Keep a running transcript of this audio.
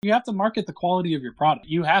You have to market the quality of your product.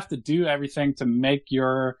 You have to do everything to make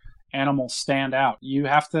your animal stand out. You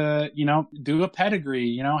have to, do a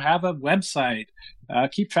pedigree, have a website,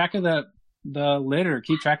 keep track of the litter,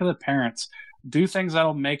 keep track of the parents, do things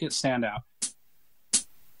that'll make it stand out.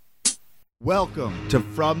 Welcome to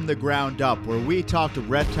From the Ground Up, where we talk to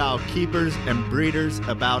reptile keepers and breeders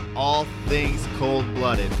about all things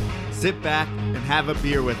cold-blooded. Sit back and have a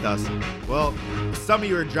beer with us. Well, some of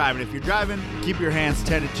you are driving. If you're driving, keep your hands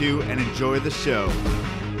tended to and enjoy the show.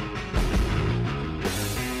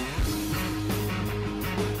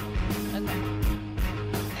 Okay.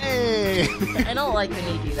 Hey! I don't like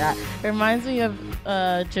when you do that. It reminds me of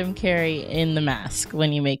Jim Carrey in The Mask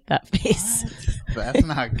when you make that face. That's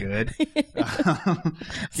not good.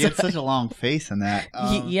 He had such a long face in that.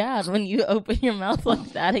 Yeah, when you open your mouth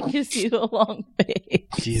like that, it gives you a long face.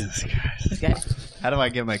 Jesus Christ. Okay. How do I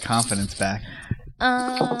get my confidence back?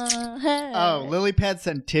 Hey. Oh, Lily Pad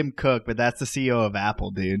sent Tim Cook, but that's the CEO of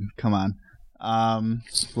Apple, dude. Come on.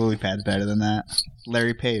 Lily Pad's better than that.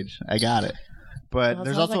 Larry Page. I got it. But Well,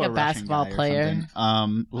 there's sounds also like a a Russian basketball guy or player.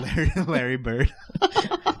 something. Larry Bird.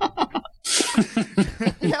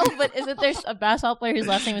 No, but isn't there a basketball player whose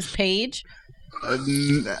last name is Page?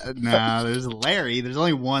 No, there's Larry. There's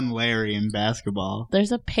only one Larry in basketball.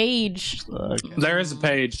 There's a Page. Okay. There is a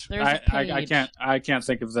Page. There's a Page. I can't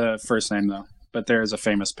think of the first name though, but there is a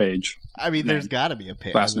famous Page. I mean, there's got to be a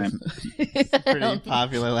Page. Last name. It's a pretty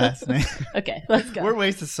popular last name. Okay, let's go. We're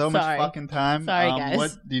wasting so much Sorry. fucking time. Sorry,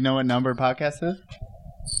 guys. Do you know what number podcast is?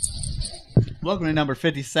 Welcome to number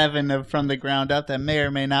 57 of From the Ground Up. That may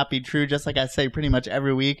or may not be true, just like I say pretty much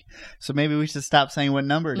every week. So maybe we should stop saying what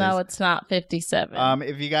number it is. No, it's not 57.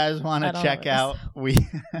 If you guys want to check out,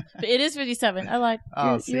 It is 57. I like.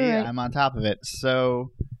 Oh, you're see, right. I'm on top of it.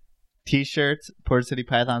 So, t-shirts,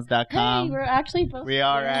 PortCityPythons.com. Hey, we're actually both. We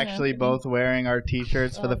are wearing actually them. both wearing our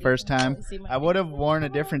t-shirts for the first time. See my I would have face? worn a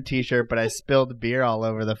different t-shirt, but I spilled beer all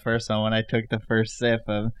over the first one when I took the first sip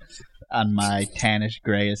on my tannish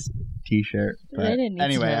grayish t-shirt. But They didn't need to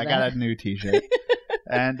anyway, know I got that. a new t-shirt.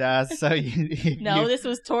 And so No, this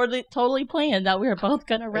was totally planned that we were both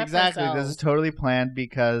gonna rep exactly. ourselves. This is totally planned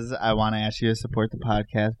because I want to ask you to support the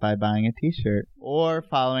podcast by buying a t-shirt or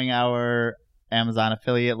following our Amazon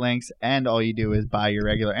affiliate links, and all you do is buy your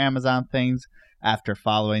regular Amazon things after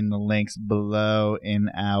following the links below in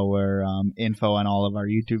our info on all of our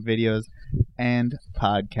YouTube videos and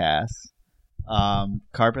podcasts.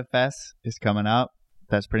 Carpet Fest is coming up.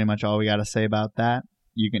 That's pretty much all we got to say about that.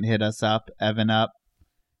 You can hit us up, Evan up,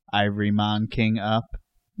 Ivory Mon King up,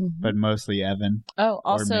 but mostly Evan. Oh,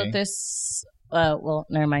 also me. this. Well,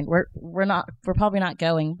 never mind. We're probably not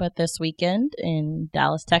going, but this weekend in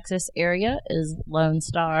Dallas, Texas area is Lone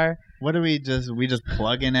Star. What do we just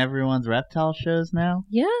plug in everyone's reptile shows now?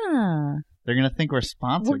 Yeah, They're gonna think we're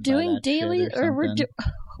sponsored. we're doing by that shit daily, or we're something.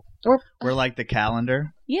 We're like the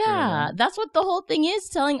calendar. yeah. them. That's what the whole thing is,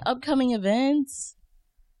 telling upcoming events.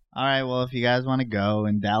 All right, well, if you guys want to go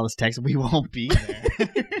in Dallas, Texas, we won't be there.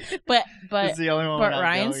 But It's the only one we're but not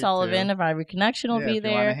Ryan going Sullivan to. of Ivory Connection will Yeah, be if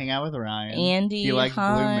you want to there. hang out with Ryan. Andy, He likes Blue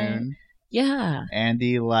Hunt. Moon. Yeah,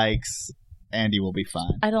 Andy will be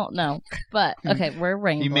fine. I don't know, but okay, we're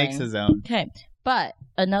wrangling. He makes his own. Okay, but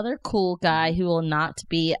another cool guy who will not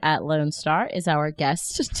be at Lone Star is our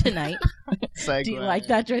guest tonight. Segue. Do you like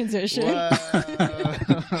that transition? Whoa.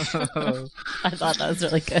 I thought that was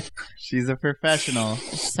really good. She's a professional.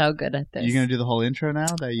 So good at this. You gonna do the whole intro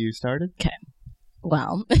now that you started?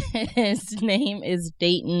 Well, his name is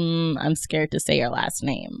Dayton. I'm scared to say your last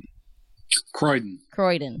name. Croydon.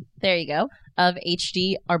 There you go. Of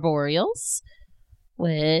HD Arboreals,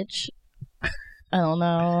 which I don't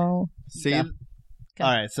know. See. So, go.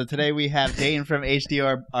 All right, so today we have Dayton from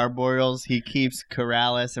HD Arboreals. He keeps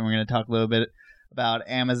Corrales, and we're going to talk a little bit about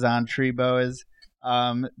Amazon tree boas.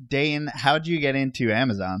 Dayton, how'd you get into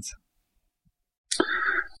Amazons?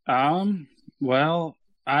 Well,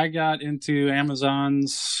 I got into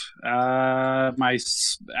Amazons. I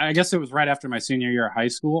guess it was right after my senior year of high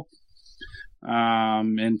school,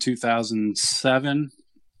 in 2007,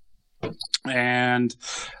 and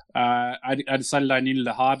I decided I needed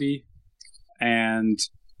a hobby, and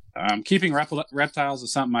keeping reptiles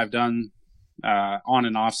is something I've done on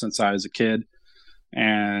and off since I was a kid,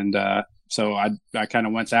 and so I kind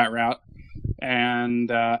of went that route,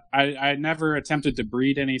 and I never attempted to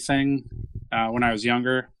breed anything when I was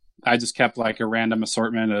younger. I just kept like a random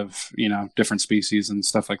assortment of different species and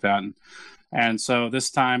stuff like that, and so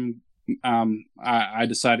this time I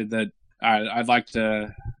decided that I'd like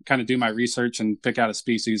to kind of do my research and pick out a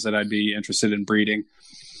species that I'd be interested in breeding.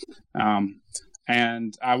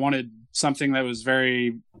 And I wanted something that was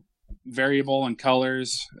very variable in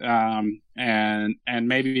colors, and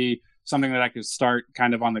maybe something that I could start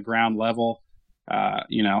kind of on the ground level.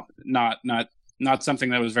 Not something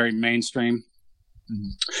that was very mainstream.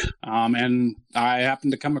 Mm-hmm. And I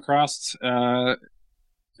happened to come across an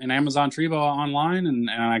Amazon tree boa online, and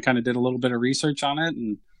I kind of did a little bit of research on it,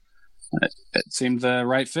 and it seemed the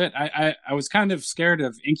right fit. I was kind of scared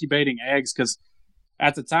of incubating eggs because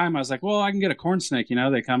at the time I was like, well, I can get a corn snake.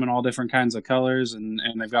 They come in all different kinds of colors, and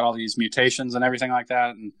they've got all these mutations and everything like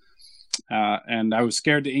that. And I was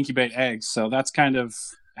scared to incubate eggs. So that's kind of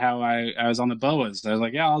how I was on the boas. I was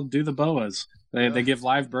like, yeah, I'll do the boas. They give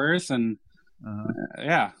live birth, and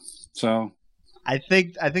yeah. So I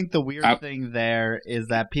think the weird thing there is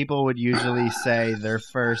that people would usually say their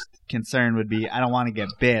first concern would be, I don't want to get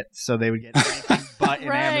bit, so they would get anything but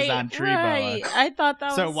an Amazon tree boa. I thought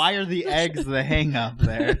that so why are the eggs the hang up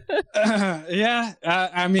there?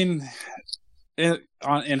 I mean,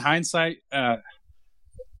 in hindsight,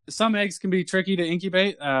 some eggs can be tricky to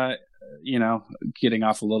incubate. Getting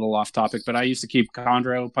off a little off topic, but I used to keep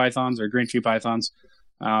chondro pythons or green tree pythons,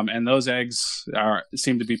 and those eggs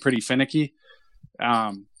seem to be pretty finicky.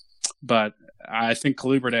 But I think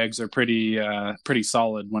colubrid eggs are pretty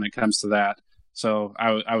solid when it comes to that. So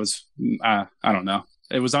I was I don't know.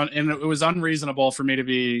 It was unreasonable for me to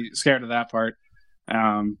be scared of that part.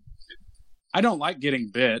 I don't like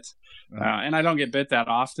getting bit, and I don't get bit that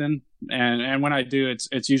often. And when I do,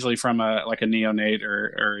 it's usually from a neonate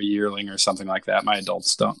or a yearling or something like that. My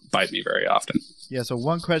adults don't bite me very often. Yeah. So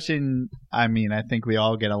one question, I think we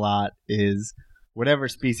all get a lot is, whatever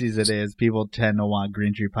species it is, people tend to want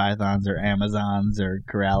green tree pythons or Amazons or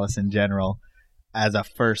Corallus in general as a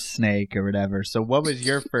first snake or whatever. So what was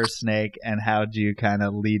your first snake, and how did you kind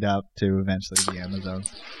of lead up to eventually the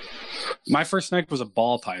Amazons? My first snake was a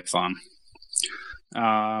ball python.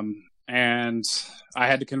 And I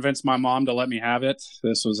had to convince my mom to let me have it.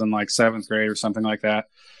 This was in 7th grade or something like that.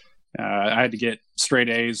 I had to get straight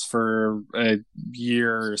A's for a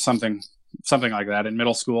year or something like that in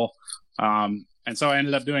middle school. And so I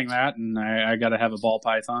ended up doing that, and I got to have a ball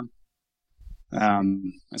python.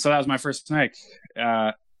 And so that was my first snake.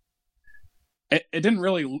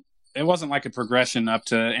 It wasn't like a progression up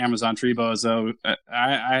to Amazon tree boas, though.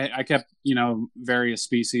 I kept, various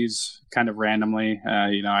species kind of randomly.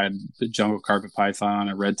 I had the jungle carpet python,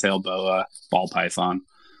 a red-tailed boa, ball python,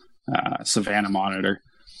 savanna monitor.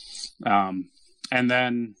 And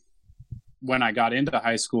then when I got into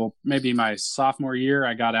high school, maybe my sophomore year,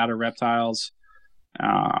 I got out of reptiles.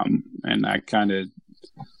 And I kind of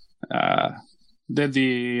did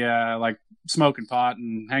the smoking pot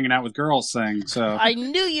and hanging out with girls thing. So I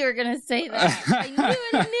knew you were gonna say that. I knew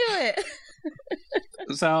it.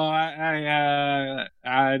 So I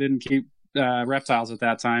didn't keep reptiles at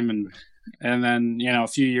that time, and then a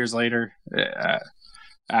few years later,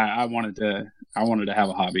 I wanted to have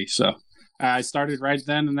a hobby. So I started right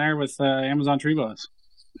then and there with Amazon tree boas.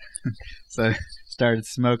 So started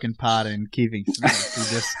smoking pot and keeping snakes. You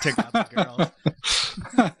just took out the girls.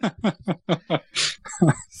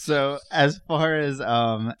 So as far as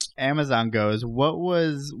Amazon goes, what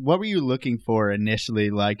were you looking for initially?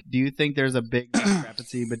 Do you think there's a big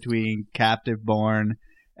discrepancy between captive born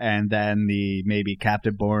and then the maybe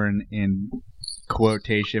captive born in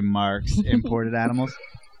quotation marks imported animals?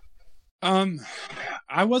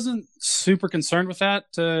 I wasn't super concerned with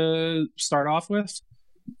that to start off with.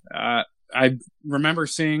 I remember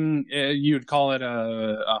seeing, you'd call it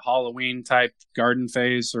a Halloween type garden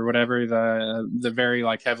phase or whatever, the very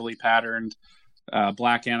heavily patterned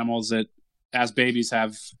black animals that as babies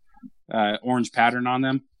have orange pattern on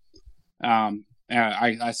them.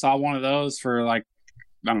 I saw one of those for I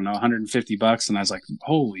don't know, $150, and I was like,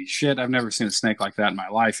 holy shit, I've never seen a snake like that in my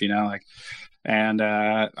life, and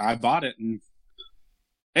I bought it, and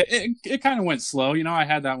it kind of went slow. I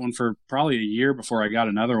had that one for probably a year before I got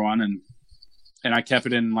another one, and I kept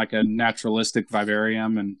it in a naturalistic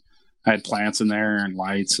vivarium, and I had plants in there and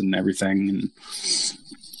lights and everything,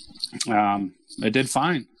 and it did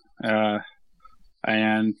fine.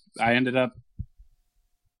 And I ended up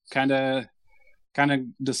kind of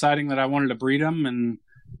deciding that I wanted to breed them,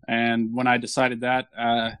 and when I decided that,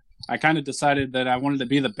 I kind of decided that I wanted to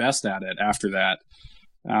be the best at it after that.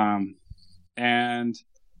 And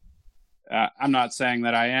I'm not saying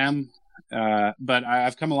that I am, but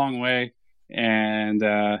I've come a long way, and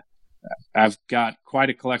I've got quite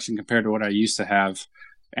a collection compared to what I used to have.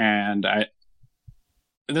 And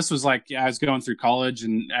this was I was going through college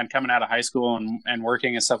and coming out of high school and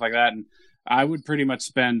working and stuff like that. And I would pretty much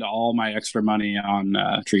spend all my extra money on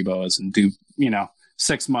tree boas and do,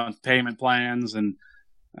 6-month payment plans and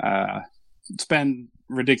spend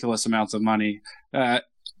ridiculous amounts of money,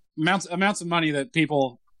 amounts of money that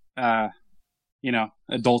people,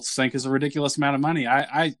 adults think is a ridiculous amount of money.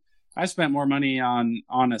 I spent more money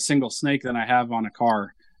on a single snake than I have on a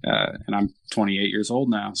car, and I'm 28 years old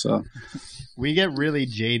now. So we get really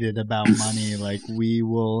jaded about money. Like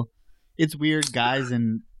it's weird, guys,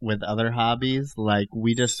 with other hobbies, like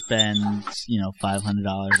we just spend $500 or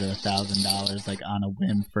 $1,000 like on a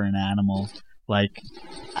whim for an animal. Like,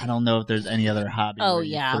 I don't know if there's any other hobby. Oh, where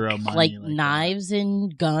you yeah. throw money like that. knives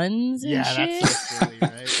and guns and shit. Yeah, that's so silly,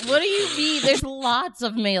 right? What do you mean? There's lots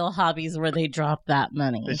of male hobbies where they drop that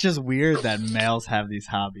money. It's just weird that males have these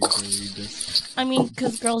hobbies where we just... I mean,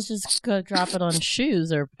 because girls just go drop it on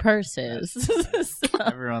shoes or purses. So.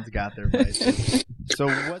 Everyone's got their vices. So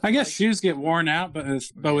I guess shoes get worn out, but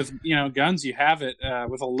with guns, you have it.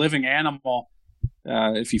 With a living animal,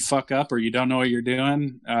 if you fuck up or you don't know what you're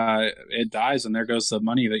doing, it dies, and there goes the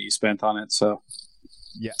money that you spent on it. So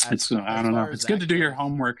yeah, I don't know. It's good to do your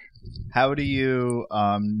homework. How do you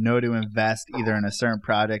know to invest either in a certain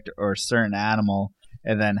product or a certain animal,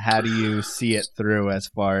 and then how do you see it through as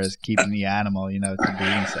far as keeping the animal, to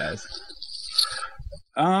breeding size?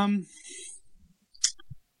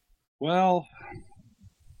 Well,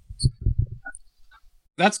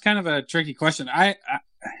 that's kind of a tricky question. I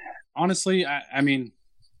honestly, I mean,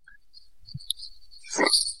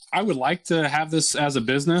 I would like to have this as a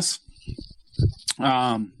business,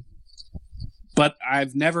 but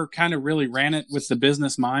I've never kind of really ran it with the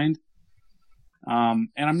business mind, and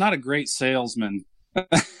I'm not a great salesman.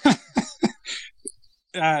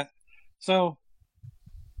 So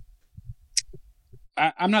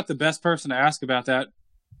I'm not the best person to ask about that.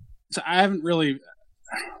 So I haven't really.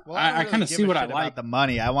 Well, I kind of see what I like. About the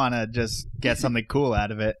money, I want to just get something cool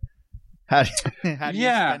out of it. How do you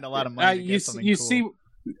spend a lot of money to get something cool?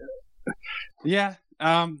 Yeah.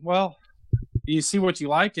 Well, you see what you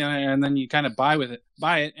like, and then you kind of buy it,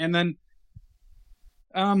 and then.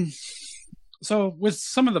 So with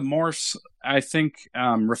some of the morphs, I think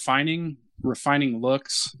refining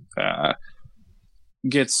looks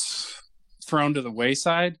gets thrown to the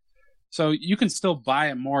wayside. So you can still buy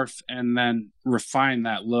a morph and then refine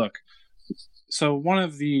that look. So one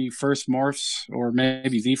of the first morphs, or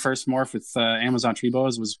maybe the first morph with Amazon tree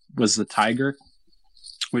boas was the tiger,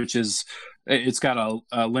 which is, it's got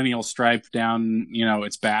a lineal stripe down,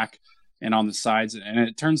 its back and on the sides, and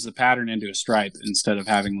it turns the pattern into a stripe instead of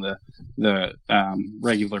having the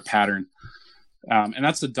regular pattern. And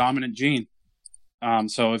that's the dominant gene.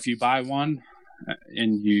 So if you buy one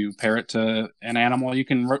and you pair it to an animal, you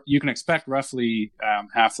can expect roughly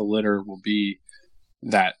half the litter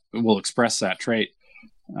will express that trait.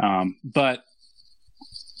 But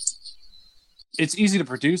it's easy to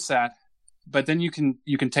produce that. But then you can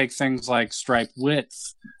take things like stripe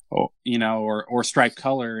width, or stripe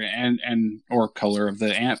color or color of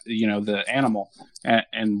the animal,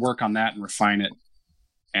 and work on that and refine it.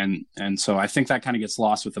 And so I think that kind of gets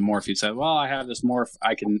lost with the morph. You said, well, I have this morph,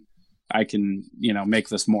 I can make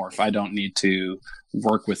this morph. I don't need to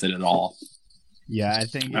work with it at all. Yeah, I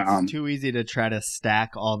think it's too easy to try to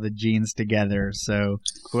stack all the genes together. So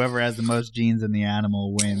whoever has the most genes in the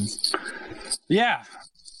animal wins. Yeah.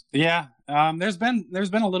 There's been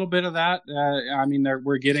a little bit of that. I mean,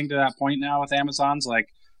 we're getting to that point now with Amazons. Like,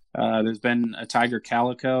 there's been a tiger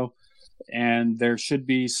calico, and there should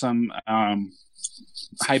be some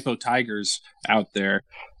hypo tigers out there.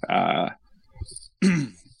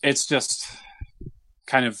 It's just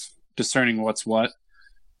kind of discerning what's what.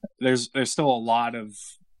 There's still a lot of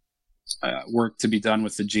work to be done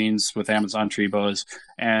with the genes with Amazon tree boas,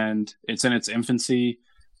 and it's in its infancy.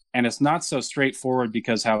 And it's not so straightforward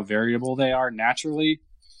because how variable they are naturally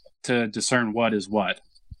to discern what is what.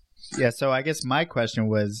 Yeah, so I guess my question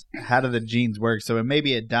was, how do the genes work? So it may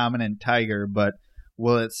be a dominant tiger, but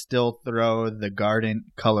will it still throw the Guardant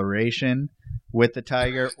coloration with the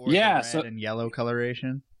tiger, or the red and yellow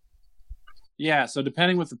coloration? Yeah, so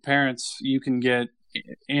depending with the parents, you can get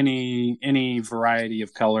any variety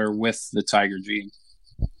of color with the tiger gene.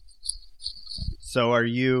 So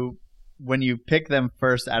when you pick them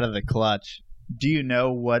first out of the clutch, do you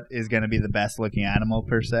know what is going to be the best looking animal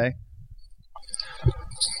per se?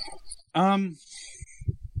 I've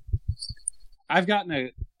gotten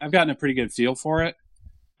a pretty good feel for it.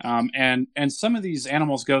 And some of these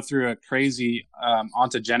animals go through a crazy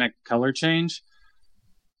ontogenic color change,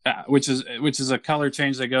 which is a color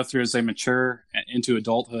change they go through as they mature into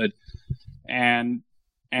adulthood, and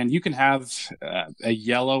you can have a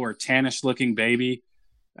yellow or tannish looking baby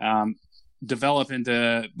develop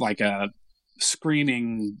into like a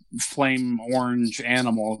screaming flame orange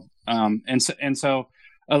animal, and so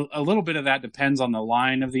a little bit of that depends on the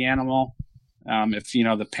line of the animal. If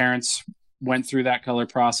the parents went through that color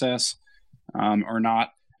process or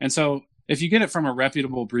not. And so if you get it from a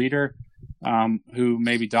reputable breeder who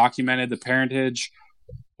maybe documented the parentage,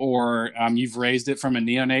 or you've raised it from a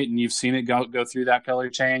neonate and you've seen it go through that color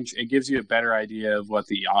change, it gives you a better idea of what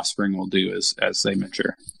the offspring will do as they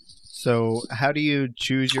mature. So how do you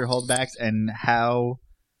choose your holdbacks, and how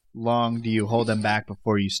long do you hold them back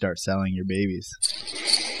before you start selling your babies?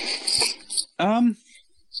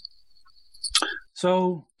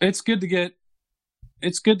 So it's good to get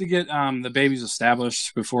the babies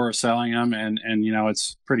established before selling them, and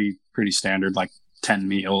it's pretty standard, like 10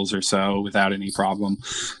 meals or so without any problem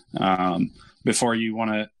before you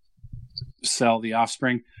want to sell the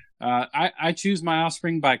offspring. I choose my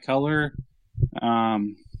offspring by color.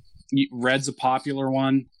 Red's a popular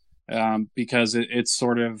one because it's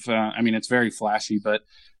sort of it's very flashy, but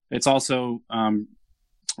it's also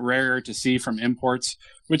rarer to see from imports,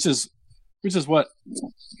 which is what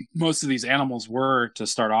most of these animals were to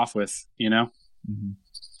start off with,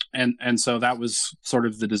 Mm-hmm. and so that was sort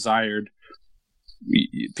of the desired.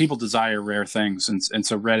 People desire rare things, and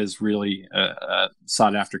so red is really a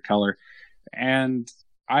sought after color. And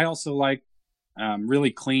I also like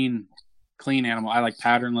really clean animal. I like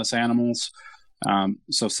patternless animals,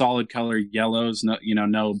 so solid color yellows,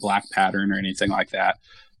 no black pattern or anything like that.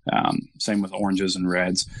 Same with oranges and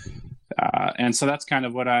reds, and so that's kind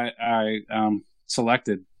of what I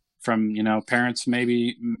selected from parents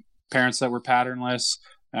that were patternless.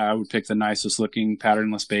 I would pick the nicest looking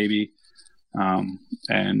patternless baby.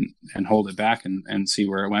 And hold it back and see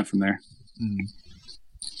where it went from there.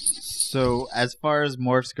 So as far as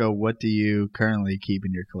morphs go, what do you currently keep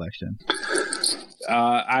in your collection?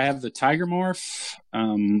 I have the tiger morph,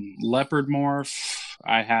 leopard morph.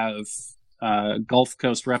 I have Gulf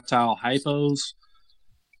Coast reptile hypos,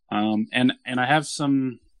 and I have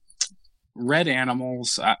some red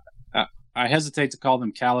animals. I hesitate to call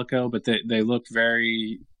them calico, but they look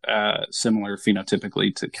very similar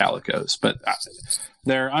phenotypically to calicos, but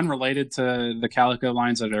they're unrelated to the calico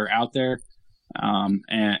lines that are out there,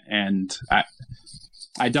 and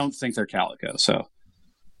I don't think they're calico. So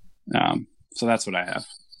that's what I have.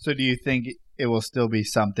 So do you think it will still be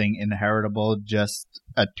something inheritable, just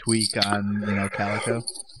a tweak on calico?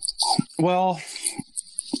 Well,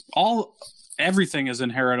 everything is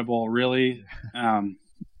inheritable, really.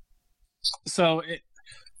 So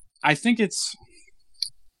I think it's.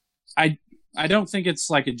 I don't think it's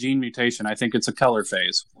like a gene mutation. I think it's a color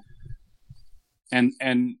phase. And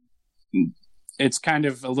it's kind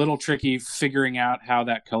of a little tricky figuring out how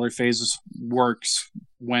that color phase works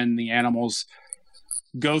when the animals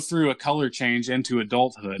go through a color change into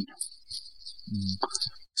adulthood.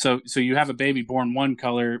 So you have a baby born one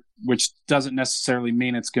color, which doesn't necessarily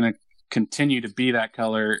mean it's going to continue to be that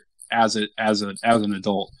color as an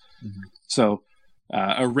adult. Mm-hmm. So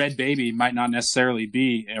a red baby might not necessarily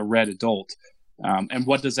be a red adult. And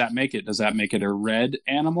what does that make it? Does that make it a red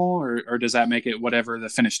animal, or does that make it whatever the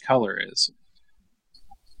finished color is?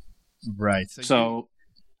 Right. So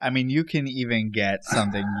you can even get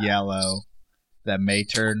something yellow that may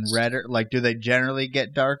turn redder. Like, do they generally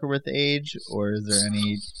get darker with age, or is there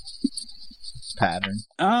any pattern?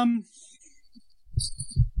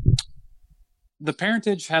 The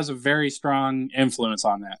parentage has a very strong influence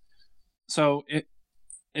on that. So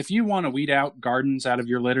if you want to weed out gardens out of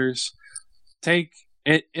your litters,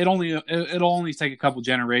 it'll only take a couple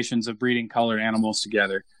generations of breeding colored animals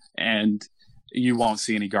together, and you won't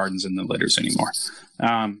see any gardens in the litters anymore.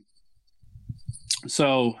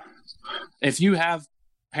 So if you have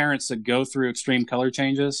parents that go through extreme color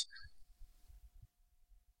changes,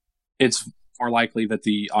 it's more likely that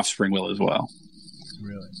the offspring will as well.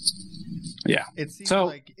 Really? Yeah. It seems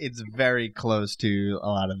like it's very close to a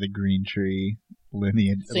lot of the green tree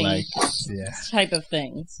lineage, type of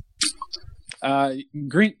things.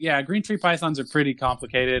 Green tree pythons are pretty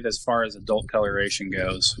complicated as far as adult coloration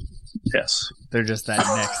goes. Yes, they're just that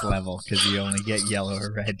next level because you only get yellow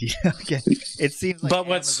or red. It seems like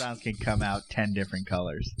Amazons can come out 10 different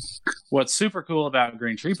colors. What's super cool about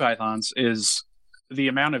green tree pythons is the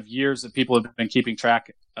amount of years that people have been keeping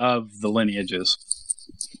track of the lineages.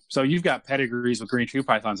 So you've got pedigrees with green tree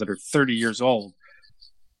pythons that are 30 years old,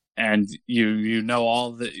 and you know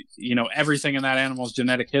all the everything in that animal's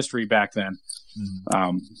genetic history back then.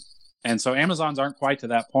 Mm-hmm. And so Amazons aren't quite to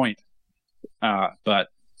that point, but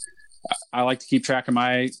I like to keep track of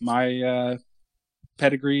my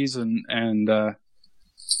pedigrees, and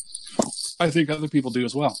I think other people do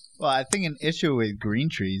as well. Well, I think an issue with green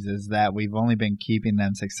trees is that we've only been keeping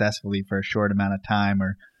them successfully for a short amount of time,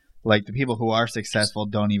 or like the people who are successful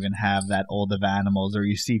don't even have that old of animals, or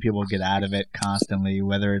you see people get out of it constantly,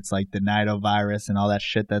 whether it's like the nidovirus and all that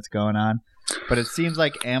shit that's going on. But it seems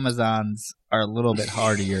like Amazons are a little bit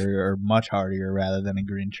hardier, or much hardier rather than a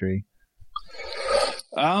green tree.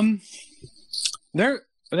 They're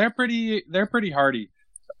pretty hardy.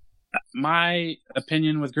 My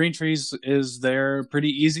opinion with green trees is they're pretty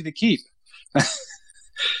easy to keep.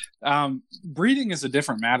 Breeding is a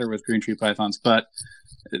different matter with green tree pythons, but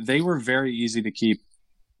they were very easy to keep.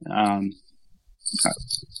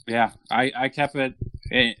 Yeah, I kept it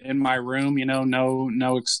in my room.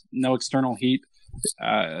 No external heat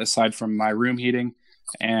aside from my room heating,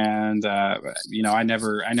 and I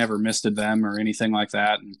never misted them or anything like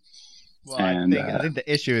that. Well, I think the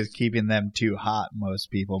issue is keeping them too hot,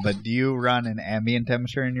 most people. But do you run an ambient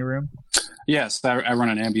temperature in your room? Yes, I run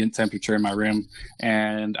an ambient temperature in my room,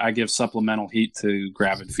 and I give supplemental heat to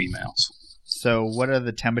gravid females. So what are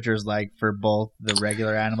the temperatures like for both the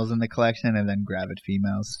regular animals in the collection and then gravid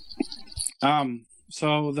females?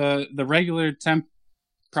 So the regular temp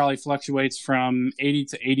probably fluctuates from 80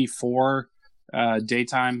 to 84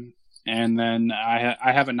 daytime. And then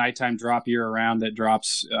I have a nighttime drop year round that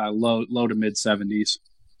drops low to mid 70s.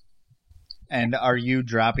 And are you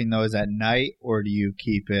dropping those at night, or do you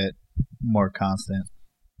keep it more constant?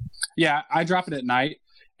 Yeah, I drop it at night,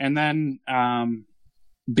 and then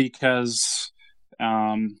because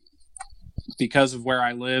of where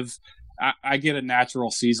I live, I get a natural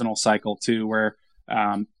seasonal cycle too, where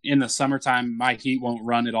in the summertime my heat won't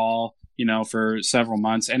run at all. For several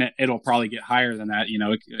months, and it'll probably get higher than that.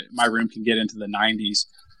 My room can get into the 90s,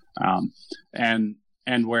 and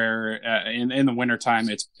where in the wintertime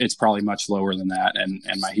it's probably much lower than that, and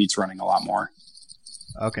my heat's running a lot more.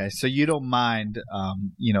 Okay, so you don't mind,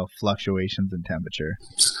 fluctuations in temperature?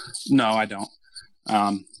 No, I don't.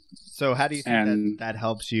 So how do you think that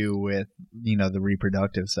helps you with, the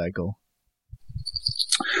reproductive cycle?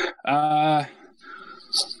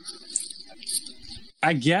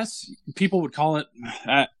 I guess people would call it.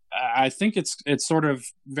 I think it's sort of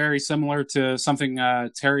very similar to something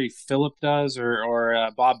Terry Phillip does, or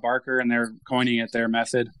Bob Barker, and they're coining it their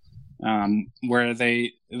method, where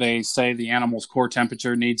they say the animal's core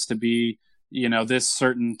temperature needs to be this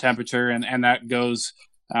certain temperature, and that goes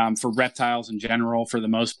for reptiles in general for the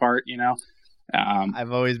most part.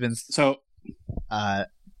 I've always been a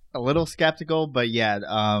little skeptical, but yeah.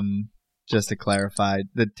 Just to clarify,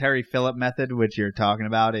 the Terry Phillip method, which you're talking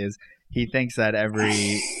about, is he thinks that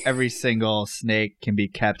every single snake can be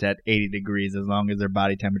kept at 80 degrees as long as their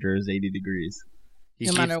body temperature is 80 degrees.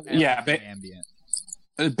 No matter what. Yeah, ambient.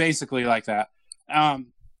 Basically like that.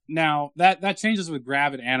 Now that changes with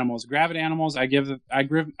gravid animals. Gravid animals, I give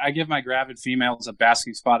my gravid females a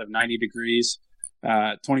basking spot of 90 degrees,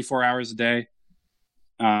 24 hours a day,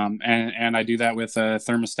 and I do that with a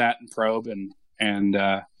thermostat and probe,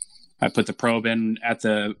 and I put the probe in at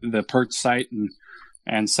the perch site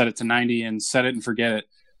and set it to 90 and set it and forget it.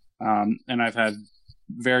 And I've had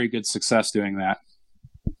very good success doing that.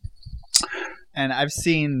 And I've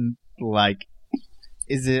seen I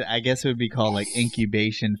guess it would be called like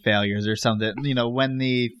incubation failures or something. When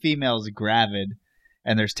the female's gravid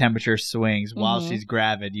and there's temperature swings while she's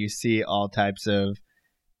gravid, you see all types of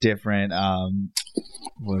different,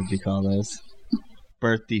 what would you call those?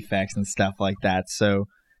 Birth defects and stuff like that. So,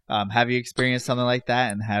 have you experienced something like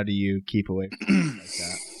that, and how do you keep away from something like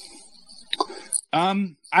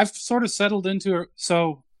that? I've sort of settled into it.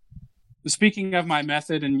 So, speaking of my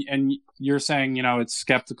method, and you're saying, it's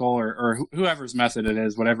skeptical, or whoever's method it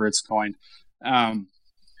is, whatever it's coined, I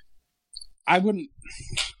wouldn't.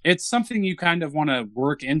 It's something you kind of want to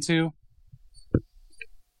work into.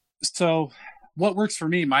 So, what works for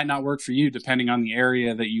me might not work for you, depending on the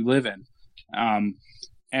area that you live in.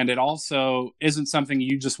 And it also isn't something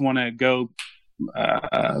you just want to go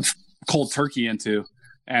cold turkey into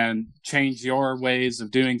and change your ways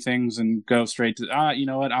of doing things and go straight to, you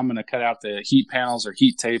know what, I'm going to cut out the heat panels or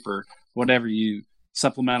heat tape or whatever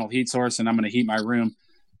supplemental heat source, and I'm going to heat my room.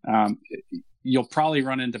 You'll probably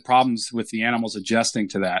run into problems with the animals adjusting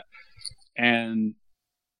to that. And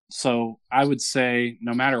so I would say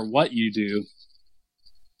no matter what you do,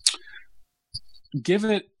 give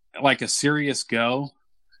it like a serious go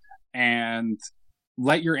and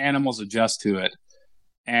let your animals adjust to it,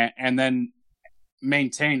 and then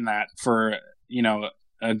maintain that for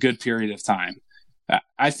a good period of time.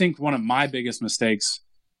 I think one of my biggest mistakes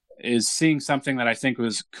is seeing something that I think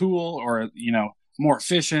was cool, or more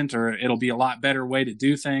efficient, or it'll be a lot better way to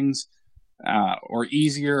do things, or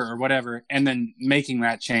easier, or whatever, and then making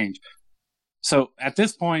that change. So at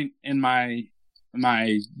this point in my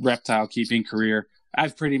reptile keeping career,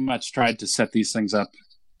 I've pretty much tried to set these things up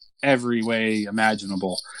every way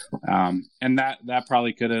imaginable, and that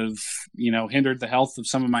probably could have hindered the health of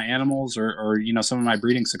some of my animals or some of my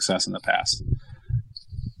breeding success in the past.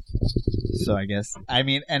 So I guess,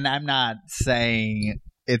 and I'm not saying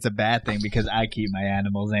it's a bad thing because I keep my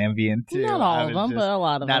animals ambient too. Not all of them, but a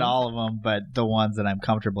lot of them. Not all of them, but the ones that I'm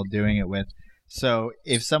comfortable doing it with. So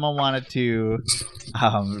if someone wanted to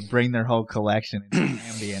bring their whole collection into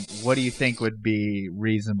ambient, what do you think would be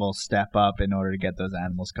reasonable step up in order to get those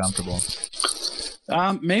animals comfortable?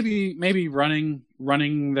 Maybe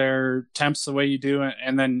running their temps the way you do,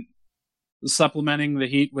 and then supplementing the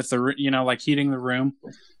heat with the like heating the room,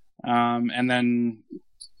 and then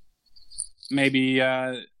maybe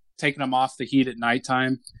taking them off the heat at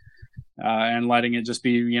nighttime. And letting it just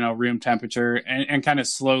be, room temperature, and kind of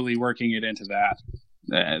slowly working it into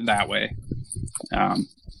that way.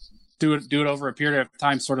 Do it over a period of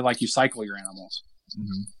time, sort of like you cycle your animals.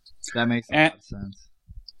 Mm-hmm. That makes a lot of sense.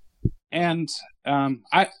 And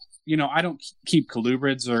I don't keep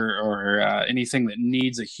colubrids or anything that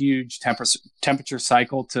needs a huge temperature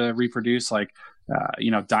cycle to reproduce, like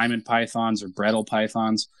diamond pythons or brettle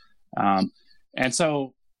pythons. And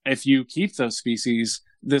so if you keep those species,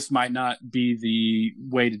 this might not be the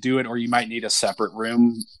way to do it, or you might need a separate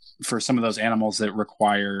room for some of those animals that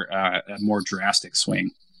require a more drastic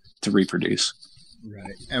swing to reproduce.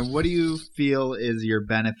 Right. And what do you feel is your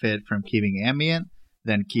benefit from keeping ambient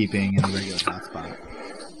than keeping in the regular hotspot?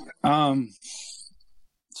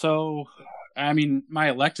 So, my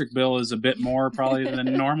electric bill is a bit more probably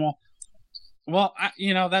than normal. Well,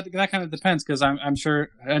 that kind of depends, because I'm sure,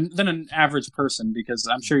 and then an average person, because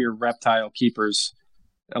I'm sure your reptile keepers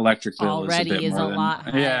electric bill already is a lot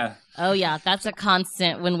higher. Yeah. Oh yeah, that's a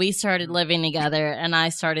constant. When we started living together and I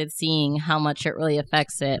started seeing how much it really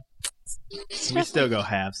affects it. We still go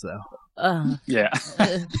halves though. Yeah.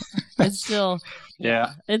 It's still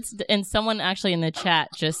yeah. And someone actually in the chat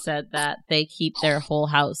just said that they keep their whole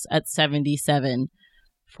house at 77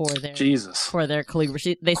 for their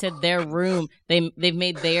colibri. They said their room, they've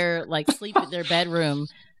made their their bedroom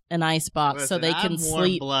an ice box. Listen, so they can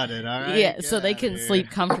sleep. Blooded, all right? Yeah, so they can sleep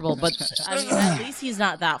comfortable. But at least he's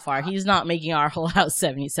not that far. He's not making our whole house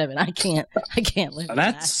 77. I can't live.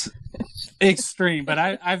 That's extreme. But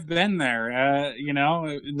I've been there.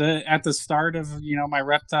 At the start of my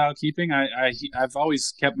reptile keeping, I've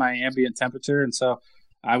always kept my ambient temperature, and so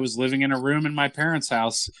I was living in a room in my parents'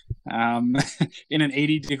 house, in an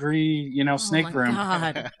 80-degree snake room.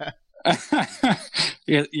 God.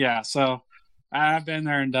 Yeah. So I've been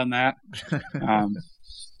there and done that.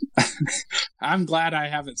 I'm glad I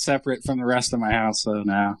have it separate from the rest of my house though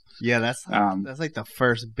now. Yeah, that's like the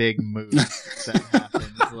first big move that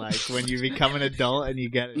happens. Like when you become an adult and you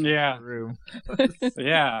get it in a room.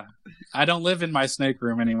 Yeah. I don't live in my snake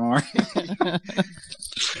room anymore.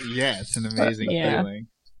 Yeah, it's an amazing feeling.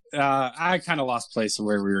 I kind of lost place of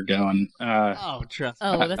where we were going. Trust me.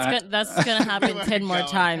 Oh, that's gonna happen 10 more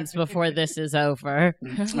times before this is over.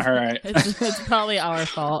 All right. It's probably our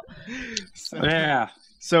fault.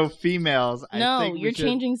 So females, I think you're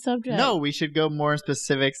changing subject. No, we should go more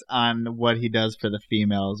specifics on what he does for the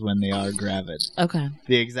females when they are gravid. Okay.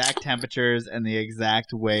 The exact temperatures and the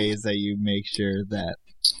exact ways that you make sure that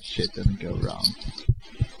shit doesn't go wrong.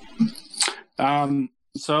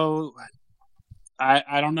 So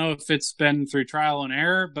I don't know if it's been through trial and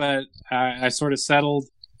error, but I sort of settled.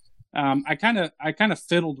 I kind of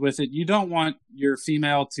fiddled with it. You don't want your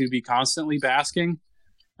female to be constantly basking.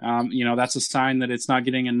 That's a sign that it's not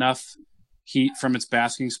getting enough heat from its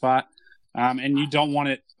basking spot. And you don't want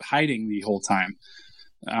it hiding the whole time.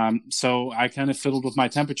 So I kind of fiddled with my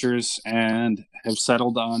temperatures and have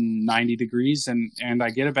settled on 90 degrees, and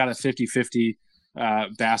I get about a 50-50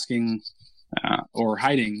 basking or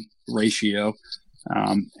hiding ratio.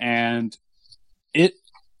 And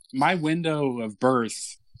my window of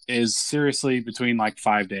birth is seriously between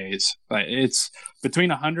 5 days. It's between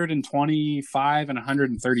 125 and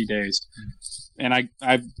 130 days. And I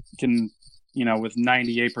can, with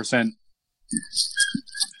 98%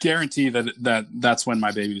 guarantee that's when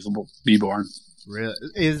my babies will be born. Really?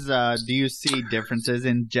 Do you see differences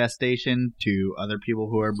in gestation to other people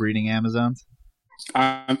who are breeding Amazons?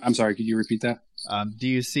 I'm sorry, could you repeat that? Do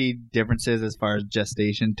you see differences as far as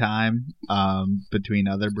gestation time between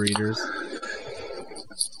other breeders?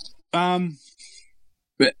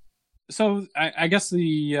 So I guess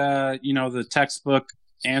the textbook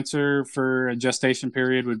answer for a gestation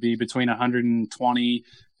period would be between 120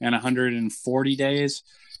 and 140 days.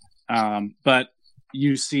 But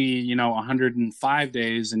you see, 105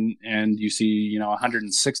 days and you see,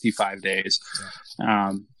 165 days.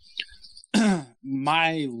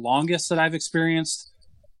 my longest that I've experienced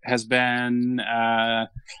has been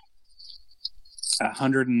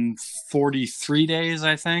 143 days,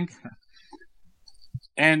 I think.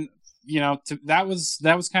 And that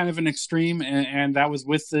was kind of an extreme, and that was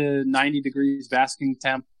with the 90 degrees basking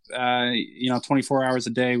temp, 24 hours a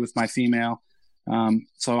day with my female.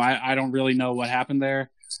 So I don't really know what happened there.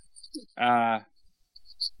 I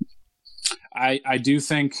do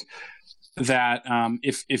think that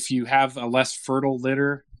if you have a less fertile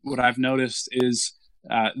litter, what I've noticed is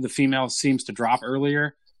the female seems to drop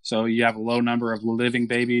earlier. So you have a low number of living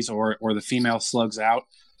babies, or the female slugs out.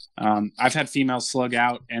 I've had females slug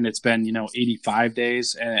out, and it's been 85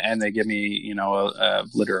 days, and they give me a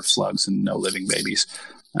litter of slugs and no living babies.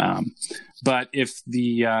 But if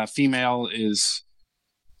the female is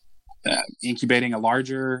incubating a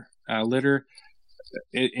larger litter,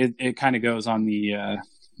 it kind of goes on the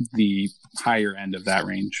higher end of that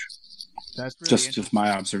range. That's really just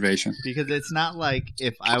my observation. Because it's not like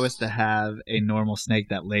if I was to have a normal snake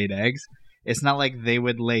that laid eggs, it's not like they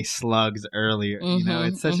would lay slugs earlier.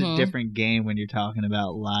 It's such a different game when you're talking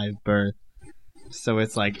about live birth. So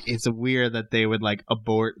it's like, it's weird that they would like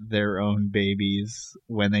abort their own babies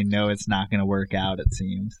when they know it's not going to work out, it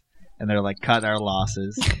seems. And they're like, cut our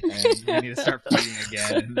losses, and we need to start feeding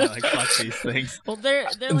again. And they're like, fuck these things. Well, they're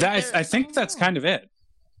like, I think that's kind of it.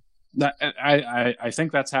 I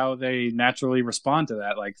think that's how they naturally respond to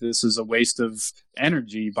that. Like, this is a waste of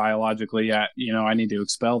energy biologically. I need to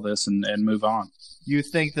expel this and move on. You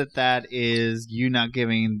think that is you not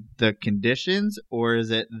giving the conditions, or is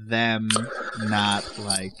it them not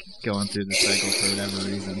like going through the cycle for whatever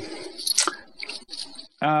reason?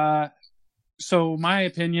 So my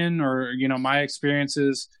opinion, or my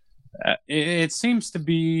experiences, it seems to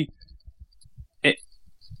be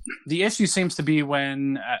the issue seems to be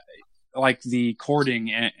when like the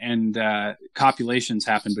courting and copulations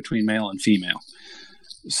happen between male and female.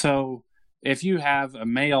 So if you have a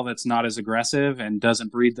male that's not as aggressive and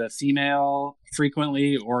doesn't breed the female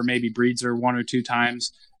frequently, or maybe breeds her one or two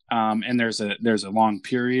times, and there's a long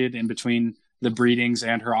period in between the breedings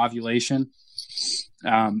and her ovulation,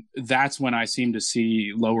 that's when I seem to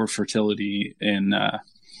see lower fertility in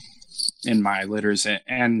my litters.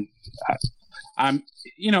 And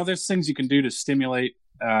there's things you can do to stimulate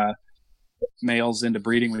males into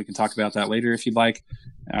breeding. We can talk about that later if you'd like.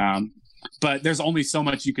 But there's only so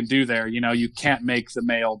much you can do there. You can't make the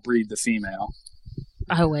male breed the female.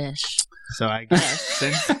 I wish. So I guess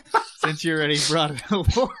since you already brought it up,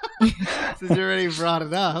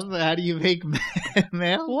 how do you make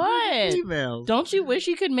male? What? Female? Don't you wish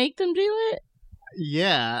you could make them do it?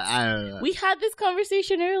 Yeah, I don't know. We had this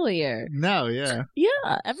conversation earlier. No, yeah.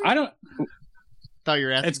 Yeah. I don't. Thought you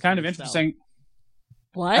were asking. It's kind of interesting.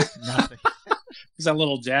 What? Nothing. Is that a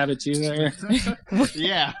little jab at you there?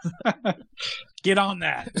 Yeah. Get on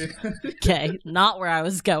that. Okay, not where I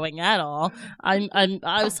was going at all. I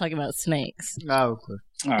was talking about snakes. Oh,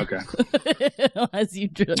 okay. As you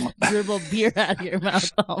dribble beer out of your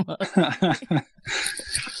mouth almost.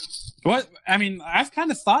 What? I mean, I've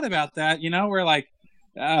kind of thought about that, where like,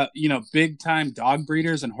 big time dog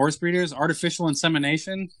breeders and horse breeders, artificial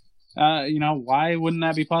insemination. Why wouldn't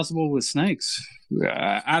that be possible with snakes?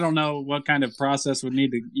 I don't know what kind of process would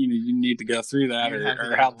need to you need to go through that,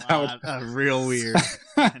 or how that would real weird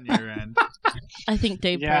on your end. I think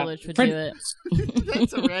Dave Perlich would do it.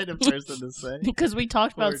 That's a random person to say. Because we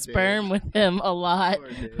talked about sperm with him a lot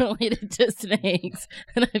related to snakes,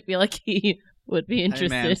 and I feel like he would be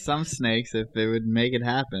interested. Hey man, some snakes, if it would make it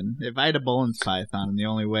happen. If I had a Boelen's python and the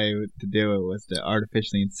only way to do it was to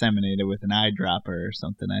artificially inseminate it with an eyedropper or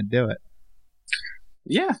something, I'd do it.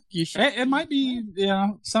 Yeah, it might be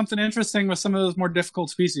something interesting with some of those more difficult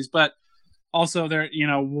species, but also there,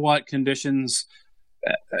 what conditions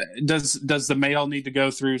does the male need to go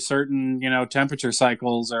through certain temperature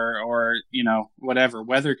cycles or whatever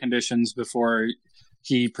weather conditions before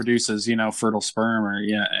he produces fertile sperm or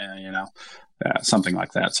something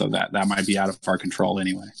like that. So that might be out of our control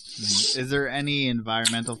anyway. Is there any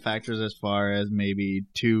environmental factors as far as maybe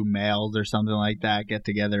two males or something like that get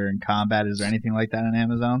together in combat? Is there anything like that in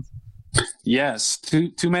Amazons? Yes,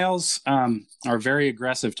 two males are very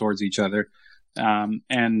aggressive towards each other,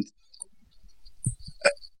 and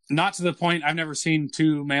not to the point I've never seen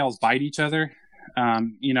two males bite each other.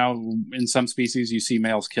 In some species you see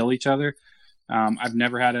males kill each other. I've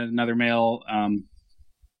never had another male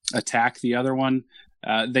attack the other one.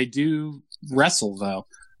 They do wrestle though,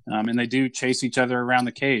 and they do chase each other around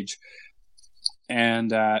the cage.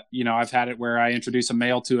 And I've had it where I introduce a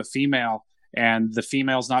male to a female, and the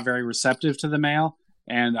female's not very receptive to the male,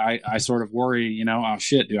 and I sort of worry, oh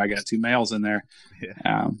shit, do I got 2 males in there?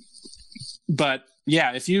 Yeah. But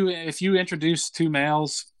yeah, if you introduce 2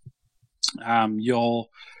 males, you'll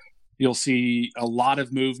see a lot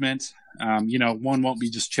of movement. One won't be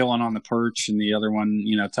just chilling on the perch and the other one,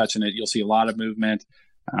 touching it. You'll see a lot of movement.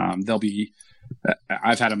 They'll be,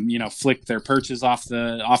 I've had them, flick their perches off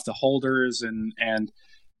the holders, and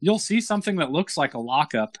you'll see something that looks like a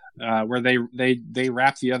lockup, where they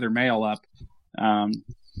wrap the other male up.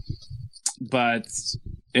 But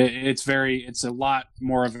it's a lot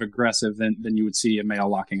more of aggressive than you would see a male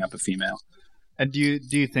locking up a female. And do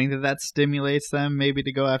you think that stimulates them maybe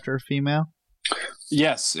to go after a female?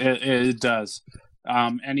 Yes, it does.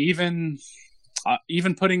 And even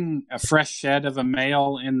putting a fresh shed of a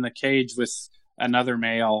male in the cage with another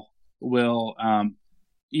male will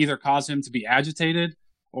either cause him to be agitated,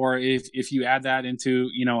 or if you add that into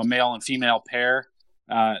a male and female pair,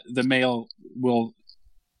 the male will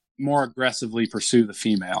more aggressively pursue the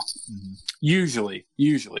female. Mm-hmm. Usually.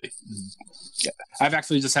 Mm-hmm. Yeah. I've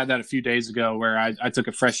actually just had that a few days ago where I took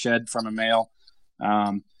a fresh shed from a male,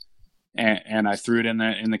 and I threw it in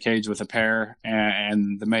the cage with a pair,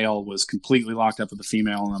 and the male was completely locked up with the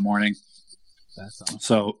female in the morning. That's awesome.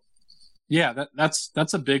 So yeah, that's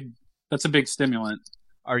a big stimulant.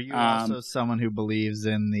 Are you also someone who believes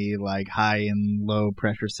in the like high and low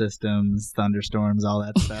pressure systems, thunderstorms, all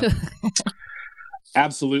that stuff?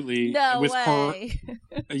 Absolutely. No way.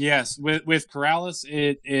 Yes, with Corralis,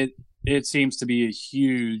 it seems to be a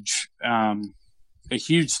huge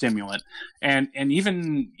stimulant, and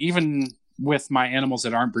even with my animals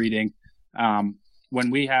that aren't breeding,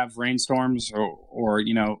 when we have rainstorms or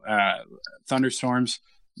thunderstorms,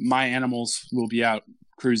 my animals will be out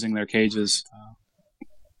cruising their cages.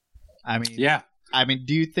 Yeah.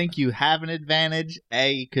 Do you think you have an advantage?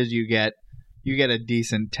 A, because you get a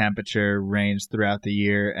decent temperature range throughout the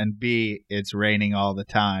year, and B, it's raining all the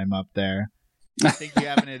time up there. Do you think you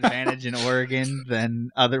have an advantage in Oregon than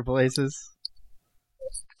other places?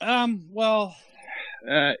 Well,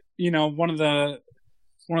 one of the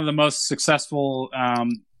most successful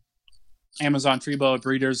Amazon tree boa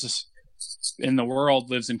breeders in the world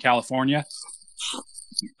lives in California.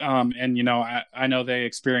 And I know they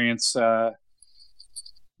experience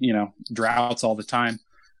droughts all the time.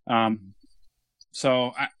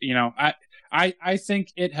 So I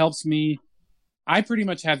think it helps me. I pretty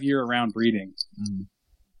much have year-round breeding.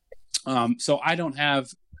 So I don't have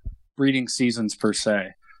breeding seasons per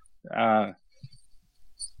se. I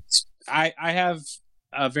have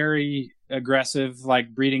a very aggressive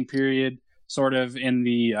breeding period sort of in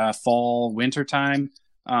the fall winter time,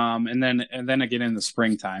 and then again in the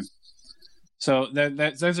springtime. So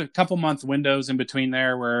there's a couple month windows in between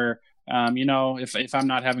there where if I'm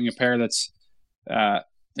not having a pair that's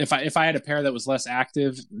if I had a pair that was less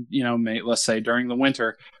active, let's say during the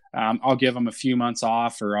winter, I'll give them a few months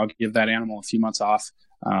off, or I'll give that animal a few months off,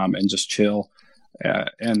 and just chill,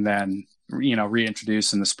 and then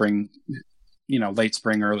reintroduce in the spring, late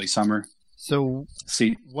spring, early summer. So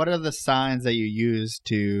what are the signs that you use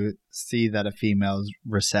to see that a female's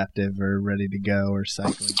receptive or ready to go or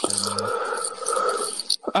cycling?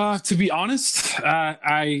 To be honest,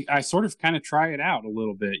 I sort of kind of try it out a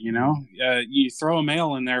little bit, you throw a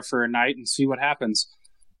male in there for a night and see what happens.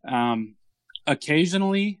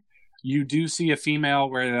 Occasionally you do see a female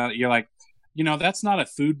where you're like, that's not a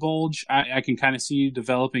food bulge. I can kind of see you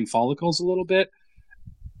developing follicles a little bit.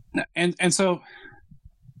 And so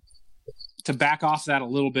to back off that a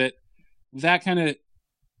little bit, that kind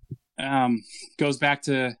of goes back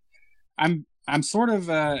to I'm sort of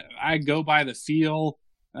I go by the feel,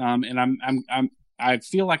 and I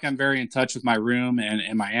feel like I'm very in touch with my room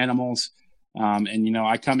and my animals, and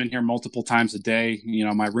I come in here multiple times a day.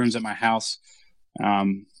 My room's at my house.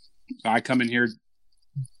 I come in here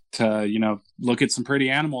to look at some pretty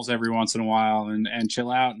animals every once in a while and chill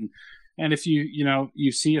out, and if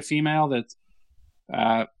you see a female that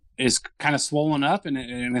is kind of swollen up and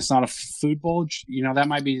it's not a food bulge, that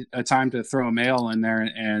might be a time to throw a male in there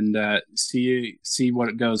and see what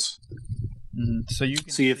it goes. Mm-hmm. So you can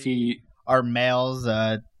see if he are males,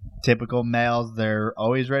 typical males. They're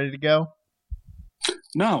always ready to go.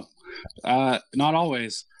 No, not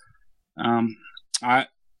always. I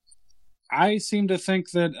seem to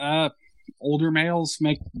think that older males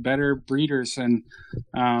make better breeders, and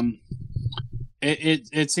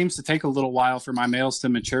it seems to take a little while for my males to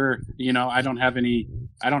mature. I don't have any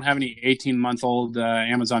 18-month-old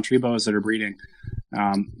Amazon tree boas that are breeding,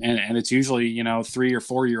 and it's usually 3 or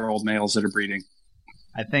 4 year old males that are breeding.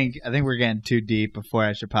 I think we're getting too deep before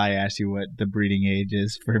I should probably ask you what the breeding age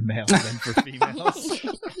is for males and for females.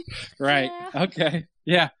 Right. Yeah. Okay.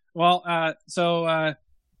 Yeah. Well,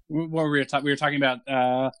 what were we talking? We were talking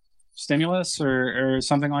about stimulus or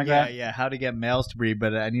something like that. Yeah. How to get males to breed,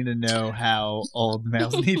 but I need to know how old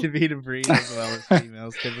males need to be to breed as well as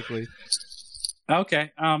females typically.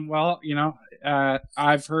 Okay. Well,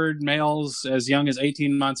 I've heard males as young as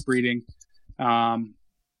 18 months breeding.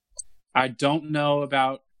 I don't know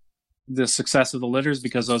about the success of the litters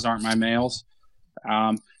because those aren't my males.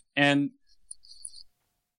 And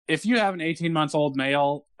if you have an 18-month-old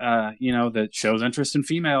male, that shows interest in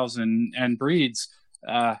females and breeds,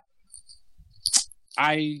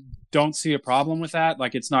 I don't see a problem with that.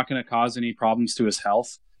 Like, it's not going to cause any problems to his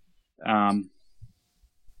health.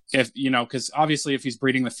 Because obviously if he's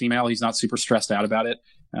breeding the female, he's not super stressed out about it.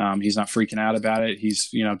 He's not freaking out about it. He's,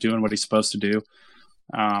 doing what he's supposed to do.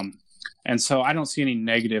 And so I don't see any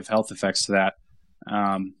negative health effects to that,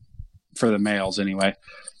 for the males anyway.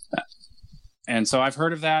 And so I've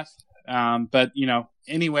heard of that. But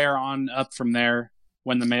anywhere on up from there,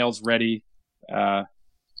 when the male's ready,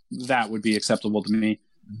 that would be acceptable to me.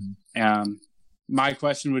 Mm-hmm. My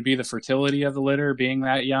question would be the fertility of the litter being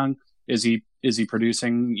that young. Is he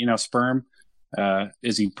producing, sperm?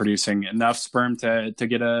 Is he producing enough sperm to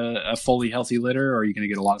get a fully healthy litter, or are you going to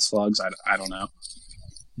get a lot of slugs? I don't know.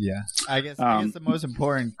 Yeah, I guess the most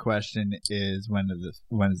important question is when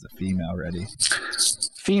is the female ready?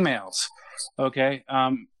 Females. Okay.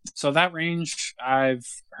 So that range I've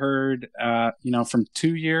heard, from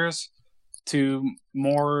 2 years to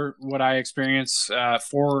more what I experience,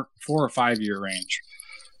 4 or 5 year range.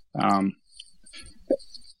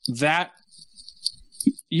 That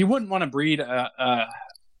you wouldn't want to breed a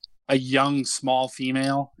young small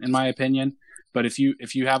female, in my opinion. But if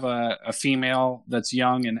you have a female that's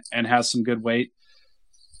young and has some good weight,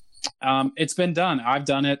 it's been done. I've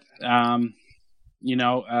done it.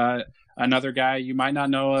 Another guy you might not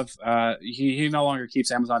know of, he no longer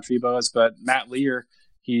keeps Amazon tree boas, but Matt Lear,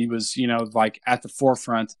 he was, at the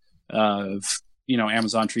forefront of,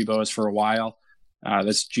 Amazon tree boas for a while.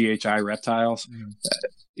 That's GHI Reptiles. Mm.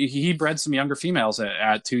 He bred some younger females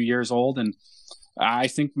at 2 years old. And I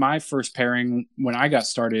think my first pairing when I got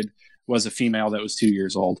started was a female that was 2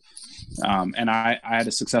 years old. And I had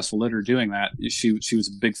a successful litter doing that. She was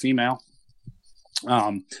a big female.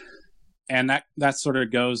 And that sort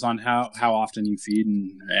of goes on how often you feed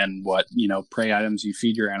and what, prey items you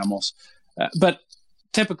feed your animals. But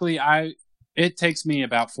typically it takes me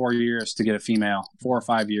about 4 years to get a female, 4 or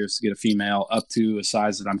 5 years to get a female up to a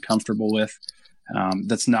size that I'm comfortable with.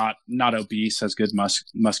 That's not obese, has good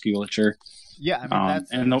musculature. Yeah, I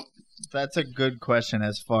mean, that's a good question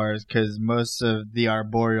as far as, because most of the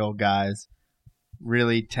arboreal guys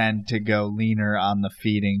really tend to go leaner on the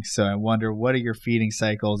feeding. So I wonder, what are your feeding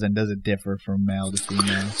cycles, and does it differ from male to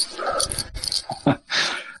female?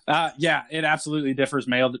 Yeah, it absolutely differs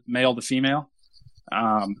male to female.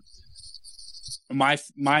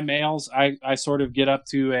 My males, I sort of get up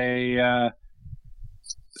to a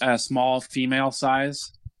small female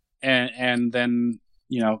size, and then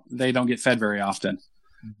they don't get fed very often.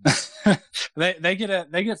 they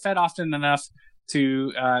get fed often enough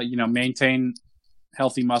to maintain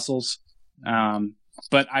healthy muscles,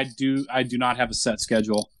 but I do not have a set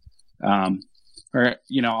schedule. Or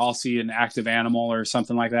I'll see an active animal or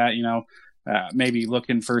something like that, maybe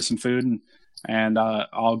looking for some food, and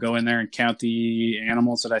I'll go in there and count the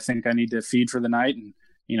animals that I think I need to feed for the night, and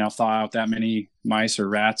thaw out that many mice or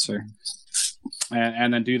rats,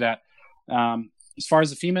 and then do that. As far as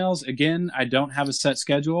the females, again, I don't have a set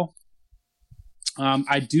schedule.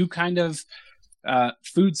 I do kind of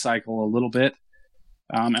food cycle a little bit,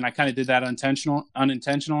 and I kind of did that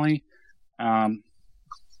unintentionally.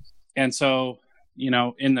 And so,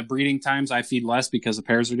 in the breeding times, I feed less because the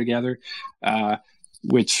pairs are together,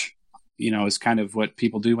 which, is kind of what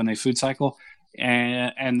people do when they food cycle.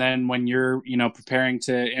 And then when you're, preparing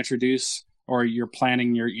to introduce, or you're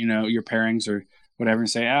planning your pairings or whatever, and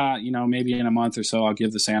say, maybe in a month or so, I'll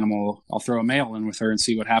give this animal, I'll throw a male in with her and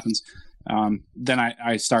see what happens. Then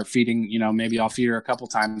I start feeding, maybe I'll feed her a couple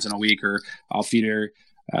times in a week, or I'll feed her,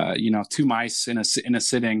 2 mice in a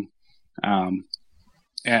sitting,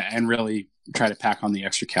 and really try to pack on the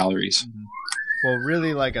extra calories. Well,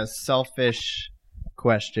 really, like, a selfish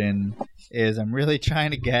question is, I'm really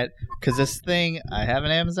trying to get, because this thing, I have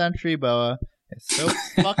an Amazon tree boa. It's so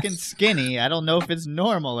fucking skinny. I don't know if it's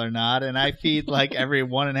normal or not. And I feed like every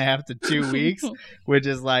 1.5 to 2 weeks, which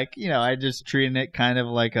is like, I just treating it kind of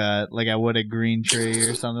like I would a green tree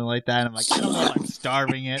or something like that. I'm like, I don't know if I'm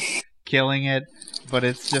starving it. killing it, but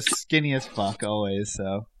it's just skinny as fuck always.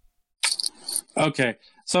 So okay,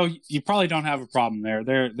 so you probably don't have a problem there.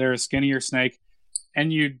 They're a skinnier snake,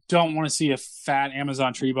 and you don't want to see a fat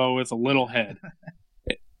Amazon tree boa with a little head.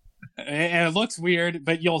 And it looks weird,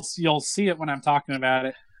 but you'll see it when I'm talking about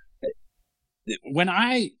it. When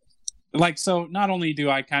I so not only do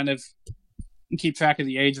I kind of keep track of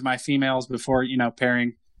the age of my females before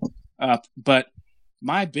pairing up, but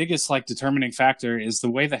my biggest determining factor is the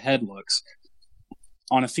way the head looks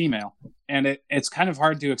on a female, and it's kind of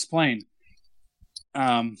hard to explain.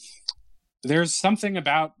 There's something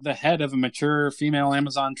about the head of a mature female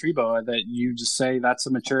Amazon tree boa that you just say that's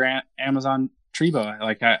a mature Amazon tree boa.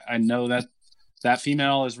 I know that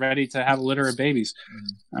female is ready to have a litter of babies.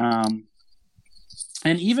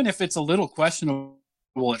 And even if it's a little questionable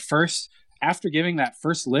at first, after giving that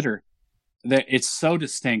first litter, that it's so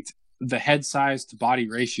distinct, the head size to body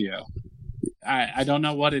ratio. I don't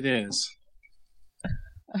know what it is.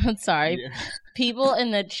 I'm sorry. Yeah. People in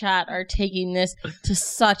the chat are taking this to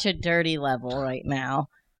such a dirty level right now.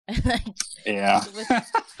 Yeah. With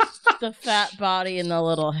the fat body and the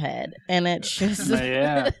little head. And it's just...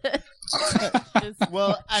 Yeah.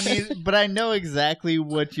 Well, I mean, but I know exactly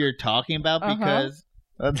what you're talking about because...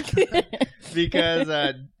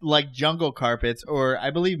 because jungle carpets, or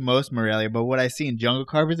I believe most Morelia, but what I see in jungle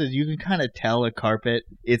carpets is you can kind of tell a carpet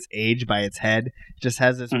its age by its head. It just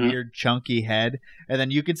has this weird chunky head, and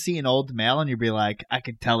then you could see an old male and you'd be like, I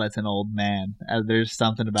could tell that's an old man. There's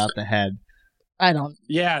something about the head. I don't.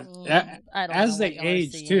 Yeah, I don't as they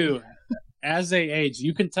age too. As they age,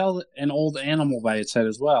 you can tell an old animal by its head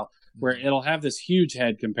as well, where it'll have this huge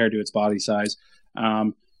head compared to its body size.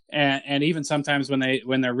 And even sometimes when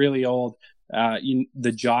they're really old,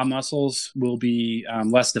 the jaw muscles will be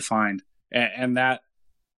less defined, and that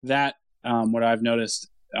what I've noticed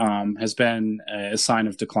has been a sign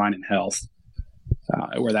of decline in health,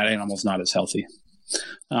 where that animal's not as healthy.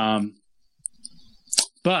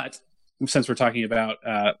 But since we're talking about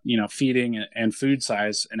feeding and food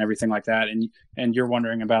size and everything like that, and you're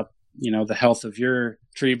wondering about the health of your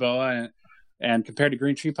tree boa, and compared to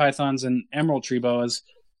green tree pythons and emerald tree boas,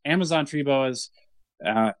 Amazon tree boas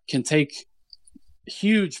can take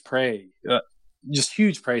huge prey, just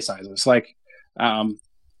huge prey sizes. I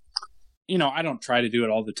don't try to do it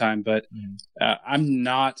all the time, but I'm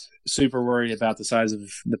not super worried about the size of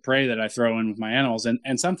the prey that I throw in with my animals.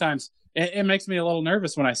 And sometimes it makes me a little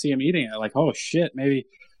nervous when I see them eating it. Like, oh shit, maybe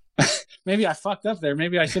I fucked up there.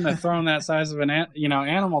 Maybe I shouldn't have thrown that size of an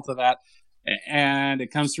animal to that. And it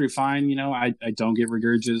comes through fine. I don't get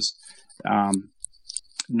regurges.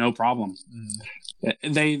 No problem.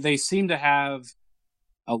 They seem to have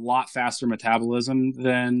a lot faster metabolism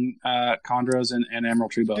than chondros and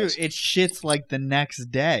emerald tree boas. Dude, it shits the next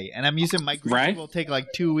day, and I'm using my green will take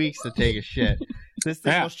 2 weeks to take a shit. This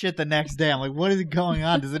will shit the next day. I'm like, what is going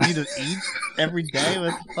on? Does it need to eat every day?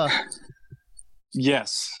 What the fuck?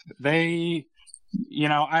 Yes, they.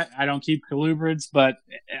 I don't keep colubrids, but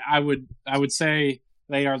I would say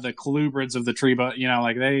they are the colubrids of the tree boa.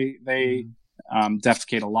 They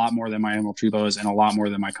defecate a lot more than my emerald tree boas and a lot more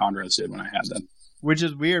than my chondros did when I had them. Which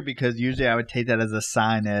is weird because usually I would take that as a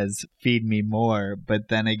sign as feed me more, but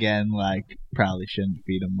then again, probably shouldn't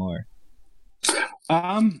feed them more.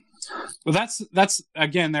 Well, that's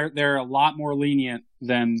again, they're a lot more lenient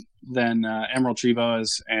than emerald tree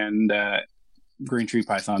boas and green tree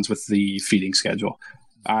pythons with the feeding schedule.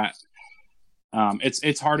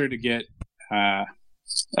 It's harder to get an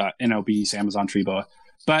obese Amazon tree boa.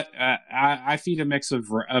 But I feed a mix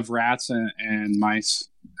of rats and mice.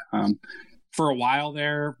 For a while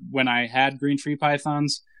there, when I had green tree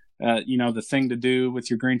pythons, the thing to do with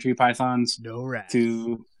your green tree pythons, no rats.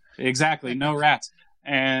 Exactly, no rats.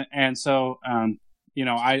 And so I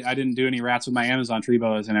didn't do any rats with my Amazon tree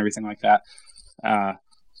boas and everything like that.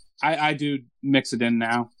 I do mix it in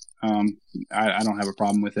now. I don't have a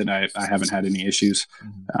problem with it. I haven't had any issues.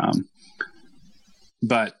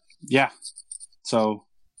 But yeah, so.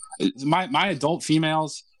 My adult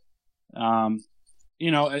females, a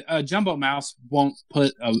jumbo mouse won't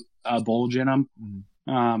put a bulge in them,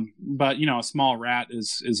 but a small rat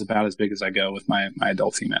is about as big as I go with my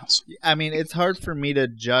adult females. I mean, it's hard for me to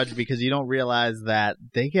judge because you don't realize that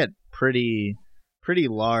they get pretty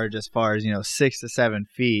large as far as 6 to 7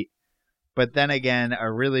 feet, but then again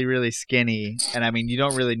are really really skinny, and I mean you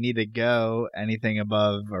don't really need to go anything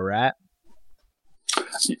above a rat.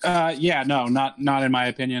 No, not in my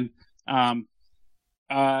opinion. I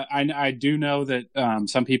do know that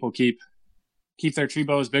some people keep their tree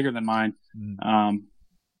boas bigger than mine. I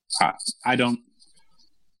don't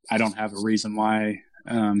have a reason why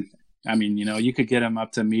I mean, you could get them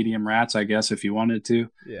up to medium rats, I guess, if you wanted to.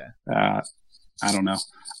 Yeah. I don't know.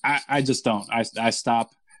 I just don't. I stop.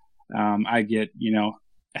 I get,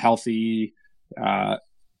 healthy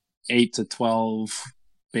 8 to 12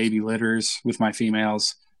 baby litters with my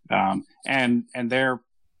females. And they're,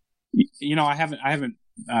 I haven't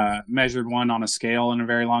measured one on a scale in a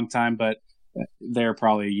very long time, but they're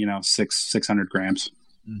probably, 600 grams.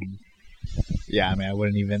 Mm-hmm. Yeah. I mean, I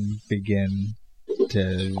wouldn't even begin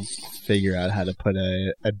to figure out how to put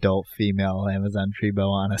a adult female Amazon tree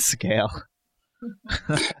boa on a scale.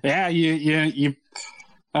 Yeah,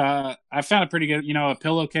 I found a pretty good, a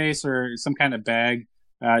pillowcase or some kind of bag.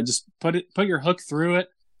 Just put your hook through it,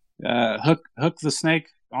 hook the snake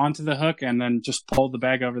onto the hook, and then just pull the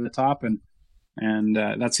bag over the top, and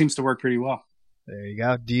that seems to work pretty well. There you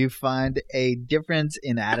go. Do you find a difference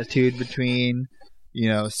in attitude between,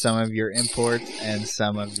 some of your imports and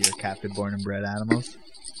some of your captive born and bred animals?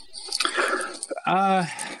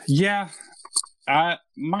 Yeah. I've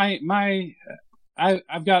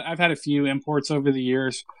had a few imports over the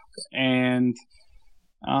years, and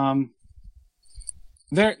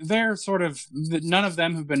they're sort of, none of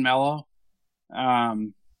them have been mellow.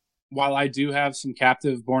 While I do have some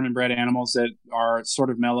captive born and bred animals that are sort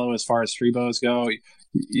of mellow as far as tree boas go,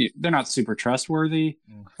 they're not super trustworthy.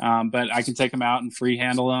 But I can take them out and free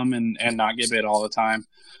handle them and not get bit all the time.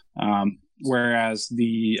 Whereas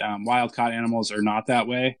the wild caught animals are not that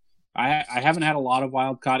way. I haven't had a lot of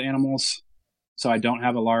wild caught animals, so I don't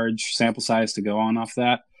have a large sample size to go on off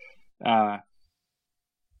that.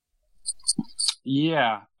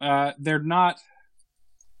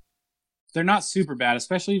 They're not super bad,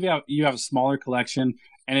 especially if you have a smaller collection.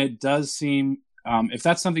 And it does seem, if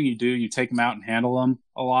that's something you do, you take them out and handle them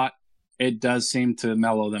a lot, it does seem to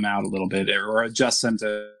mellow them out a little bit or adjust them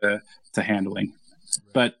to handling.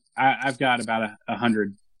 But I've got about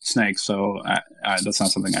 100 snakes, so that's not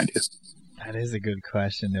something I do. That is a good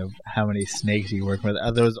question of how many snakes you work with.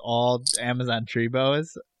 Are those all Amazon tree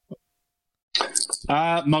boas?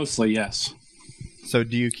 Mostly, yes. So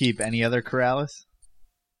do you keep any other Corralis?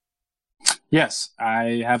 Yes,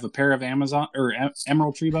 I have a pair of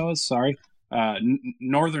emerald tree boas,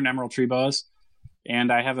 northern emerald tree boas,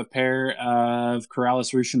 and I have a pair of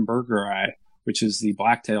Corralis ruschenbergeri, which is the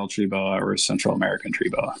black-tailed tree boa or Central American tree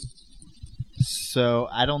boa. So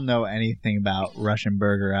I don't know anything about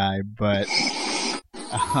ruschenbergeri, but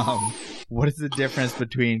what is the difference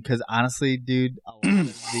between? Because honestly, dude, a lot of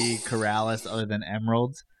the Corralis, other than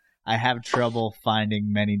emeralds, I have trouble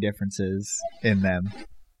finding many differences in them.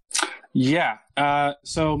 Yeah.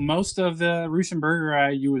 So most of the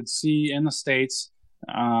ruschenbergeri you would see in the States,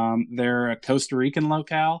 they're a Costa Rican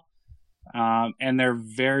locale, and they're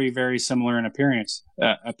very, very similar in appearance.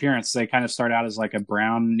 They kind of start out as like a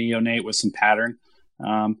brown neonate with some pattern,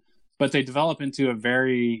 but they develop into a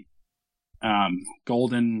very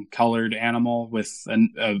golden colored animal with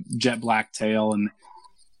a jet black tail. And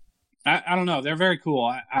I don't know. They're very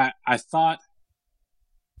cool. I thought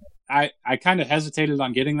I kind of hesitated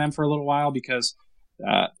on getting them for a little while because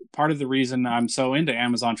part of the reason I'm so into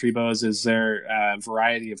Amazon tree boas is their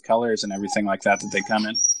variety of colors and everything like that they come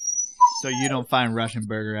in. So you don't find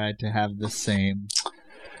ruschenbergeri to have the same?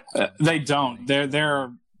 They don't.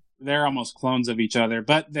 They're almost clones of each other,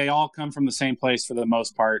 but they all come from the same place for the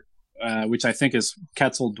most part, which I think is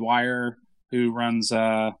Quetzal Dwyer, who runs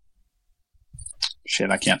I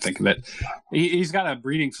can't think of it. He's got a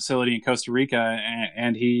breeding facility in Costa Rica,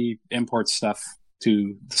 and he imports stuff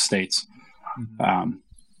to the States,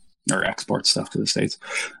 or exports stuff to the States.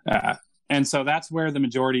 And so that's where the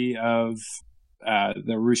majority of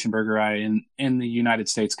the ruschenbergeri in the United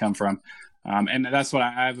States come from. And that's what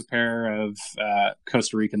I have a pair of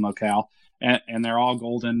Costa Rican locale, and they're all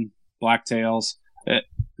golden blacktails.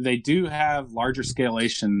 They do have larger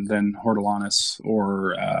scalation than Hortolanus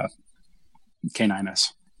or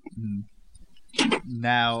Caninus.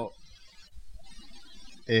 Now,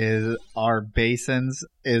 are basins,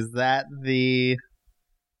 is that the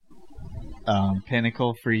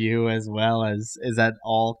pinnacle for you as well as, is that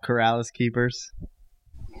all Corralis keepers?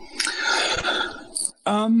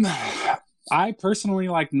 I personally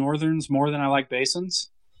like Northerns more than I like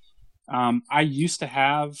Basins. I used to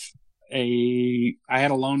have I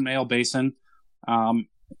had a lone male Basin,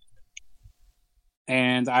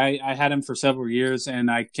 and I had him for several years,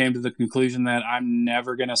 and I came to the conclusion that I'm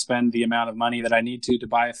never going to spend the amount of money that I need to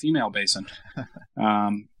buy a female Basin.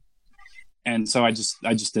 And so I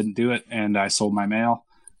just didn't do it, and I sold my male.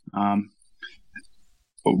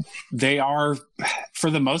 They are,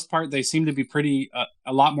 for the most part, they seem to be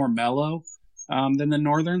a lot more mellow than the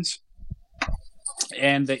Northerns.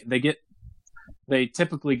 And they get They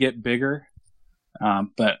typically get bigger,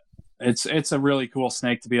 but it's a really cool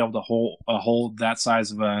snake to be able to hold that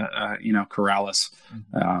size of a Corallus.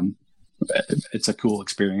 It's a cool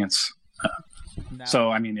experience.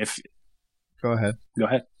 So I mean, go ahead.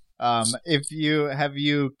 Have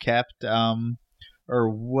you kept or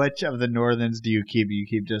which of the northerns do you keep? Do you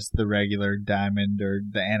keep just the regular diamond or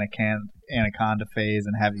the anaconda phase,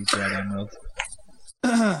 and have you bred emeralds?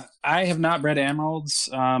 I have not bred emeralds.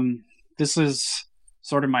 This is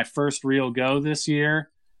sort of my first real go this year,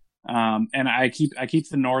 and I keep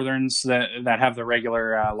the northerns that have the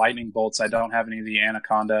regular lightning bolts. I don't have any of the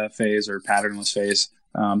anaconda phase or patternless phase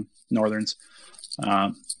northerns.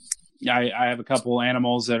 I have a couple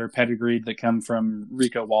animals that are pedigreed that come from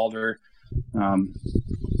Rico Walder.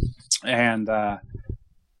 And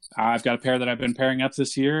I've got a pair that I've been pairing up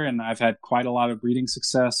this year, and I've had quite a lot of breeding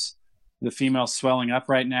success. The female's swelling up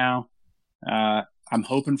right now. I'm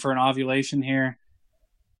hoping for an ovulation here.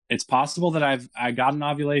 It's possible that I got an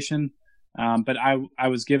ovulation, but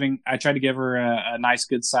I tried to give her a nice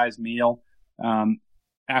good sized meal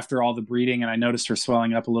after all the breeding, and I noticed her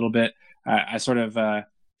swelling up a little bit. I sort of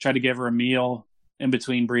tried to give her a meal in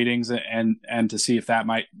between breedings and to see if that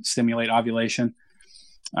might stimulate ovulation.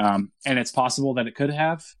 And it's possible that it could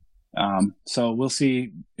have. So we'll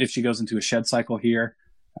see if she goes into a shed cycle here.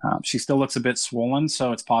 She still looks a bit swollen,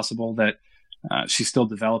 so it's possible that she's still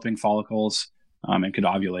developing follicles and could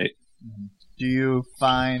ovulate. Do you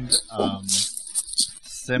find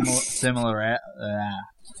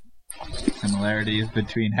similarities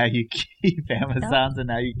between how you keep Amazons and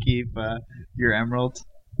how you keep your emeralds?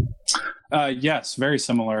 Yes, very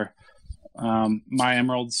similar. My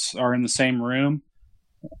emeralds are in the same room.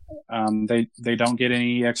 They don't get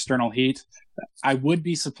any external heat. I would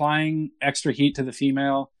be supplying extra heat to the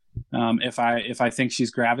female if I think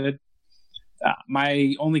she's gravid.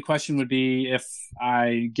 My only question would be if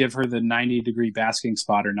I give her the 90-degree basking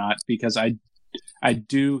spot or not, because I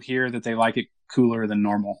do hear that they like it cooler than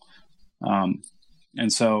normal.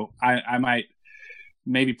 And so I might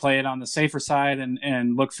maybe play it on the safer side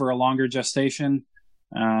and look for a longer gestation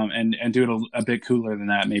and do it a bit cooler than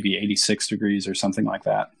that, maybe 86 degrees or something like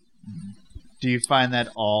that. Do you find that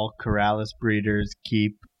all Corallus breeders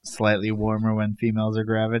keep slightly warmer when females are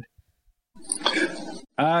gravid?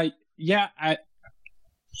 Yeah,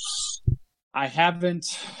 I haven't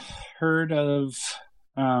heard of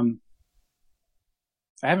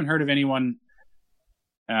anyone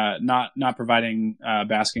not providing a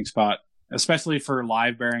basking spot, especially for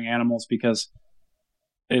live bearing animals, because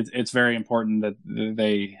it's very important that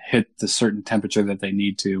they hit the certain temperature that they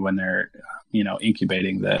need to when they're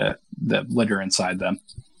incubating the litter inside them.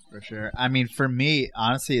 For sure. I mean, for me,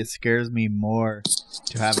 honestly, it scares me more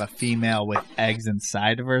to have a female with eggs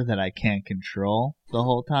inside of her that I can't control the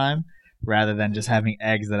whole time, rather than just having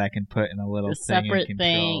eggs that I can put in a little separate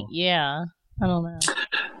thing. Yeah, I don't know.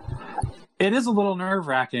 It is a little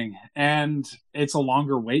nerve-wracking, and it's a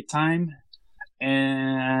longer wait time,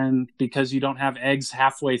 and because you don't have eggs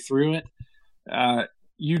halfway through it,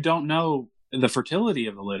 you don't know the fertility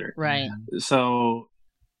of the litter. Right. So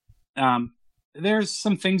there's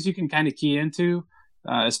some things you can kind of key into,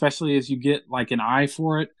 especially as you get like an eye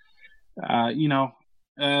for it. A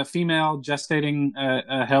female gestating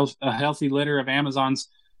a healthy litter of Amazons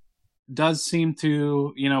does seem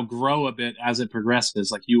to, grow a bit as it progresses.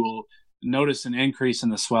 Like you will notice an increase in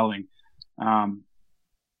the swelling.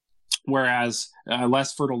 Whereas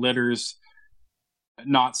less fertile litters,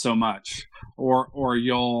 not so much. Or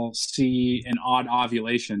you'll see an odd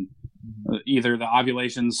ovulation. Either the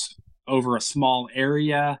ovulation's over a small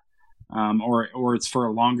area, or it's for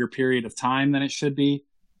a longer period of time than it should be.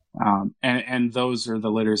 And those are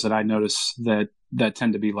the litters that I notice that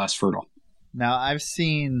tend to be less fertile. Now, I've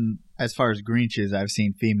seen, as far as Greenches, I've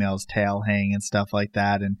seen females tail hang and stuff like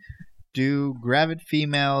that. And do gravid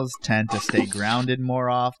females tend to stay grounded more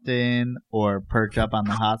often or perch up on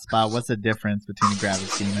the hot spot? What's the difference between a gravid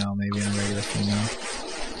female and maybe a regular female?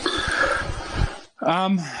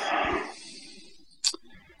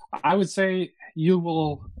 I would say you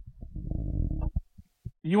won't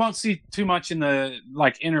see too much in the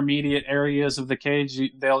intermediate areas of the cage.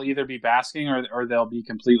 They'll either be basking or they'll be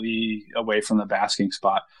completely away from the basking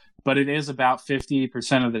spot. But it is about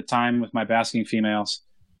 50% of the time with my basking females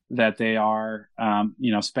that they are,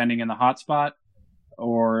 spending in the hot spot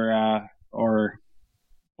or out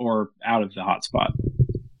of the hot spot.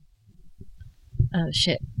 Oh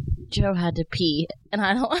shit. Joe had to pee, and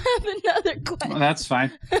I don't have another question. Well, that's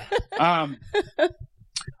fine.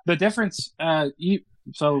 The difference, even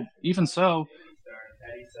so.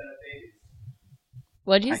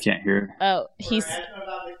 What'd you? I can't hear. Oh, he's.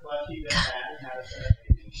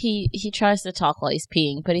 He tries to talk while he's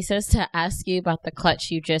peeing, but he says to ask you about the clutch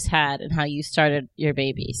you just had and how you started your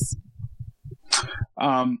babies.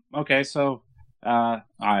 Okay, so I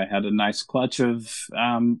had a nice clutch of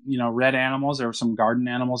red animals. There were some garden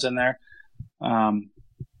animals in there.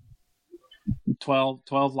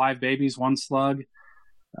 12 live babies, 1 slug.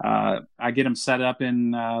 I get them set up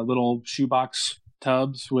in little shoebox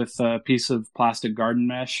tubs with a piece of plastic garden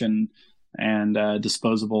mesh and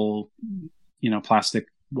disposable, plastic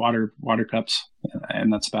water cups,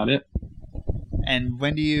 and that's about it. And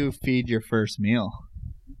when do you feed your first meal?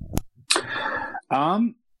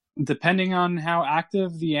 Depending on how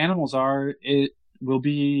active the animals are, it will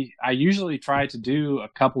be. I usually try to do a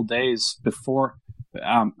couple days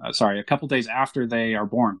after they are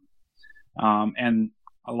born, and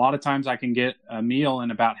a lot of times I can get a meal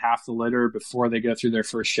in about half the litter before they go through their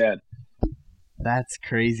first shed. That's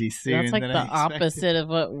crazy soon. That's like the opposite of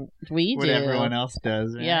what we do. What everyone else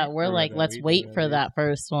does. Right? Yeah, we're like, let's wait for that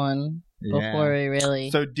first one before we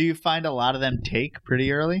really. So do you find a lot of them take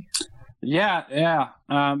pretty early? Yeah.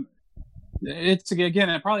 It's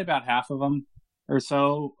again probably about half of them or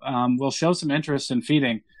so will show some interest in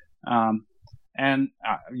feeding, and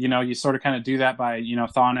you sort of kind of do that by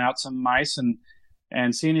thawing out some mice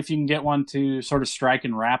and seeing if you can get one to sort of strike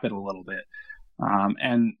and wrap it a little bit.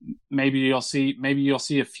 And maybe you'll see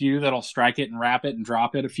a few that'll strike it and wrap it and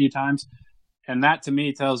drop it a few times, and that to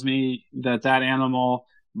me tells me that animal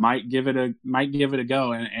might give it a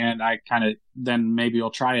go, and I kind of then maybe you'll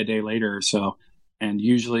try a day later or so, and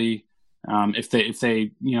usually if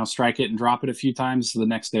they strike it and drop it a few times, the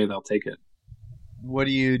next day they'll take it. What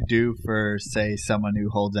do you do for, say, someone who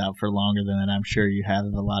holds out for longer than that? I'm sure you have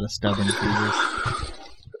a lot of stubborn feeders.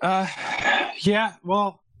 Yeah,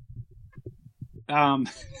 well.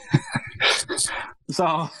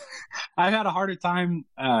 So I've had a harder time.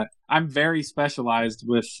 I'm very specialized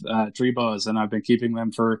with tree boas, and I've been keeping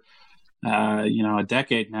them for a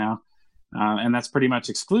decade now, and that's pretty much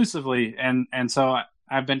exclusively. And so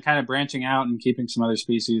I've been kind of branching out and keeping some other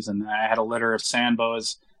species. And I had a litter of sand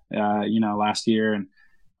boas, last year, and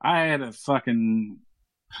I had a fucking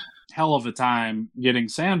hell of a time getting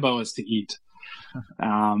sand boas to eat.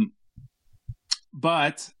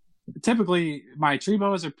 But typically my tree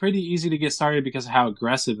boas are pretty easy to get started because of how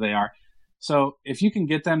aggressive they are. So if you can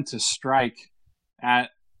get them to strike at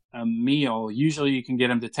a meal, usually you can get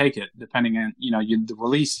them to take it, depending on, the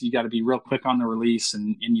release. You got to be real quick on the release.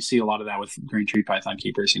 And you see a lot of that with green tree python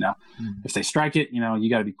keepers, If they strike it, you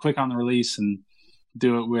got to be quick on the release and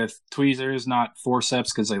do it with tweezers, not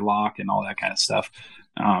forceps, because they lock and all that kind of stuff.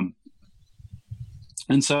 And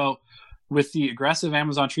so with the aggressive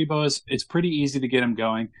Amazon tree boas, it's pretty easy to get them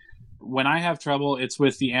going. When I have trouble, it's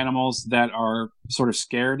with the animals that are sort of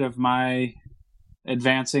scared of my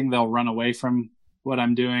advancing. They'll run away from what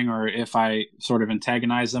I'm doing, or if I sort of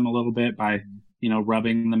antagonize them a little bit by,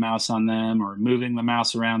 rubbing the mouse on them or moving the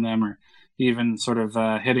mouse around them, or even sort of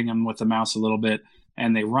hitting them with the mouse a little bit,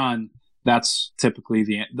 and they run. That's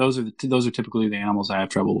typically those are typically the animals I have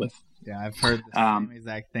trouble with. Yeah, I've heard the same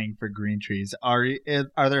exact thing for green trees. Are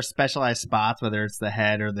there specialized spots, whether it's the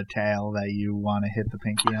head or the tail, that you want to hit the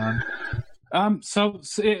pinky on? So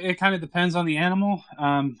it kind of depends on the animal.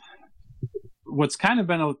 What's kind of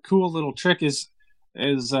been a cool little trick is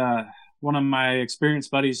one of my experienced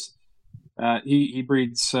buddies. He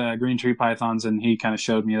breeds green tree pythons, and he kind of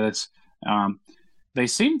showed me this. They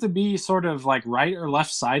seem to be sort of like right or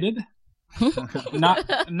left sided. not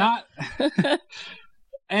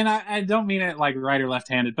and I don't mean it like right or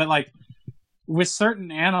left-handed, but like with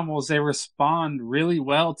certain animals, they respond really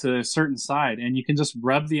well to a certain side, and you can just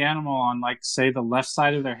rub the animal on, like, say, the left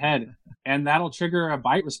side of their head, and that'll trigger a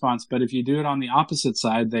bite response. But if you do it on the opposite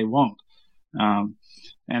side, they won't.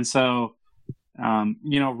 And so,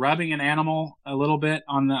 rubbing an animal a little bit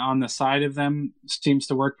on the side of them seems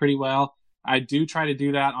to work pretty well. I do try to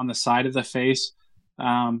do that on the side of the face,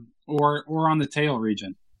 or on the tail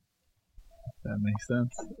region. That makes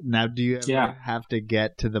sense. Now, do you ever have to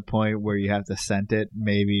get to the point where you have to scent it,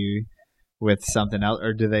 maybe with something else,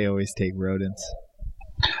 or do they always take rodents?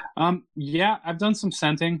 Yeah, I've done some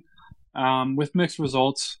scenting with mixed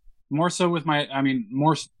results. More so with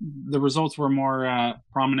the results were more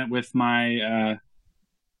prominent with my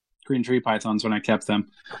green tree pythons when I kept them.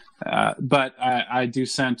 But I do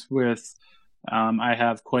scent with, I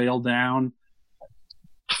have quail down,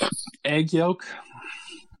 egg yolk.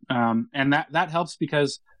 And that helps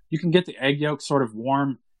because you can get the egg yolk sort of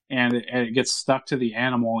warm, and it gets stuck to the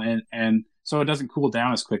animal, and so it doesn't cool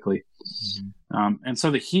down as quickly. Mm-hmm. And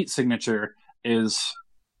so the heat signature is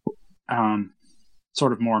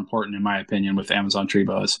sort of more important, in my opinion, with Amazon tree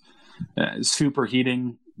boas.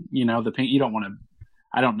 superheating, the paint. You don't want to.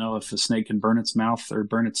 I don't know if a snake can burn its mouth or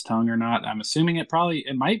burn its tongue or not. I'm assuming it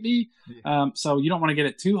might be. So you don't want to get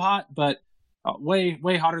it too hot, but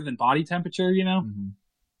way hotter than body temperature, Mm-hmm.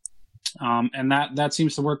 And that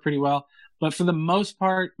seems to work pretty well. But for the most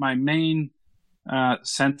part, my main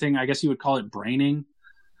scenting, I guess you would call it braining,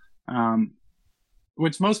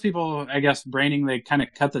 which most people, I guess, braining, they kind of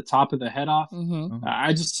cut the top of the head off. Mm-hmm.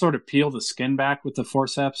 I just sort of peel the skin back with the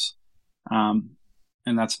forceps.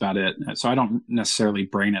 And that's about it. So I don't necessarily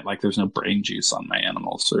brain it, like there's no brain juice on my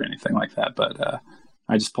animals or anything like that. But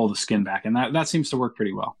I just pull the skin back, and that seems to work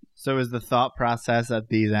pretty well. So is the thought process that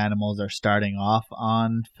these animals are starting off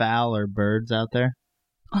on fowl or birds out there?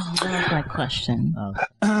 Oh, that was my question.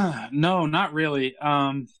 No, not really.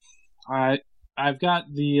 I've got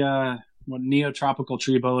the Neotropical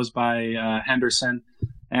Tree Boas by Henderson,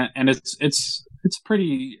 and it's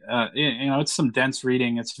pretty. It's some dense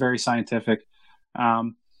reading. It's very scientific.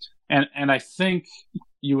 And I think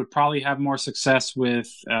you would probably have more success with,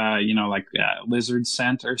 lizard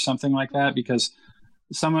scent or something like that, because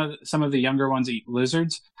some of the younger ones eat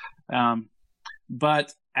lizards.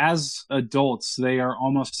 But as adults, they are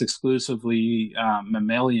almost exclusively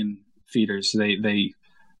mammalian feeders. They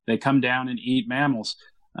come down and eat mammals.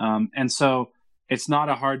 And so it's not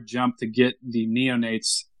a hard jump to get the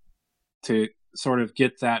neonates to sort of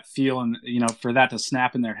get that feel, and for that to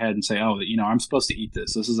snap in their head and say, oh, I'm supposed to eat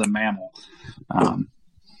this is a mammal.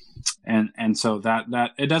 And so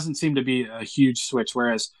that it doesn't seem to be a huge switch,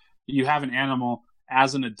 whereas you have an animal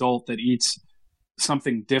as an adult that eats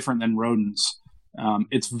something different than rodents.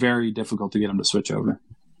 It's very difficult to get them to switch over.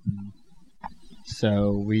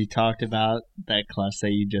 So we talked about that clutch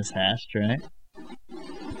that you just hatched, right?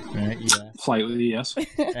 Yeah. Slightly, yes.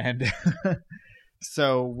 And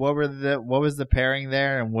so what was the pairing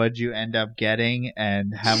there, and what'd you end up getting,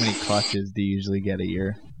 and how many clutches do you usually get a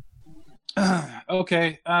year?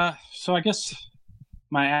 Okay. So I guess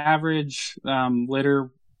my average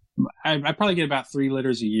litter, I probably get about 3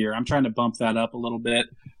 litters a year. I'm trying to bump that up a little bit.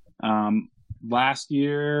 Last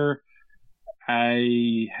year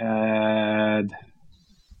I had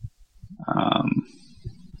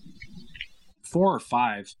 4 or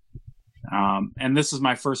 5. And this is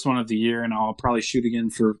my first one of the year, and I'll probably shoot again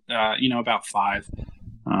for, about 5.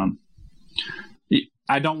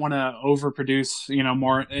 I don't want to overproduce,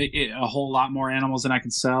 a whole lot more animals than I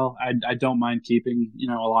can sell. I don't mind keeping,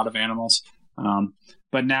 a lot of animals.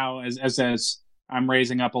 But now as I'm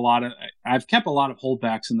raising up I've kept a lot of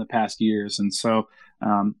holdbacks in the past years. And so,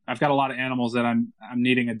 I've got a lot of animals that I'm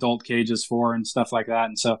needing adult cages for and stuff like that.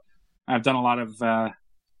 And so I've done a lot of,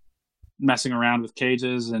 messing around with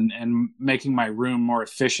cages and making my room more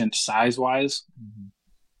efficient size-wise.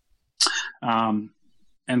 Mm-hmm.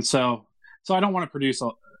 And so I don't want to produce.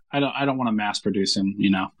 I don't want to mass produce him,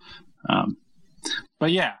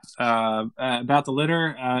 But yeah, about the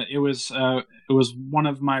litter, it was one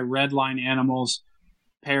of my red line animals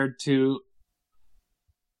paired to.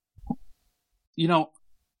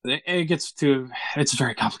 It's a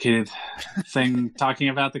very complicated thing talking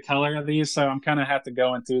about the color of these, so I'm kind of have to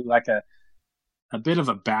go into like a bit of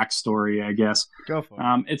a backstory, I guess. Go for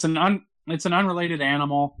it. It's an unrelated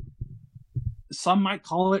animal. Some might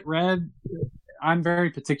call it red. I'm very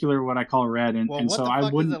particular what I call red, and so I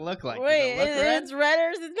wouldn't. What does it look like? Wait, it's red or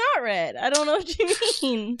it's not red? I don't know what you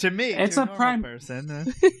mean. To me, it's a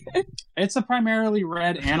person. It's a primarily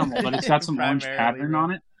red animal, but it's got some orange pattern on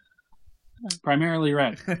it. Primarily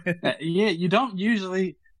red. You don't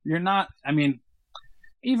usually. You're not. I mean,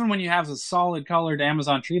 even when you have a solid colored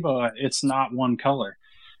Amazon tree boa, it's not one color.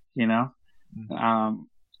 Mm-hmm.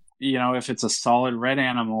 If it's a solid red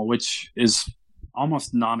animal, which is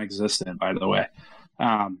almost non-existent, by the way,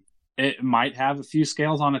 it might have a few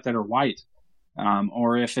scales on it that are white.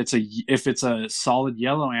 Or if it's a solid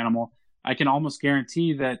yellow animal, I can almost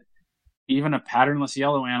guarantee that even a patternless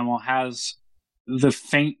yellow animal has the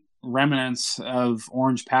faint remnants of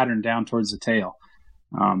orange pattern down towards the tail.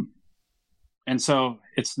 And so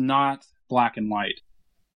it's not black and white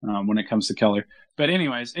when it comes to color. But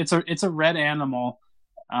anyways, it's a red animal,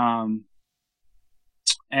 and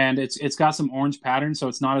it's got some orange pattern, so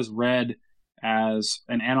it's not as red as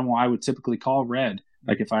an animal I would typically call red.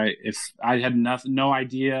 Like if I had no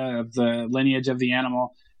idea of the lineage of the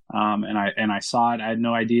animal, and I saw it, I had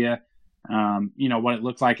no idea, what it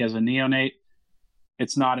looked like as a neonate.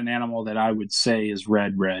 It's not an animal that I would say is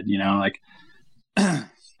red,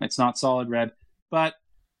 it's not solid red. But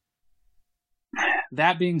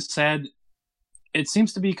that being said, it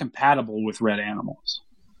seems to be compatible with red animals.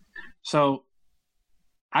 So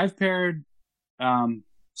I've paired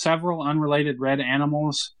several unrelated red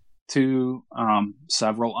animals to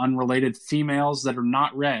several unrelated females that are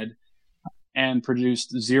not red and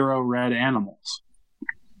produced 0 red animals.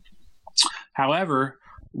 However,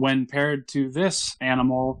 when paired to this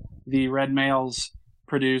animal, the red males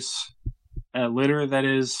produce a litter that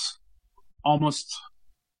is almost,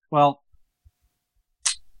 well,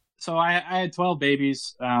 so I had 12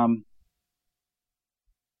 babies.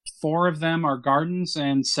 4 of them are gardens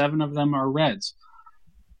and 7 of them are reds.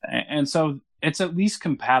 And so it's at least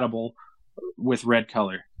compatible with red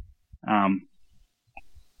color.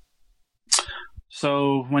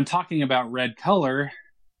 So when talking about red color,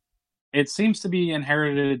 it seems to be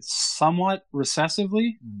inherited somewhat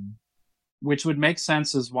recessively, which would make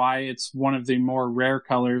sense as why it's one of the more rare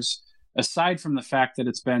colors, aside from the fact that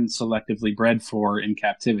it's been selectively bred for in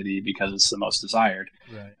captivity because it's the most desired.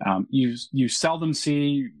 Right. You seldom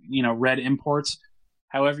see, red imports.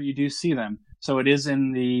 However, you do see them. So it is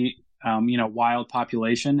in the, wild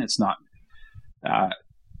population. It's not,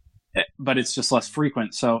 but it's just less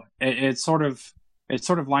frequent. So it sort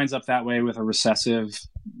of lines up that way with a recessive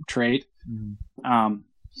trait.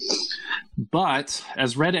 But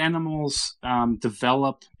as red animals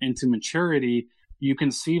develop into maturity, you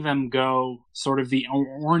can see them go sort of the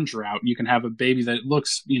orange route. You can have a baby that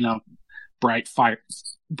looks, bright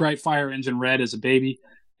fire engine red as a baby,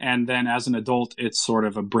 and then as an adult, it's sort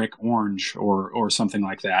of a brick orange or something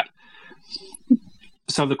like that.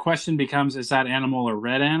 So the question becomes, is that animal a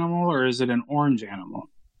red animal or is it an orange animal?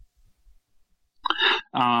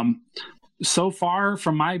 So far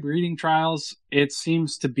from my breeding trials, it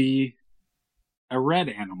seems to be a red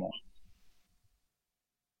animal.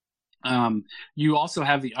 You also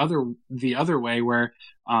have the other way where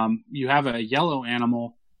you have a yellow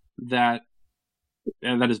animal that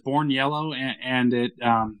is born yellow and it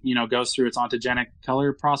goes through its ontogenic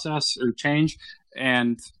color process or change,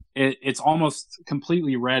 and it's almost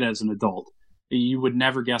completely red as an adult. You would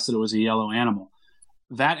never guess that it was a yellow animal.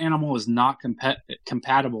 That animal is not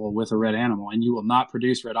compatible with a red animal, and you will not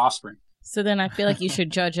produce red offspring. So then I feel like you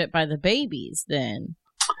should judge it by the babies then.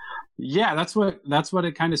 Yeah, that's what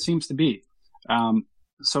it kind of seems to be.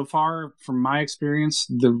 So far, from my experience,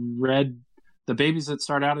 the babies that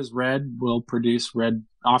start out as red will produce red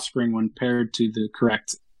offspring when paired to the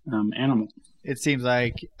correct animal. It seems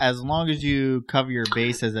like as long as you cover your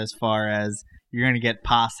bases as far as you're going to get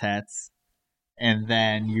pos hets, and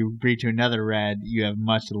then you breed to another red, you have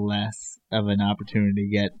much less of an opportunity to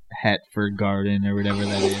get het for garden or whatever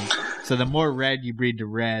that is. So the more red you breed to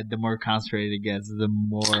red, the more concentrated it gets, the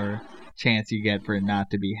more chance you get for it not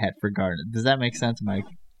to be het for garden. Does that make sense, Mike?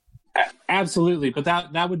 Absolutely, but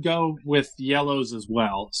that would go with yellows as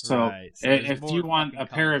well. So, right. So if you want a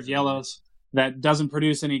pair of yellows that doesn't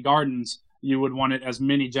produce any gardens, you would want it as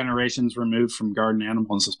many generations removed from garden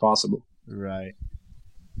animals as possible. Right.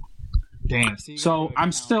 Damn. So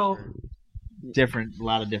I'm still a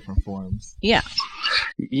lot of different forms. Yeah.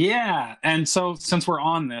 Yeah, and so since we're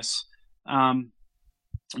on this,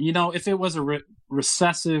 if it was a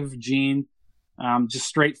recessive gene, just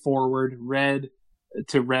straightforward red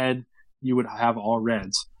to red, you would have all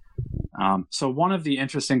reds. So one of the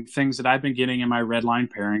interesting things that I've been getting in my red line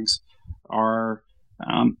pairings are,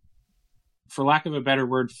 for lack of a better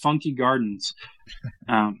word, funky gardens.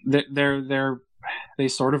 They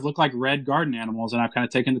sort of look like red garden animals, and I've kind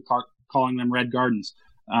of taken to calling them red gardens.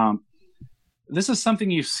 This is something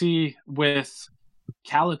you see with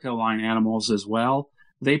calico line animals as well.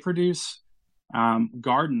 They produce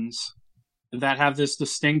gardens that have this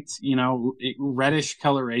distinct, reddish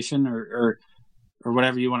coloration or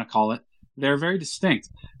whatever you want to call it. They're very distinct,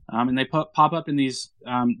 and they pop up in these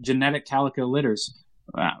genetic calico litters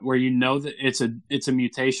where that it's a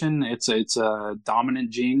mutation, it's a dominant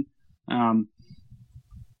gene. And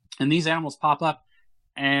these animals pop up,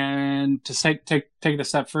 and to take it a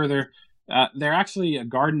step further, they're actually a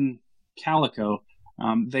garden calico.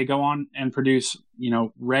 They go on and produce,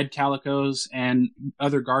 red calicos and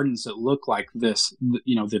other gardens that look like this,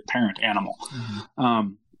 the parent animal. Mm-hmm.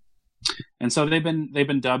 And so they've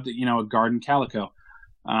been dubbed, a garden calico.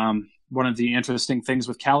 One of the interesting things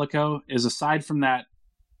with calico is, aside from that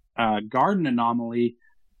garden anomaly,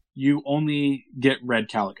 you only get red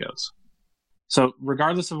calicos. So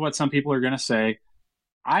regardless of what some people are going to say,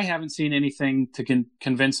 I haven't seen anything to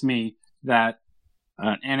convince me that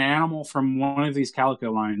an animal from one of these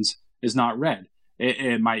calico lines is not red.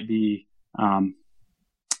 It might be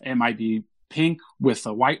pink with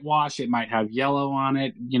a whitewash. It might have yellow on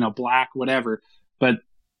it, black, whatever. But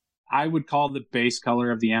I would call the base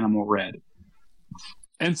color of the animal red.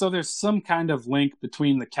 And so there's some kind of link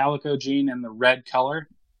between the calico gene and the red color.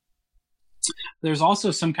 There's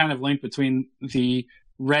also some kind of link between the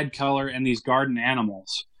red color and these garden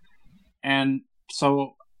animals. And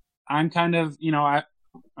so I'm kind of,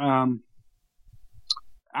 I'm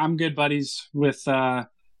good buddies with,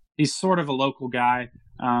 he's sort of a local guy,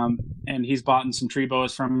 and he's bought some tree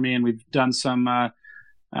boas from me, and we've done some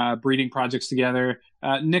breeding projects together.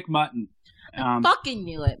 Nick Mutton. Fucking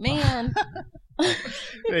knew it, man.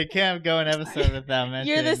 We can't go an episode without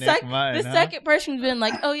mentioning Nick Mutton. Second person who's been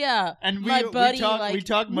like, oh yeah, and my buddy. We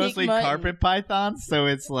talk mostly carpet pythons, so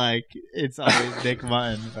it's like it's always Nick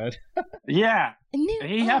Mutton. But yeah,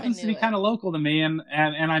 he happens to be kind of local to me, and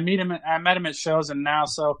I met him at shows, and now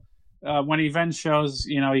when he vends shows,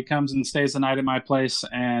 he comes and stays the night at my place,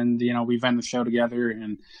 and we vend the show together.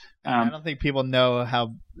 And I don't think people know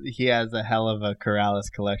how he has a hell of a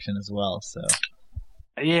Corrales collection as well. So.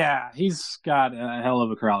 Yeah, he's got a hell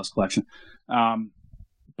of a Corrales collection,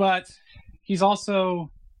 but he's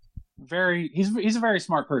also he's a very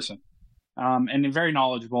smart person, and very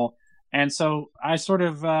knowledgeable. And so I sort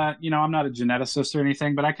of, I'm not a geneticist or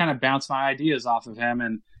anything, but I kind of bounce my ideas off of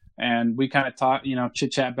him, and we kind of talk,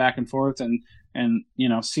 chit chat back and forth, and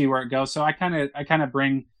see where it goes. So I kind of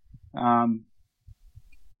bring, I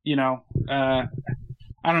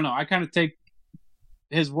don't know, I kind of take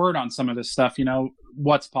his word on some of this stuff,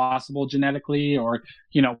 what's possible genetically, or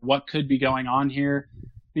what could be going on here,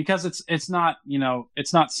 because it's not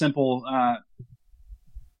it's not simple.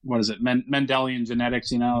 What is it, Mendelian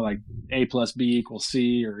genetics? Like A plus B equals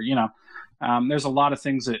C, or there's a lot of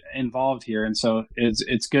things that involved here, and so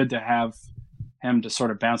it's good to have him to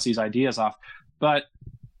sort of bounce these ideas off. But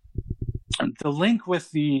the link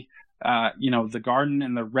with the the garden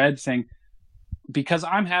and the red thing, because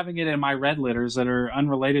I'm having it in my red litters that are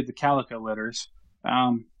unrelated to calico litters,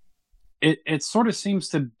 it sort of seems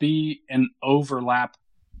to be an overlap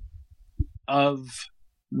of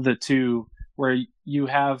the two, where you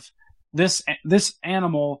have this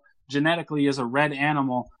animal genetically is a red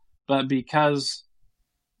animal, but it's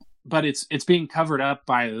being covered up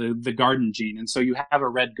by the garden gene, and so you have a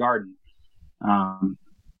red garden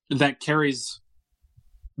that carries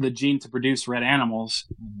the gene to produce red animals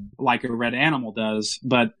like a red animal does,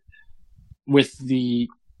 but with the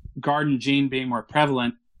garden gene being more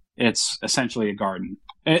prevalent, it's essentially a garden.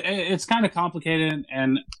 It's kind of complicated,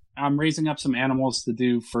 and I'm raising up some animals to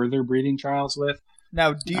do further breeding trials with.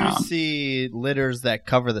 Now, do you see litters that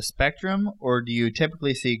cover the spectrum, or do you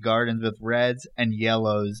typically see gardens with reds and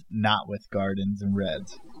yellows not with gardens and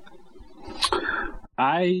reds?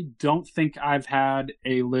 I don't think I've had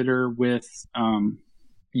a litter with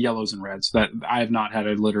yellows and reds. That I have not had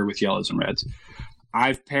a litter with yellows and reds.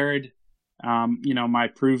 I've paired, my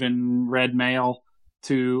proven red male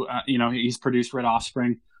to, he's produced red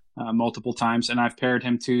offspring multiple times, and I've paired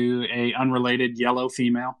him to a unrelated yellow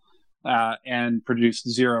female and produced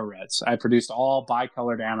 0 reds. I produced all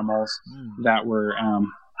bicolored animals that were,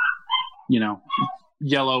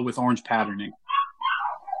 yellow with orange patterning.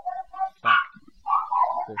 Fuck.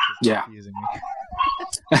 This is confusing me.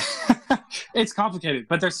 It's complicated,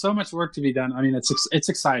 but there's so much work to be done. I mean, it's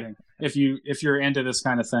exciting if you're into this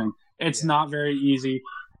kind of thing. It's not very easy,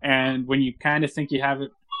 and when you kind of think you have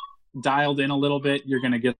it dialed in a little bit, you're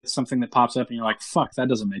going to get something that pops up, and you're like, "Fuck, that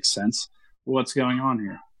doesn't make sense. What's going on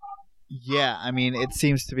here?" Yeah, I mean, it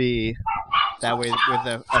seems to be that way with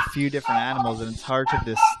a few different animals, and it's hard to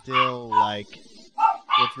distill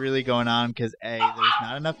what's really going on, because A, there's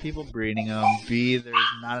not enough people breeding them, B, there's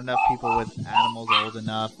not enough people with animals old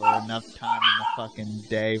enough or enough time in the fucking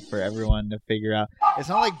day for everyone to figure out. It's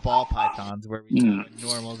not like ball pythons where we do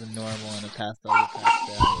normals and normal and a pastel to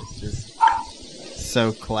pastel. It's just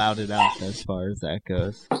so clouded out as far as that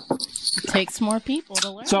goes. It takes more people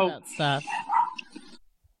to learn that stuff.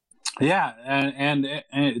 Yeah, and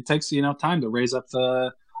it takes time to raise up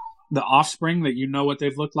the offspring that what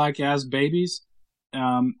they've looked like as babies,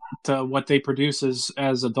 to what they produce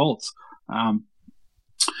as adults.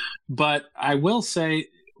 But I will say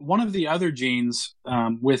one of the other genes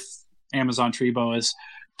with Amazon tree boas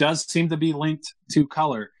does seem to be linked to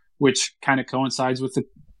color, which kind of coincides with the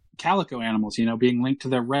calico animals, being linked to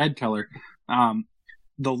their red color.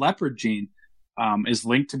 The leopard gene is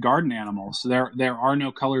linked to garden animals. There are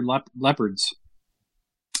no colored leopards.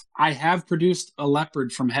 I have produced a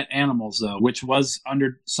leopard from het animals, though, which was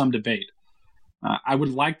under some debate. I would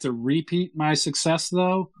like to repeat my success,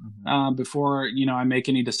 though, before I make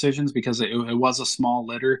any decisions, because it was a small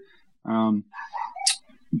litter.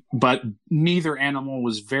 But neither animal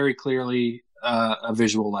was very clearly a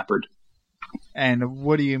visual leopard. And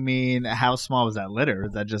what do you mean? How small was that litter?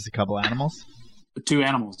 Was that just a couple animals? 2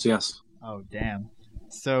 animals, yes. Oh, damn.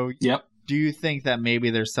 So, yep. Do you think that maybe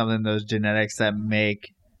there's something in those genetics that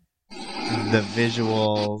make the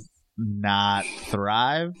visual not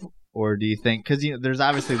thrive? Or do you think, because there's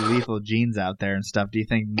obviously lethal genes out there and stuff, do you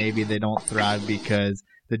think maybe they don't thrive because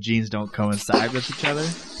the genes don't coincide with each other?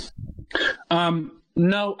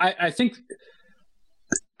 No, I think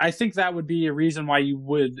that would be a reason why you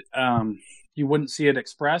wouldn't see it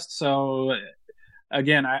expressed. So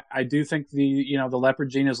again, I do think the leopard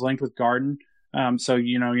gene is linked with garden. So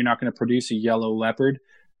you're not going to produce a yellow leopard,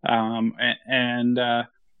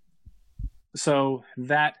 so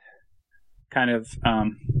that kind of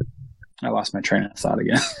I lost my train of thought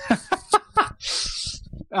again.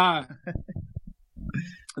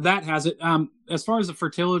 That has it. As far as the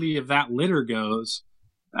fertility of that litter goes,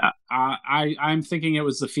 I'm thinking it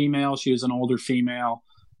was the female. She was an older female,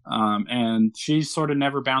 and she sort of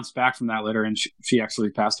never bounced back from that litter, and she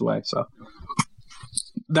actually passed away. So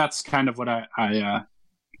that's kind of what I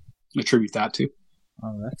attribute that to.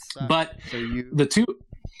 Oh, that's. But the two.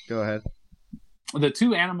 Go ahead. The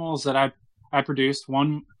two animals that I produced,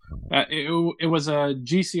 one. It was a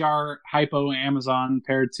GCR hypo Amazon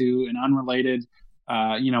paired to an unrelated,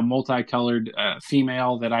 multicolored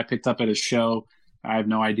female that I picked up at a show. I have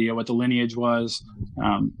no idea what the lineage was,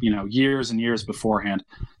 years and years beforehand.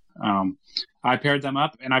 I paired them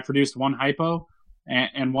up and I produced one hypo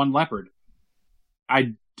and one leopard.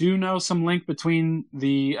 I do know some link between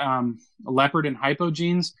the leopard and hypo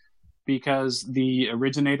genes because the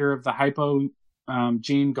originator of the hypo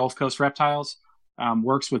gene, Gulf Coast Reptiles,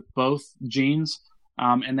 works with both genes,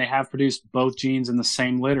 and they have produced both genes in the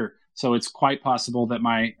same litter. So it's quite possible that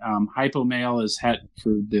my hypo male is het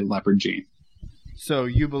for the leopard gene. So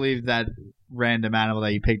you believe that random animal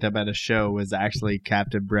that you picked up at a show was actually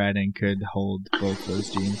captive bred and could hold both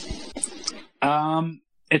those genes?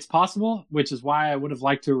 It's possible, which is why I would have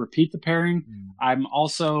liked to repeat the pairing. I'm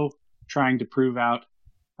also trying to prove out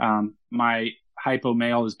my hypo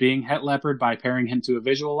male is being het leopard by pairing him to a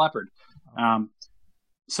visual leopard.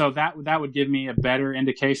 So that would give me a better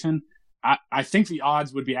indication. I think the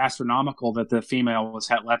odds would be astronomical that the female was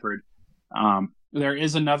het leopard. There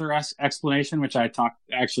is another explanation, which I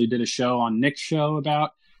actually did a show on Nick's show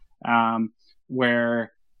about,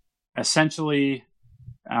 where essentially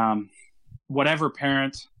whatever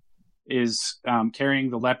parent is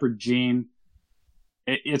carrying the leopard gene,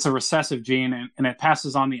 it's a recessive gene, and it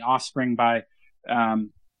passes on the offspring by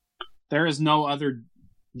there is no other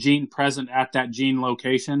gene present at that gene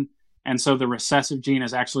location, and so the recessive gene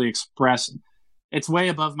is actually expressed. It's way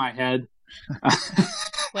above my head.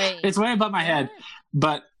 It's way above my head,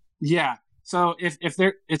 but yeah. So if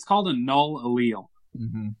there, it's called a null allele,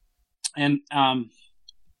 and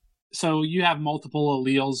so you have multiple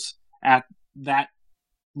alleles at that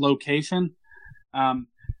location.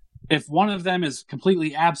 If one of them is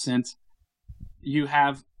completely absent, you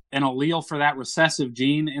have an allele for that recessive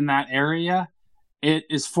gene in that area. It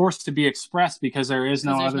is forced to be expressed because there is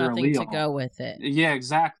no other allele to go with it. Yeah,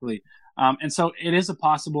 exactly. And so it is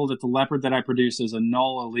possible that the leopard that I produce is a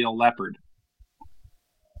null allele leopard.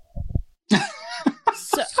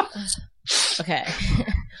 Okay.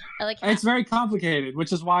 It's very complicated,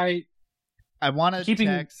 which is why I want to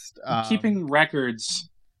keeping records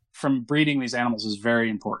from breeding these animals is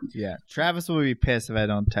very important. Yeah. Travis will be pissed if I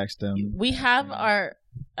don't text him. We have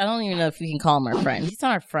I don't even know if we can call him our friend. He's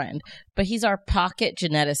not our friend, but he's our pocket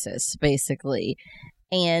geneticist, basically.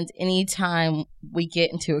 And anytime we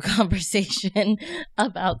get into a conversation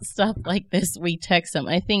about stuff like this, we text him.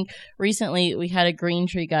 I think recently we had a green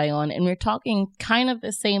tree guy on, and we're talking kind of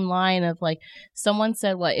the same line of like, someone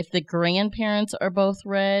said, what, if the grandparents are both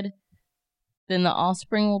red, then the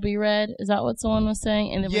offspring will be red? Is that what someone was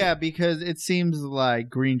saying? And then because it seems like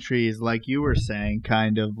green trees, like you were saying,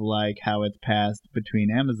 kind of like how it's passed between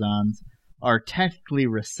Amazons, are technically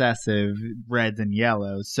recessive reds and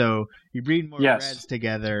yellows. So you breed more reds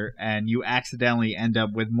together, and you accidentally end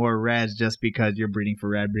up with more reds just because you're breeding for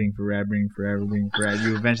red, breeding for red, breeding for red, breeding for red.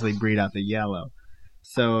 You eventually breed out the yellow.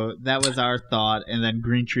 So that was our thought, and then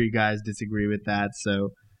green tree guys disagree with that,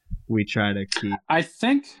 so we try to keep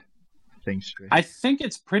things straight. I think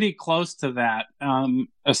it's pretty close to that.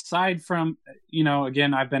 Aside from,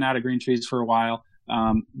 again, I've been out of green trees for a while,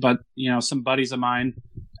 but some buddies of mine,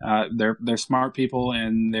 they're smart people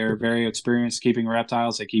and they're very experienced keeping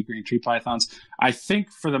reptiles. They keep green tree pythons. I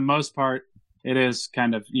think for the most part, it is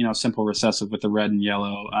kind of simple recessive with the red and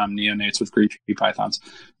yellow neonates with green tree pythons.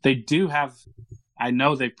 They do have, I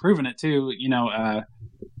know they've proven it too.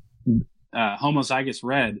 Homozygous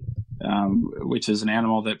red, which is an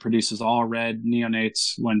animal that produces all red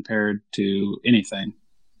neonates when paired to anything.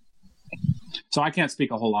 So I can't speak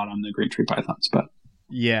a whole lot on the green tree pythons, but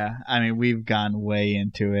Yeah, I mean, we've gone way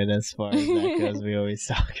into it as far as that goes. We always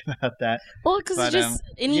talk about that. Well, because just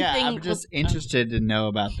anything. Yeah, I'm just interested to know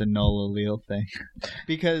about the null allele thing.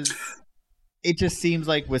 Because it just seems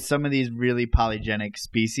like with some of these really polygenic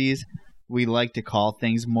species, we like to call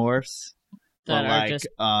things morphs. That are just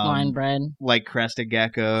line bred. Like crested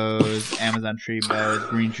geckos, Amazon tree boas,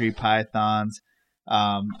 green tree pythons.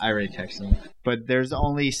 I already texted them. But there's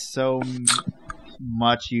only so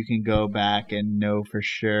much you can go back and know for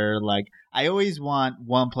sure. Like, I always want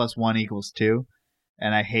 1 + 1 = 2,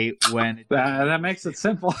 and I hate when that makes it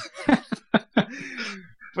simple.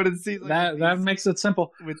 But it seems like that makes it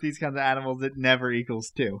simple with these kinds of animals. It never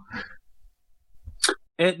equals 2.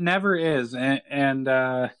 It never is, and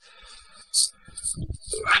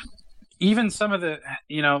even some of the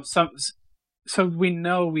so we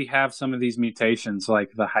know we have some of these mutations,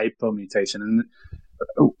 like the hypo mutation, and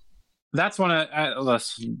that's one of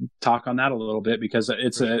let's talk on that a little bit, because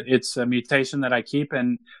it's a mutation that I keep,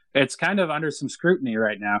 and it's kind of under some scrutiny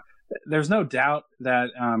right now. There's no doubt that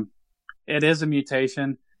it is a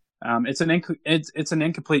mutation. It's an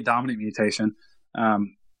incomplete dominant mutation,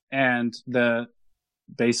 and the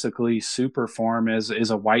basically super form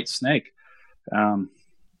is a white snake,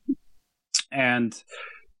 and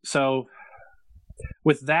so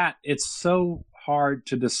with that, it's so hard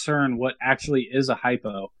to discern what actually is a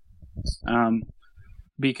hypo.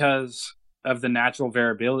 Because of the natural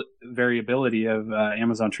variability of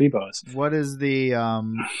Amazon tree boas. What is the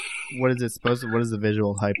what does the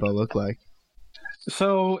visual hypo look like?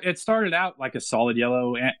 So it started out like a solid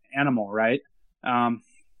yellow animal, right?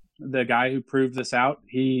 The guy who proved this out,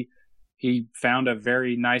 he found a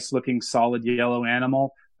very nice looking solid yellow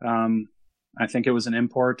animal. I think it was an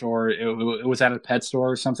import, or it was at a pet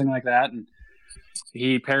store or something like that, and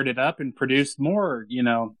he paired it up and produced more,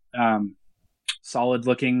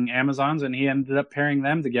 solid-looking Amazons, and he ended up pairing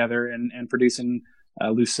them together and producing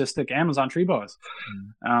leucistic Amazon tree boas.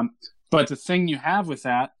 But the thing you have with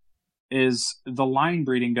that is the line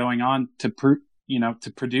breeding going on to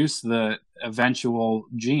produce the eventual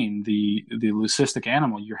gene, the leucistic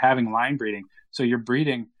animal. You're having line breeding, so you're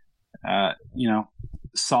breeding,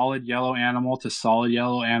 solid yellow animal to solid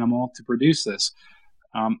yellow animal to produce this.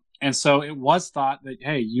 And so it was thought that,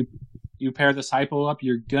 hey, you pair this hypo up,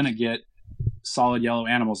 you're going to get solid yellow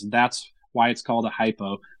animals. That's why it's called a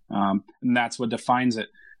hypo, and that's what defines it.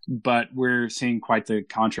 But we're seeing quite the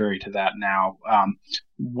contrary to that now,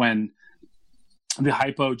 when the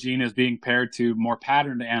hypo gene is being paired to more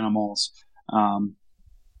patterned animals,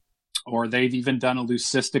 or they've even done a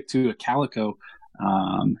leucistic to a calico,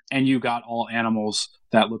 and you got all animals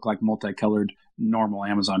that look like multicolored normal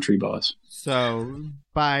Amazon tree boas. So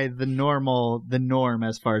by the norm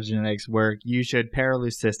as far as genetics work, you should pair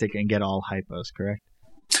leucistic and get all hypos, correct?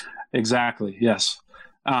 Exactly, yes.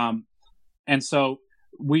 And so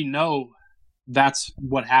we know that's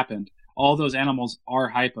what happened. All those animals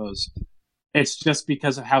are hypos. It's just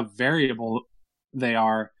because of how variable they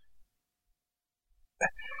are.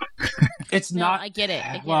 It's not. I get it.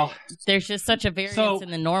 There's just such a variance in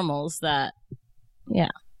the normals that, yeah.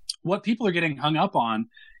 What people are getting hung up on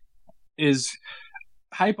is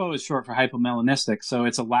hypo is short for hypomelanistic, so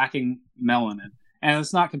it's a lacking melanin. And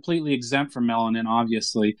it's not completely exempt from melanin,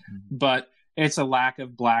 obviously, but it's a lack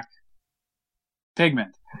of black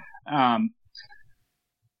pigment.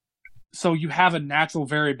 So you have a natural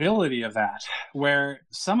variability of that, where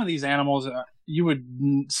some of these animals, you would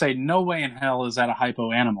say, no way in hell is that a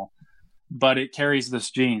hypo animal, but it carries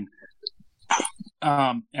this gene,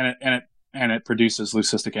 and it produces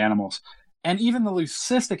leucistic animals. And even the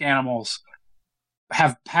leucistic animals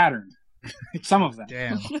have pattern. Some of them.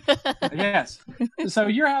 Damn. Yes. So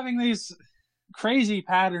you're having these crazy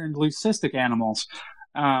patterned leucistic animals,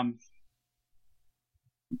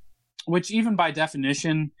 which even by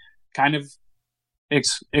definition kind of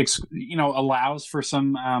allows for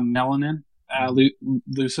some melanin,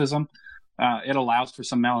 leucism. It allows for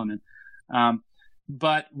some melanin.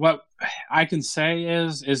 But what I can say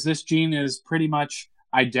is this gene is pretty much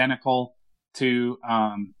identical to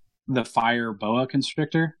the fire boa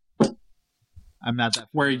constrictor. I'm not that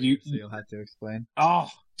familiar, so you'll have to explain. Oh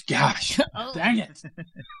gosh, dang it!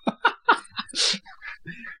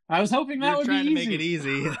 I was hoping that would be easy. Trying to make it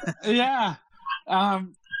easy. Yeah,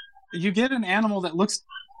 you get an animal that looks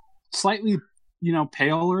slightly,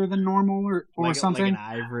 paler than normal, or something. Like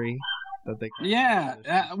an ivory. That they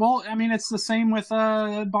well, I mean, it's the same with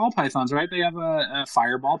ball pythons, right? They have a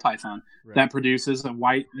fire ball python that produces a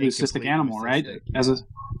white leucistic animal, right?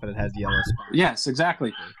 But it has yellow spots. Yes,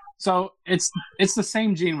 exactly. So it's the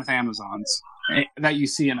same gene with Amazons that you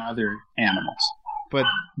see in other animals. But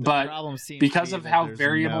the problem seems because of how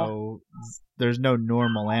variable, there's no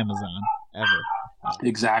normal Amazon ever.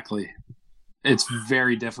 Exactly, it's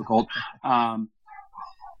very difficult.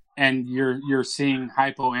 And you're seeing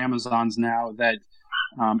hypo Amazons now that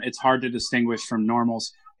it's hard to distinguish from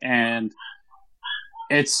normals, and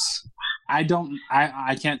I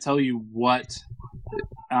can't tell you what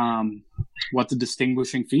the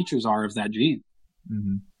distinguishing features are of that gene.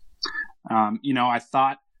 Mm-hmm. I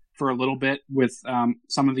thought for a little bit with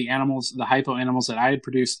some of the animals, the hypo animals that I had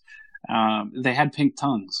produced, they had pink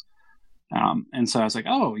tongues. And so I was like,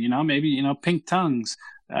 oh, maybe, pink tongues,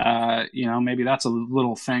 maybe that's a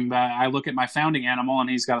little thing. But I look at my founding animal and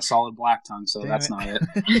he's got a solid black tongue. So that's not it.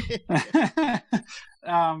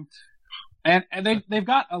 And they've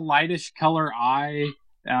got a lightish color eye.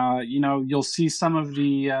 You'll see some of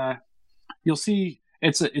the, it's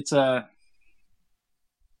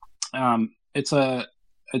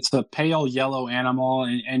a pale yellow animal,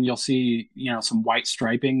 and you'll see, some white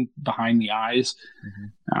striping behind the eyes.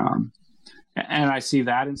 Mm-hmm. And I see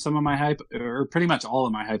that in some of my hypo, or pretty much all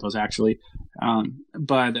of my hypos actually.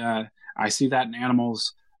 But I see that in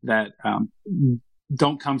animals that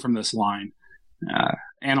don't come from this line.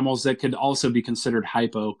 Animals that could also be considered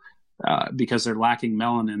hypo because they're lacking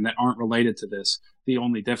melanin that aren't related to this. The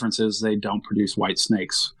only difference is they don't produce white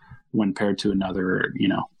snakes when paired to another,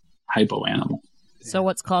 hypo animal. So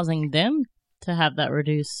what's causing them to have that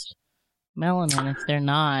reduced melanin if they're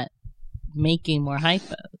not making more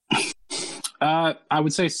hypos? I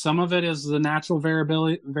would say some of it is the natural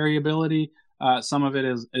variability. Some of it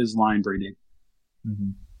is line breeding.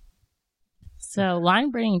 Mm-hmm. So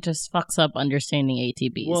line breeding just fucks up understanding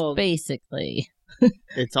ATBs, basically.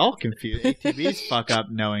 It's all confusing. ATBs fuck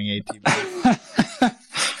up knowing ATBs.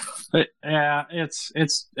 Yeah,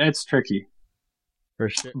 it's tricky. For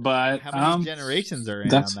sure. But how many generations are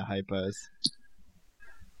in on the hypos?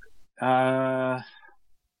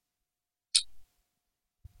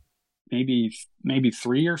 Maybe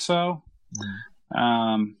 3 or so.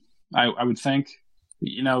 I would think.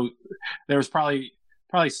 There was probably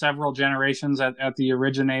several generations at the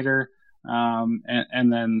originator,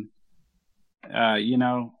 and then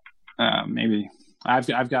maybe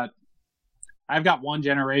I've got one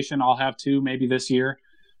generation. I'll have 2 maybe this year.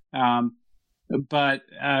 But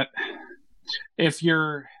if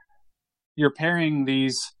you're pairing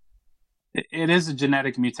these, it is a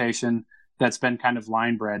genetic mutation that's been kind of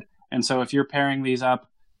line bred. And so if you're pairing these up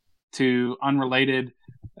to unrelated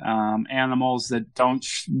animals that don't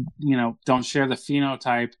share the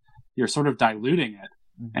phenotype, you're sort of diluting it.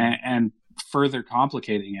 Mm-hmm. and further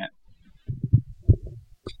complicating it.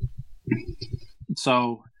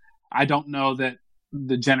 So I don't know that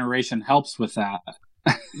the generation helps with that.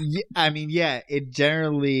 It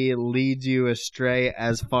generally leads you astray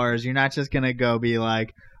as far as you're not just going to go be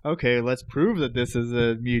like, okay, let's prove that this is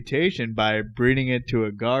a mutation by breeding it to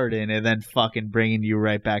a garden and then fucking bringing you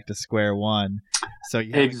right back to square one. So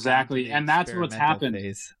exactly, and that's what's happened.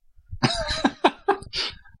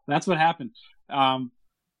 That's what happened.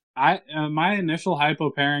 My initial hypo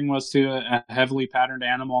pairing was to a heavily patterned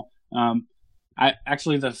animal. I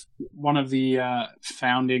actually one of the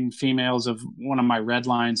founding females of one of my red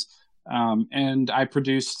lines, and I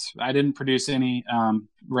didn't produce any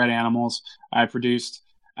red animals. I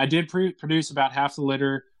did produce about half the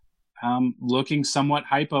litter, looking somewhat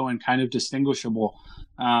hypo and kind of distinguishable.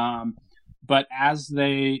 But as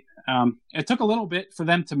they, it took a little bit for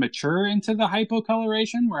them to mature into the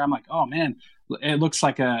hypocoloration, where I'm like, oh man, it looks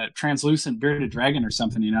like a translucent bearded dragon or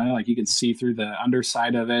something, like you can see through the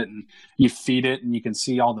underside of it, and you feed it and you can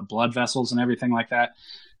see all the blood vessels and everything like that.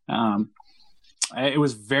 It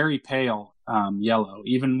was very pale yellow,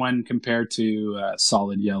 even when compared to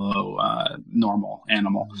solid yellow normal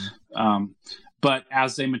animal. But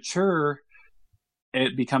as they mature,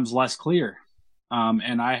 it becomes less clear.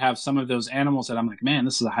 And I have some of those animals that I'm like, man,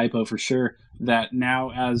 this is a hypo for sure. That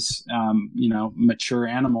now, as mature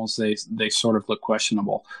animals, they sort of look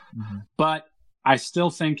questionable. Mm-hmm. But I still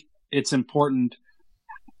think it's important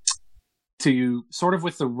to sort of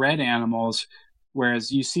with the red animals,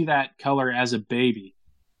 whereas you see that color as a baby,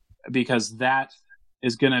 because that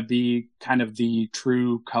is going to be kind of the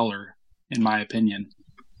true color, in my opinion.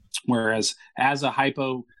 Whereas as a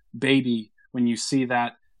hypo baby, when you see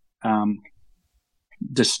that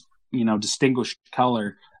distinguished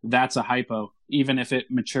color, that's a hypo, even if it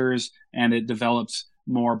matures and it develops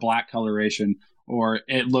more black coloration, or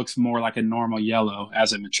it looks more like a normal yellow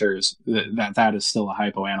as it matures, that is still a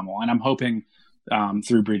hypo animal. And I'm hoping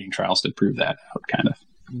through breeding trials to prove that out, kind of.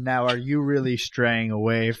 Now, are you really straying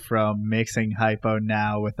away from mixing hypo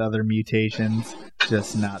now with other mutations,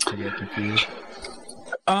 just not to get confused?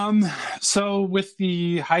 So with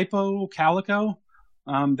the hypo calico,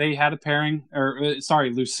 they had a pairing,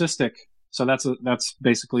 leucistic. So that's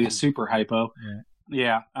basically a super hypo.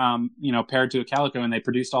 Yeah. Paired to a calico, and they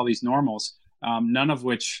produced all these normals, none of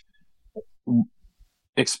which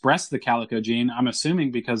express the calico gene. I'm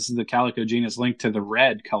assuming because the calico gene is linked to the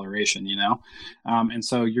red coloration, and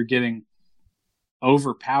so you're getting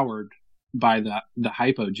overpowered by the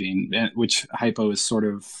hypo gene, which hypo is sort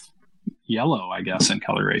of yellow, I guess, in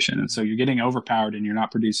coloration, and so you're getting overpowered and you're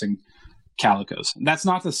not producing calicos. That's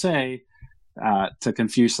not to say, to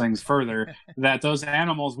confuse things further, that those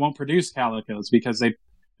animals won't produce calicos, because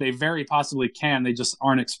they very possibly can. They just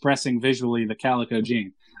aren't expressing visually the calico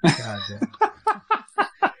gene.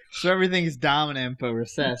 So everything's dominant but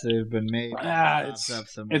recessive, but maybe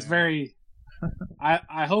it's very.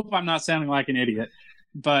 I hope I'm not sounding like an idiot,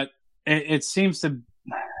 but it seems to.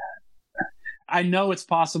 I know it's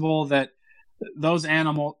possible that those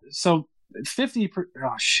animals. So 50.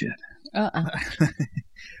 Oh shit. Can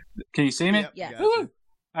you see me? Yep. Yeah. Gotcha.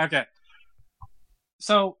 Okay.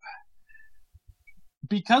 So,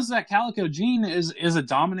 because that calico gene is a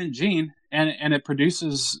dominant gene, and it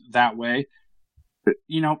produces that way,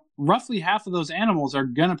 roughly half of those animals are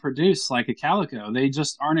going to produce like a calico. They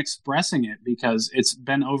just aren't expressing it because it's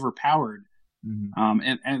been overpowered.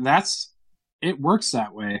 Mm-hmm. And that's, it works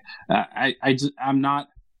that way. I'm not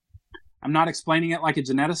explaining it like a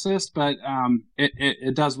geneticist, but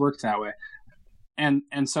it does work that way. And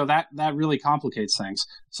so that really complicates things.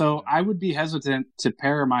 So I would be hesitant to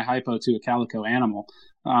pair my hypo to a calico animal.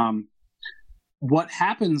 What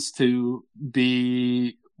happens to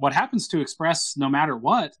express no matter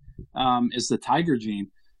what is the tiger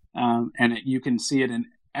gene, and you can see it in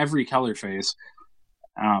every color phase.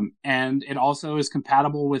 And it also is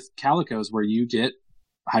compatible with calicos, where you get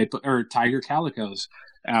hypo or tiger calicos,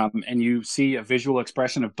 and you see a visual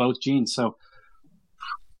expression of both genes. So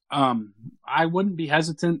I wouldn't be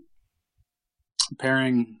hesitant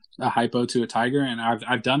pairing a hypo to a tiger, and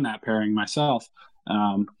I've done that pairing myself.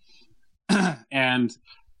 And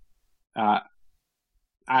I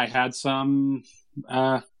had some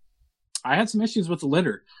issues with the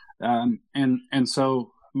litter, and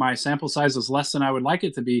so my sample size is less than I would like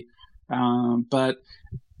it to be, but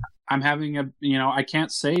I'm having I can't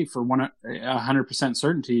say for 100%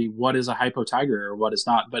 certainty what is a hypo tiger or what is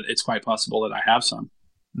not, but it's quite possible that I have some.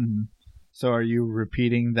 Mm-hmm. So are you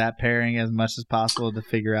repeating that pairing as much as possible to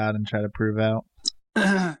figure out and try to prove out?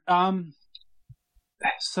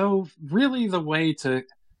 So really the way to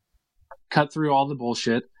cut through all the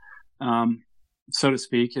bullshit, so to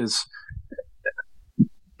speak, is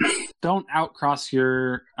don't outcross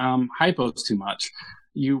your hypos too much.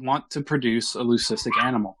 You want to produce a leucistic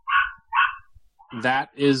animal. That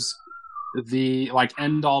is the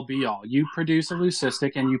end all be all. You produce a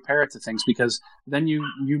leucistic and you pair it to things, because then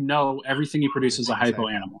you know everything you produce is a hypo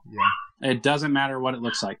animal. Yeah. It doesn't matter what it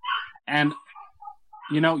looks like. And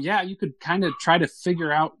you could kind of try to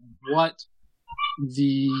figure out what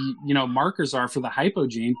the markers are for the hypo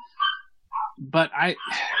gene, but I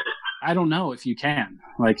don't know if you can.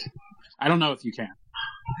 I don't know if you can.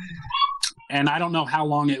 And I don't know how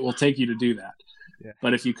long it will take you to do that. Yeah.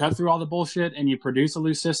 But if you cut through all the bullshit and you produce a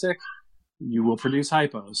leucistic, you will produce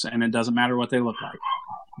hypos, and it doesn't matter what they look like.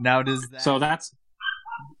 Now, does that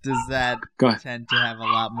tend to have a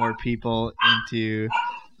lot more people into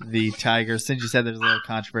the tigers? Since you said there's a little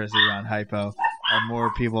controversy around hypo, are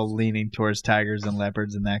more people leaning towards tigers and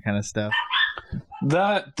leopards and that kind of stuff?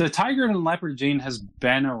 The tiger and leopard gene has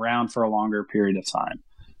been around for a longer period of time.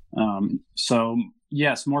 So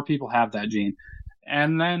yes, more people have that gene.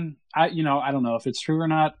 And then I don't know if it's true or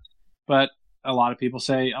not, but a lot of people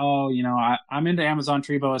say, I'm into Amazon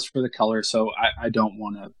tree boas for the color, so I don't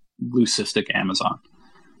want a leucistic Amazon.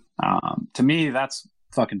 To me, that's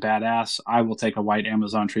fucking badass. I will take a white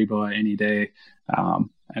Amazon tree boa any day.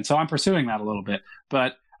 And so I'm pursuing that a little bit,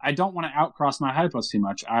 but I don't want to outcross my hypos too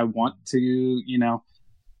much. I want to,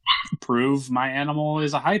 prove my animal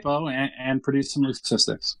is a hypo and produce some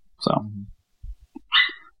leucistics. So,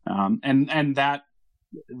 and that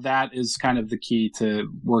is kind of the key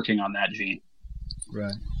to working on that gene.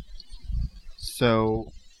 Right. So,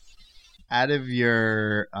 out of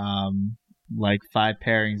your 5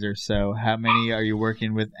 pairings or so, how many are you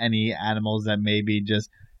working with any animals that may be just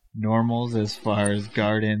normals as far as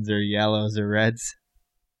gardens or yellows or reds?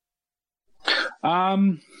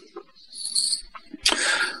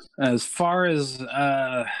 As far as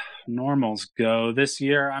normals go, this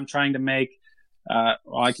year I'm trying to make.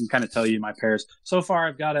 I can kind of tell you my pairs. So far,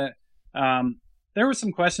 I've got there were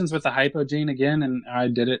some questions with the hypo gene again, and I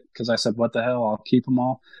did it because I said, "What the hell? I'll keep them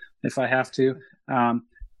all if I have to."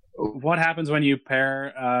 what happens when you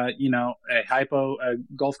pair, a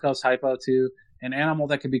Gulf Coast hypo to an animal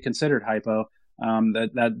that could be considered hypo,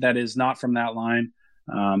 that is not from that line?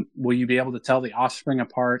 Will you be able to tell the offspring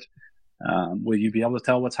apart? Will you be able to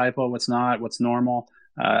tell what's hypo, what's not, what's normal?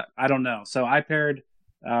 I don't know. So I paired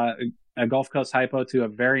a Gulf Coast hypo to a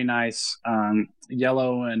very nice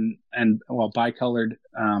yellow and bicolored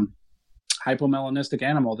hypomelanistic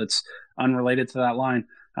animal that's unrelated to that line,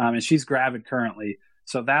 and she's gravid currently.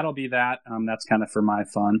 So that'll be that. That's kind of for my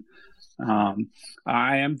fun.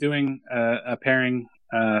 I am doing a pairing,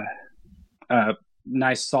 a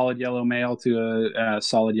nice solid yellow male to a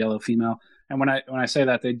solid yellow female. And when I say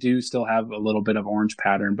that, they do still have a little bit of orange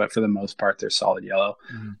pattern, but for the most part, they're solid yellow.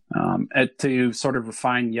 To sort of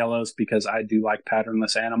refine yellows, because I do like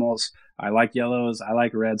patternless animals. I like yellows. I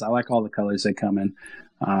like reds. I like all the colors they come in.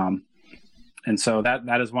 And so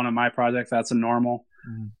that is one of my projects. That's a normal.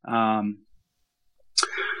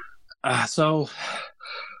 So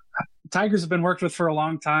tigers have been worked with for a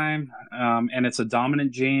long time, and it's a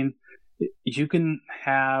dominant gene. You can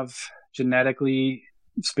have, genetically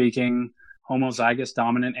speaking, homozygous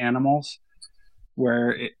dominant animals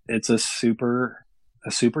where it's a super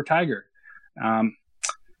tiger, and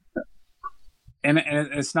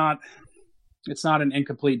it's not an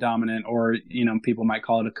incomplete dominant, or people might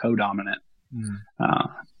call it a co-dominant.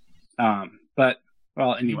 But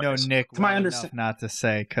well, anyway, Nick, to my understanding, not to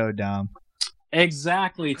say co-dom.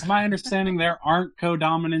 Exactly. To my understanding, there aren't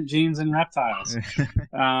co-dominant genes in reptiles.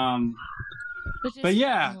 But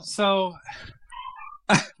yeah, so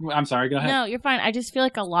I'm sorry, go ahead. No, you're fine. I just feel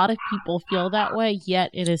like a lot of people feel that way, yet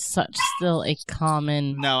it is still a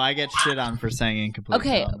common... No, I get shit on for saying incomplete.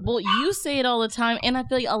 Okay, dominant. well, you say it all the time, and I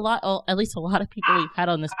feel like at least a lot of people we've had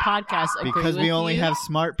on this podcast agree because with we only you. have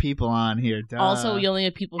smart people on here. Duh. Also, we only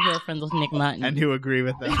have people who are friends with Nick Mutton. And who agree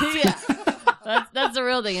with us. Yeah. That's the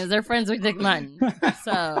real thing, is they're friends with Nick Mutton.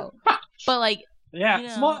 So, but like...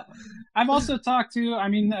 Yeah, I've also talked to, I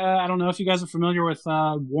don't know if you guys are familiar with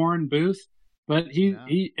Warren Booth, but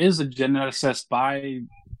he is a geneticist by,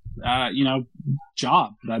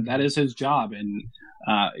 job. That is his job, and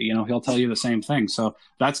he'll tell you the same thing. So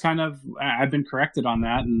that's kind of, I've been corrected on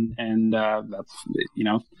that, and that's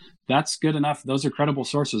that's good enough. Those are credible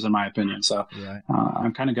sources in my opinion. So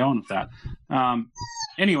I'm kind of going with that.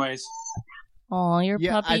 Anyways. Oh, your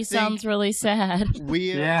puppy sounds really sad.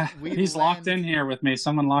 He's locked in here with me.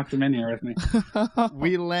 Someone locked him in here with me.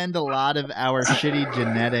 We lend a lot of our shitty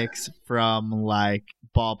genetics from like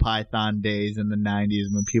ball python days in the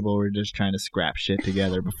 90s when people were just trying to scrap shit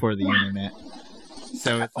together before the internet.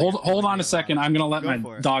 So it's hold on a second. I'm gonna let my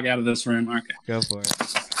dog out of this room. Okay, go for it.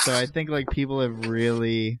 So I think like people have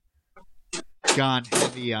really gone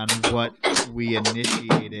heavy on what we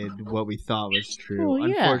initiated, what we thought was true. Well,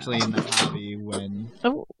 unfortunately, in the hobby,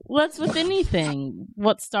 that's with anything.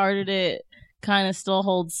 What started it kind of still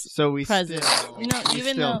holds presence.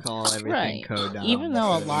 Even though call everything code-dom. Even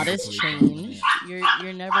though a lot has changed,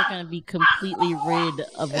 you're never going to be completely rid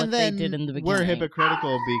of what they did in the beginning. We're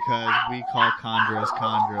hypocritical because we call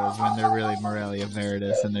chondros when they're really Morelia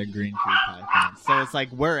viridis and they're green tree pythons. So it's like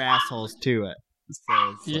we're assholes to it.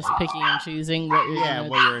 So you're just picking and choosing what you're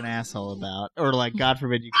what you're an asshole about. Or like, God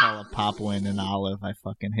forbid you call a popwin an olive. I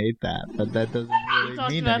fucking hate that. But that doesn't really mean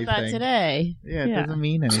anything. We talked about that today. Yeah, it doesn't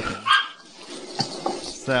mean anything.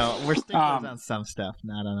 So we're sticklers on some stuff,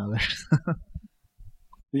 not on others.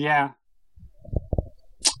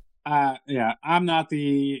 I'm not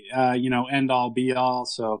the end all be all,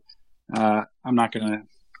 so I'm not gonna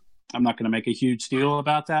make a huge deal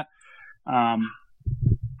about that.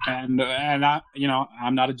 And I,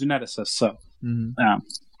 I'm not a geneticist, so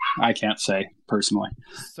I can't say personally.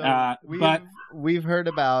 So we've heard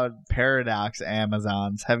about paradox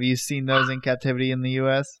Amazons. Have you seen those in captivity in the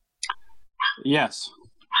U.S.? Yes.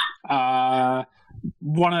 Someone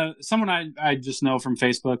I just know from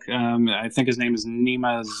Facebook. I think his name is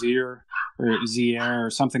Nima Zier or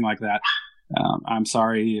something like that. I'm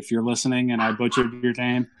sorry if you're listening and I butchered your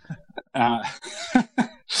name.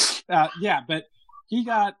 But he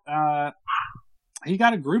got a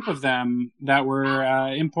group of them that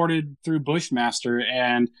were imported through Bushmaster,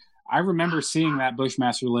 and I remember seeing that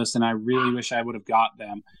Bushmaster list, and I really wish I would have got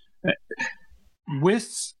them.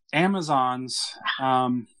 With Amazons,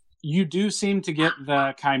 you do seem to get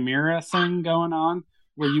the chimera thing going on,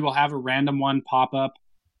 where you will have a random one pop up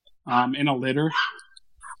in a litter,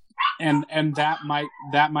 and that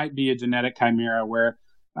might be a genetic chimera where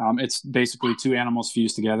it's basically two animals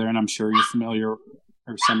fused together, and I'm sure you're familiar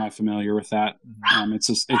or semi-familiar with that.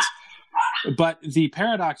 But the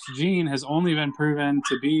paradox gene has only been proven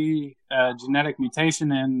to be a genetic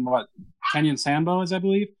mutation in what Kenyan Sambo is, I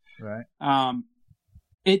believe. Right.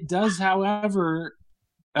 It does, however,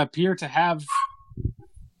 appear to have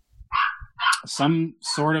some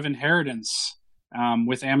sort of inheritance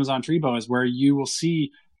with Amazon tree boas, where you will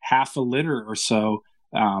see half a litter or so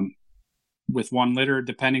with one litter,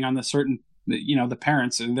 depending on the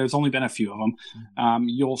parents, and there's only been a few of them.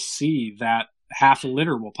 You'll see that half a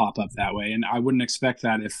litter will pop up that way, and I wouldn't expect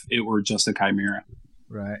that if it were just a chimera.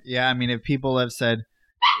 Right. Yeah, I mean, if people have said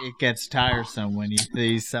it gets tiresome when you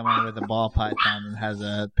see someone with a ball python that has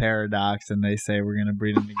a paradox and they say we're going to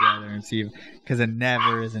breed them together and see because it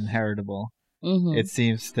never is inheritable. Mm-hmm. It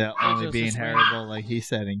seems to only be inheritable, like he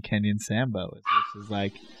said, in Kenyan sand boas, which is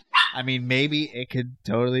like, I mean, maybe it could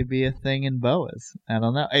totally be a thing in boas. I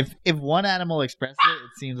don't know. If one animal expresses it,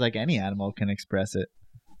 it seems like any animal can express it.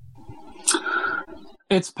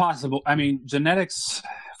 It's possible. I mean, genetics,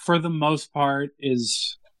 for the most part,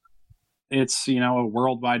 it's a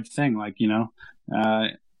worldwide thing. Like,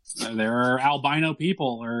 there are albino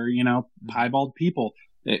people or, piebald people.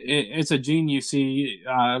 It's a gene you see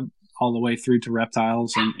all the way through to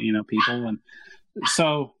reptiles and, people. And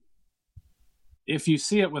so if you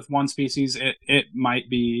see it with one species, it might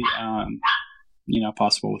be,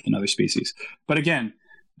 possible with another species. But again,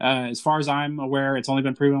 as far as I'm aware, it's only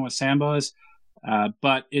been proven with sand boas,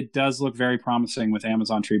 but it does look very promising with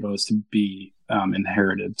Amazon tree boas to be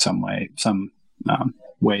inherited some way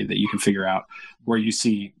that you can figure out, where you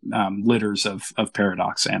see litters of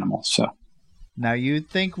paradox animals. So now you'd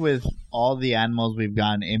think with all the animals we've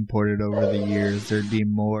gotten imported over the years, there'd be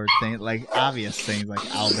more things, like obvious things like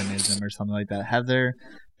albinism or something like that. Have there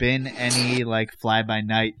been any like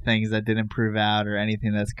fly-by-night things that didn't prove out, or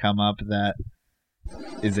anything that's come up that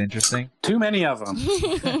is interesting? Too many of them.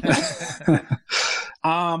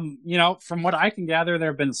 From what I can gather,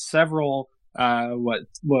 there have been several what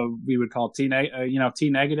we would call T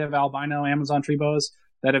negative albino Amazon tree boas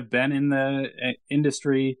that have been in the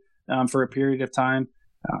industry for a period of time.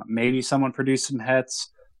 Maybe someone produced some hets.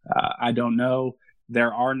 I don't know.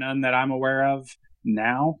 There are none that I'm aware of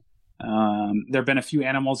now. There have been a few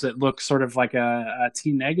animals that look sort of like a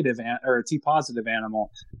T negative or a T positive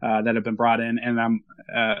animal that have been brought in, and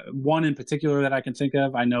one in particular that I can think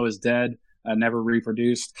of I know is dead, never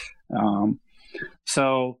reproduced.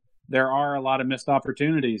 So there are a lot of missed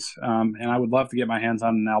opportunities, and I would love to get my hands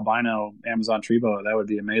on an albino Amazon tree boa. That would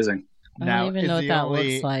be amazing. I don't even know what that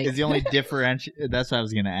looks like. Is the only difference? That's what I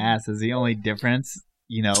was going to ask. Is the only difference,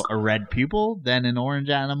 a red pupil than an orange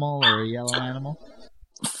animal or a yellow animal?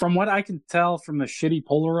 From what I can tell from the shitty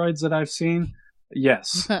Polaroids that I've seen,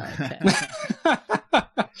 yes.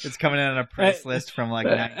 It's coming in on a price list from like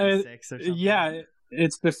 96 or something. Yeah,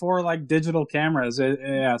 it's before like digital cameras.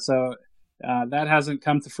 So that hasn't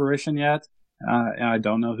come to fruition yet. And I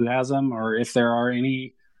don't know who has them or if there are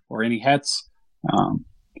any or any hets.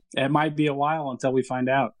 It might be a while until we find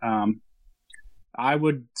out. I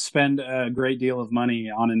would spend a great deal of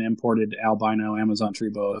money on an imported albino Amazon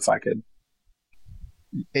tree boa if I could.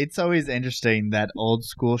 It's always interesting, that old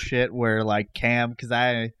school shit where like Cam, because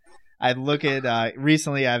I look at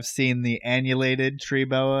recently I've seen the annulated tree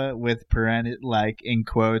boa with like in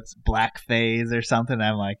quotes black phase or something.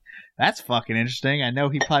 I'm like, that's fucking interesting. I know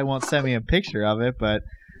he probably won't send me a picture of it, but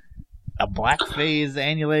a black phase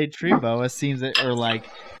annulated tree boa seems or like,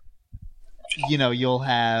 you'll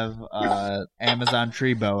have Amazon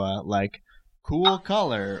tree boa like cool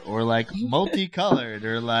color or like multicolored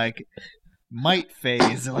or like mite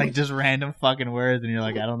phase, like just random fucking words, and you're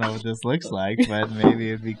like, I don't know what this looks like, but maybe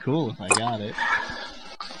it'd be cool if I got it.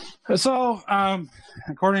 So,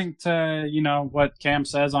 according to what Cam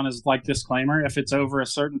says on his like disclaimer, if it's over a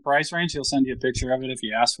certain price range, he'll send you a picture of it if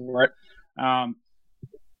you ask for it.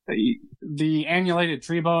 The annulated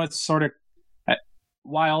tree boa, it's sort of,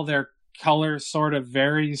 while their color sort of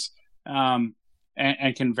varies,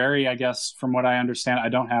 and can vary, I guess, from what I understand. I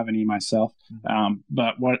don't have any myself,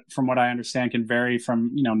 but from what I understand, can vary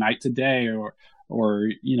from night to day or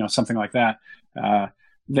something like that.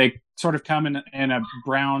 They sort of come in a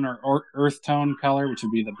brown or earth tone color, which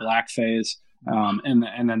would be the black phase, and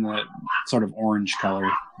then the sort of orange color.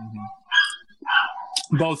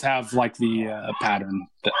 Mm-hmm. Both have like the pattern,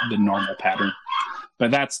 the normal pattern,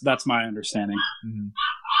 but that's my understanding. Mm-hmm.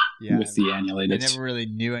 Yeah, with the annulated. I never really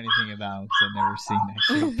knew anything about them because I've never seen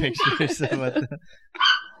actual pictures of what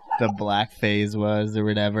the black phase was or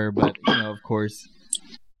whatever. But, of course,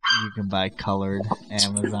 you can buy colored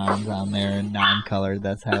Amazons on there and non-colored.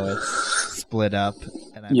 That's how it's split up.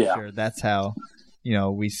 And I'm sure that's how,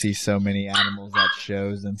 we see so many animals at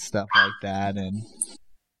shows and stuff like that. And,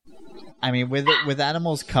 I mean, with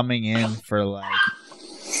animals coming in for like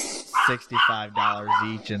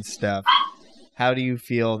 $65 each and stuff, how do you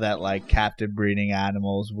feel that like captive breeding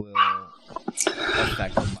animals will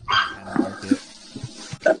affect the kind of market?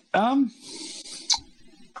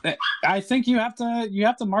 I think you have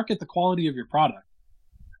to market the quality of your product.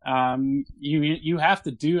 You have to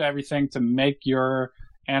do everything to make your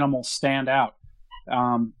animal stand out.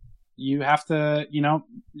 You have to,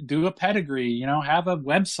 do a pedigree, have a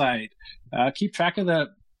website, keep track of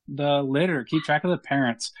the litter, keep track of the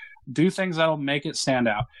parents, do things that'll make it stand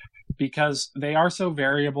out, because they are so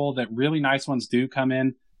variable that really nice ones do come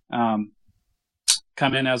in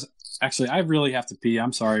as. Actually, I really have to pee.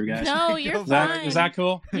 I'm sorry, guys. No, you're fine. Is that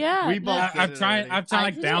cool? Yeah. I'm trying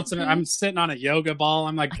like bouncing. I'm sitting on a yoga ball.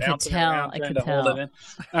 I'm like bouncing around trying to hold it in.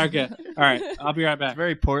 Okay. All right. I'll be right back. It's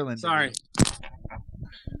very Portland. Sorry.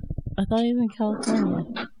 I thought he was in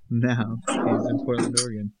California. No, he's in Portland,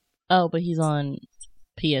 Oregon. Oh, but he's on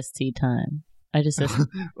PST time. I just said,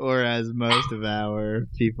 or as most of our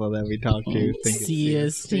people that we talk to think it's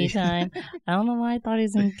CST time. I don't know why I thought he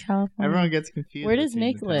was in California. Everyone gets confused. Where does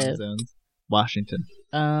Nick live? Washington.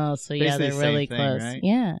 Oh, so yeah, they're really close. Right?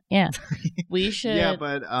 Yeah. We should. Yeah,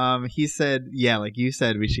 but he said, like you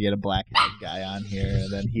said, we should get a blackhead guy on here, and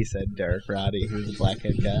then he said Derek Roddy, who's a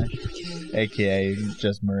blackhead guy, aka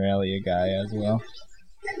just Morelia guy as well.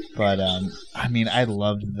 But I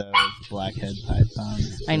loved those blackhead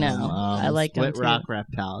pythons. I know. I like them Split too. Rock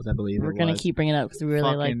reptiles, I believe. We're gonna keep bringing it up because we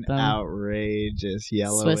really like them. Outrageous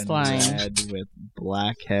yellow Swiss and line. red with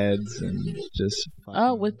black heads and just.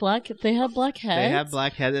 With black, they have black heads. They have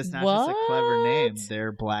black heads. It's not just a clever name.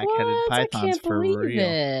 They're black-headed pythons for real.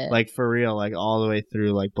 It. Like for real, like all the way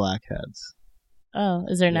through, like blackheads. Oh,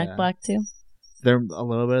 is their neck black too? They're a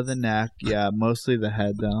little bit of the neck, yeah. Mostly the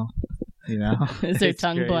head, though. Is their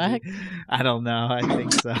tongue crazy. Black? I don't know. I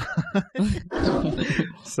think so.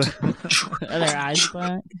 Are their eyes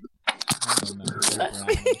black? I don't know. They're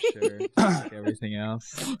brown, sure. Like everything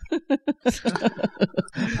else.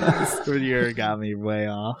 You got me way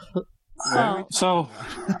off. So,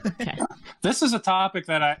 this is a topic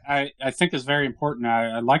that I think is very important.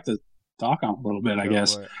 I'd like to talk on a little bit, I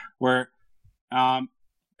guess, where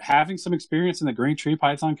having some experience in the green tree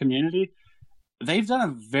python community, they've done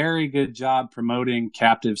a very good job promoting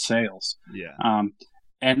captive sales. Yeah.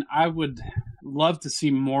 And I would love to see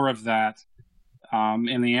more of that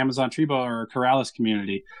in the Amazon tree boa or Corrales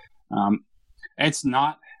community. It's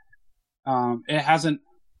not, it hasn't,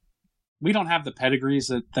 we don't have the pedigrees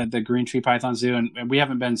that the green tree pythons do, and we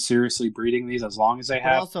haven't been seriously breeding these as long as they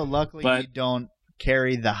have. Also, luckily, you don't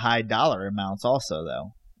carry the high dollar amounts also,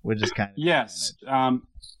 though, which is kind of... Yes.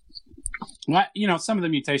 Some of the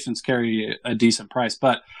mutations carry a decent price,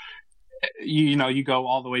 but you go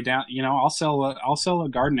all the way down. I'll sell a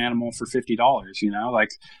garden animal for $50.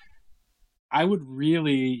 Like I would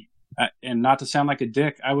really, and not to sound like a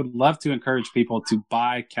dick, I would love to encourage people to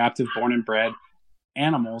buy captive born and bred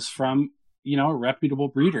animals from a reputable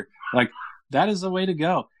breeder. Like that is the way to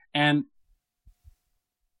go. And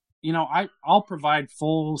I'll provide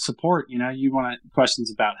full support. You want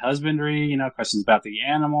questions about husbandry, questions about the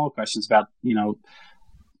animal, questions about,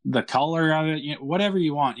 the color of it, whatever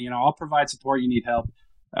you want, I'll provide support. You need help,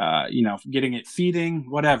 getting it feeding,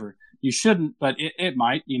 whatever. You shouldn't, but it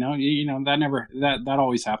might, that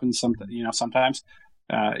always happens. Sometimes,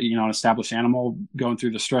 an established animal going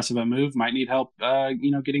through the stress of a move might need help,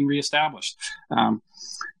 getting reestablished.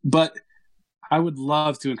 But I would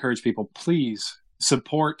love to encourage people, please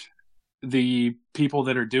support the people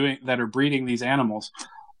that are breeding these animals.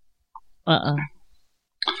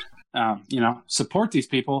 Support these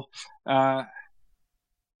people the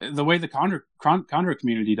way the chondro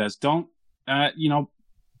community does. Don't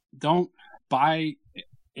buy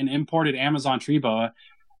an imported Amazon tree boa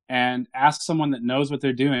and ask someone that knows what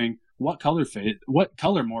they're doing, what color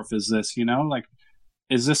morph is this? Like,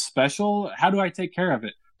 is this special? How do I take care of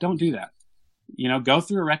it? Don't do that. Go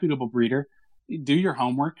through a reputable breeder, do your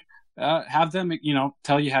homework, have them,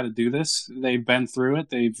 tell you how to do this. They've been through it.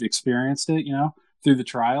 They've experienced it, through the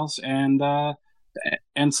trials, and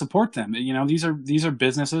support them. These are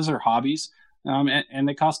businesses or hobbies, and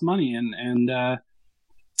they cost money, and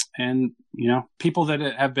people that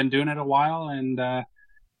have been doing it a while and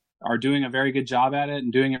are doing a very good job at it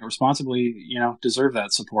and doing it responsibly, deserve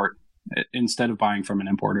that support instead of buying from an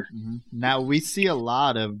importer. Mm-hmm. Now, we see a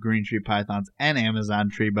lot of green tree pythons and Amazon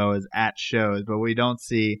tree boas at shows, but what we don't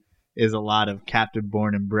see is a lot of captive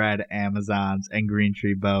born and bred Amazons and green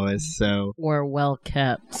tree boas. So or well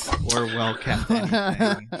kept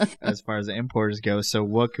anything as far as the importers go. So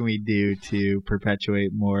what can we do to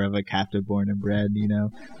perpetuate more of a captive born and bred,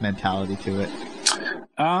 mentality to it?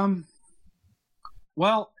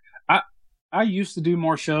 Well, I used to do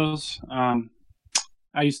more shows.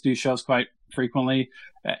 used to do shows quite frequently,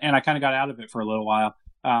 and I kind of got out of it for a little while.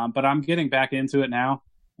 But I'm getting back into it now,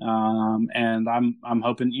 and I'm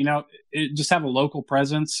hoping, just have a local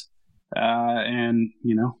presence, and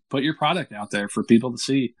put your product out there for people to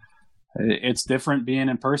see. It's different being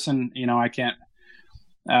in person.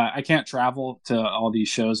 I can't travel to all these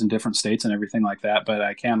shows in different states and everything like that, but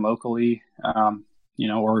I can locally.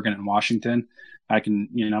 Oregon and Washington. I can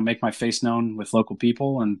make my face known with local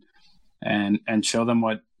people and show them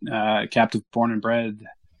what captive born and bred,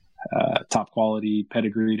 top quality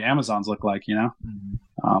pedigreed Amazons look like.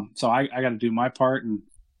 Mm-hmm. So I got to do my part,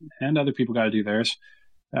 and other people got to do theirs.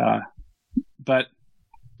 But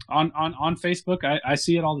on Facebook, I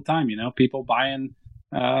see it all the time. People buying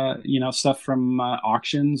stuff from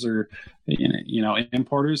auctions or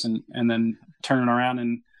importers, and then turning around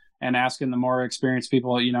and asking the more experienced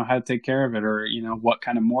people, how to take care of it, or what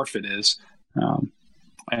kind of morph it is.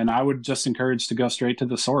 And I would just encourage to go straight to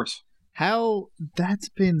the source. How that's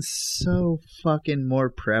been so fucking more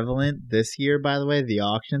prevalent this year, by the way, the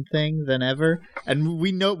auction thing, than ever. And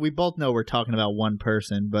we both know we're talking about one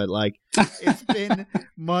person, but like it's been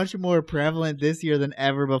much more prevalent this year than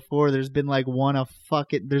ever before. There's been like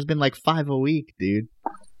there's been like 5 a week, dude.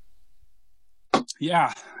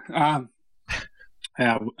 Yeah.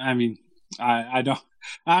 Yeah. I mean, I'm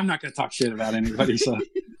not going to talk shit about anybody. So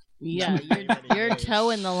yeah, you're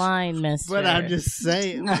toeing the line, mister. But I'm just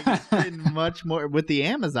saying, like, it's been much more with the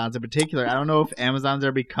Amazons in particular. I don't know if Amazons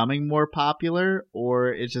are becoming more popular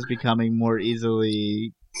or it's just becoming more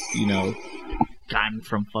easily, gotten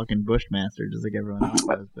from fucking Bushmaster, just like everyone else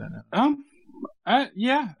does.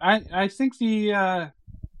 Yeah, I think the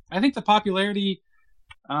popularity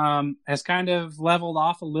has kind of leveled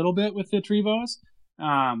off a little bit with the Tribos.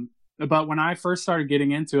 But when I first started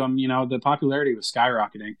getting into them, the popularity was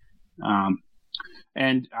skyrocketing.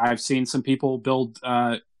 And I've seen some people build,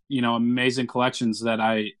 amazing collections that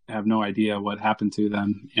I have no idea what happened to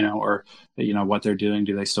them, or, what they're doing.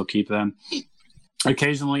 Do they still keep them?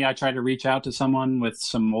 Occasionally I try to reach out to someone with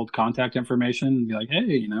some old contact information and be like,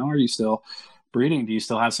 hey, are you still breeding? Do you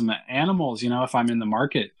still have some animals, if I'm in the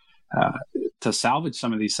market, to salvage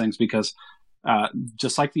some of these things? Because,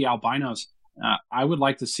 just like the albinos, I would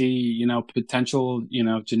like to see, potential,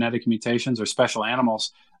 genetic mutations or special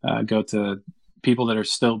animals go to people that are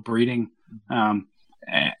still breeding, and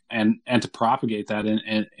to propagate that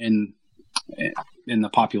in the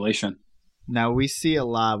population. Now we hear a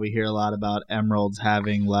lot about emeralds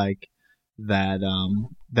having like that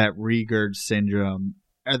regurg syndrome.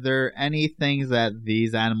 Are there any things that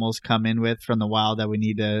these animals come in with from the wild that we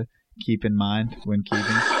need to keep in mind when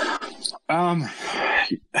keeping?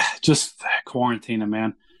 Just quarantine,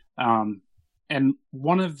 man. And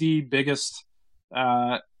one of the biggest,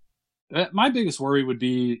 my biggest worry would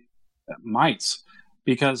be mites,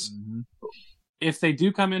 because if they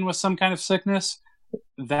do come in with some kind of sickness,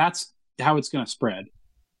 that's how it's going to spread.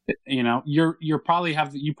 You probably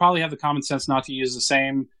have the common sense not to use the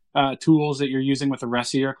same tools that you're using with the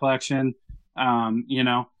rest of your collection.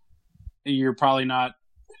 You're probably not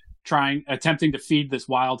attempting to feed this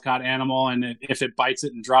wild caught animal, and if it bites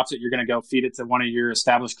it and drops it, you're going to go feed it to one of your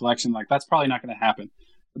established collection. Like, that's probably not going to happen.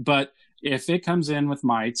 But if it comes in with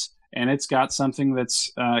mites and it's got something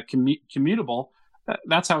that's commutable,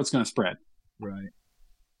 that's how it's going to spread. Right.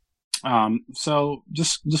 So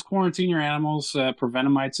just quarantine your animals.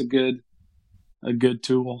 Prevenamite's a good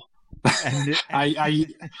tool.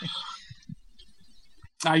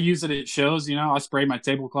 I use it at shows. I spray my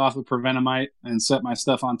tablecloth with Prevenamite and set my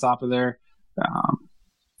stuff on top of there.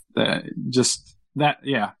 Yeah.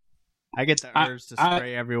 I get the urge to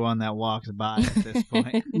spray everyone that walks by at this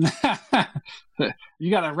point.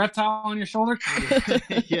 You got a reptile on your shoulder?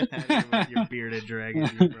 Yeah, with your bearded dragon,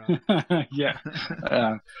 you bro. Yeah.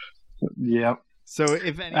 Yep. So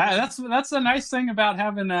if any, that's the nice thing about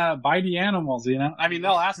having bitey animals, I mean,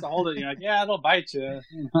 they'll ask to hold it. You're like, yeah, it'll bite you.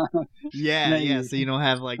 Yeah. So you don't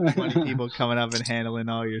have like 20 people coming up and handling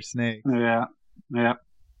all your snakes. Yeah.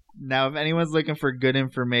 Now, if anyone's looking for good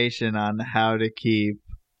information on how to keep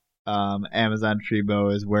Amazon tree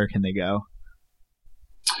boas, where can they go?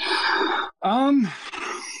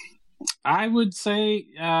 I would say,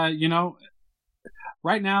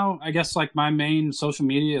 right now, I guess like my main social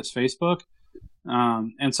media is Facebook.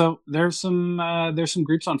 And so there's some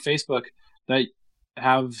groups on Facebook that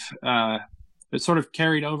have that sort of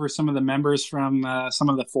carried over some of the members from some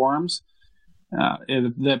of the forums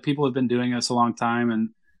that people have been doing this a long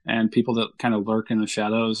time, and people that kind of lurk in the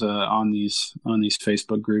shadows on these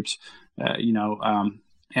Facebook groups.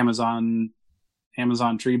 Amazon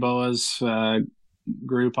Tree Boas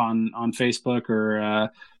group on Facebook, or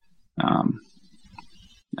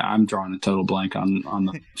I'm drawing a total blank on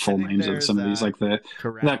the full names of some of these, like the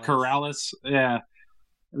Corrales,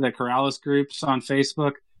 the Corrales groups on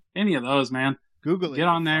Facebook. Any of those, man. Google it. Get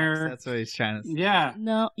on there. That's what he's trying to say. Yeah.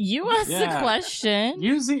 No, you asked the question.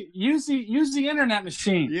 Use the internet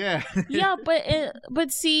machine. Yeah. Yeah,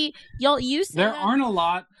 but see, y'all, you said there aren't a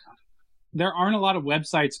lot of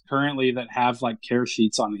websites currently that have like care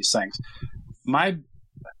sheets on these things. My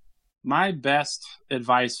best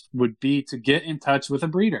advice would be to get in touch with a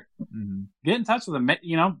breeder. Mm-hmm. Get in touch with them,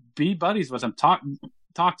 be buddies with them. Talk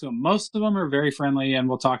to them. Most of them are very friendly and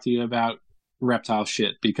will talk to you about reptile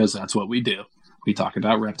shit, because that's what we do. We talk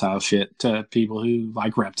about reptile shit to people who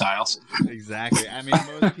like reptiles. Exactly. I mean,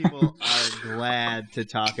 most people are glad to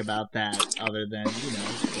talk about that, other than,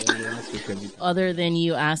 whatever else we could be talking. Other than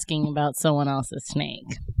you asking about someone else's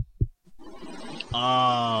snake.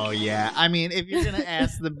 Oh, yeah. I mean, if you're going to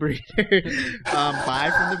ask the breeder,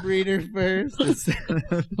 buy from the breeder first.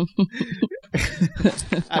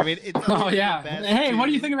 I mean, it's hey, what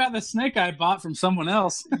do you think about the snake I bought from someone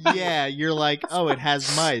else? Yeah, you're like, oh, it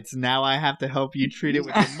has mites. Now I have to help you treat it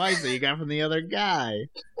with the mites that you got from the other guy.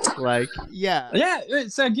 Like, yeah. Yeah,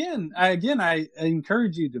 it's again, I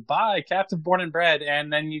encourage you to buy captive born and bred,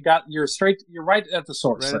 and then you're right at the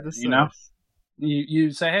source. Right at the source.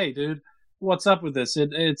 You say, hey, dude, what's up with this?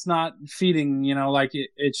 It's not feeding, like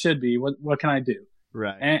it should be. What can I do?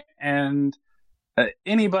 Right. And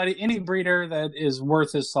any breeder that is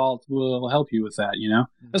worth his salt will help you with that,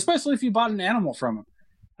 mm-hmm. Especially if you bought an animal from them.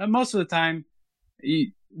 And most of the time,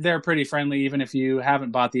 they're pretty friendly, even if you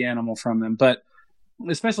haven't bought the animal from them. But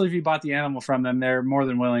especially if you bought the animal from them, they're more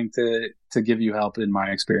than willing to give you help, in my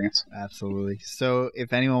experience. Absolutely. So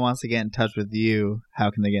if anyone wants to get in touch with you, how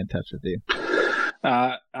can they get in touch with you?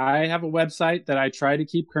 I have a website that I try to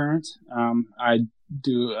keep current. I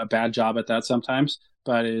do a bad job at that sometimes,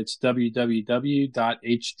 but it's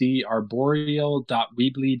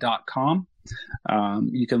www.hdarboreal.weebly.com.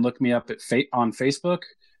 You can look me up on Facebook.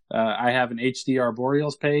 I have an HD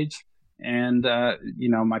Arboreals page and,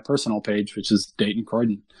 my personal page, which is Dayton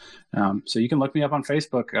Croydon. So you can look me up on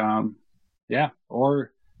Facebook.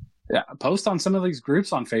 Or post on some of these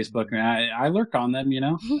groups on Facebook, and I lurk on them.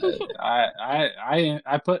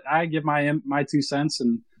 I give my 2 cents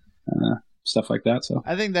and stuff like that. So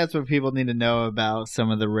I think that's what people need to know about some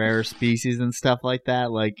of the rare species and stuff like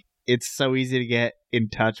that. Like, it's so easy to get in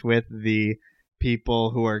touch with the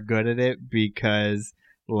people who are good at it, because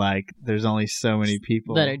like there's only so many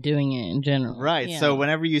people that are doing it in general. Right. Yeah. So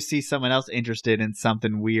whenever you see someone else interested in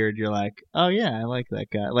something weird, you're like, oh yeah, I like that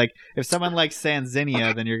guy. Like if someone likes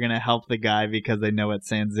Sanzinia, then you're going to help the guy because they know what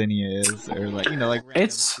Sanzinia is, or like, like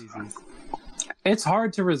it's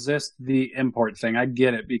hard to resist the import thing. I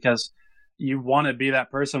get it, because you want to be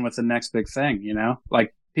that person with the next big thing,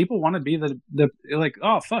 like people want to be the like,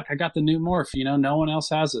 oh fuck, I got the new morph, no one else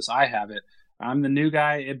has this. I have it. I'm the new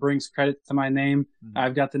guy. It brings credit to my name. Mm-hmm.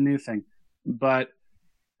 I've got the new thing. But,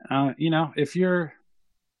 if you're,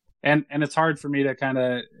 and it's hard for me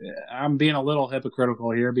to I'm being a little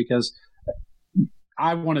hypocritical here, because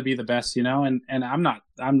I want to be the best, and I'm not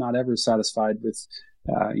ever satisfied with,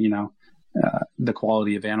 the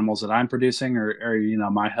quality of animals that I'm producing or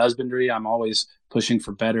my husbandry. I'm always pushing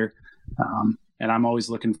for better. And I'm always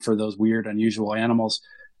looking for those weird, unusual animals.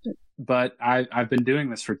 But I've been doing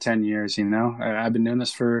this for 10 years, I've been doing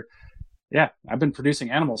this I've been producing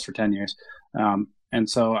animals for 10 years. And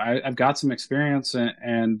so I've got some experience,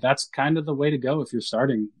 and that's kind of the way to go if you're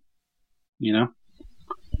starting,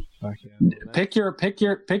 Pick your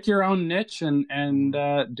own niche and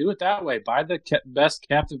do it that way. Buy the best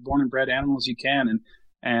captive born and bred animals you can,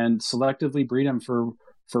 and selectively breed them for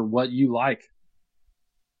what you like.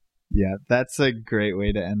 Yeah, that's a great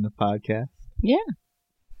way to end the podcast. Yeah.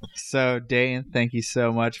 So, Dayton, thank you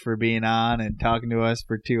so much for being on and talking to us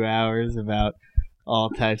for 2 hours about all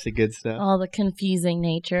types of good stuff. All the confusing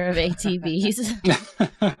nature of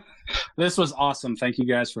ATVs. This was awesome. Thank you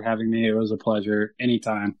guys for having me. It was a pleasure.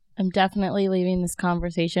 Anytime. I'm definitely leaving this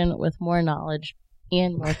conversation with more knowledge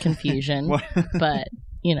and more confusion. But,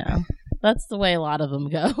 that's the way a lot of them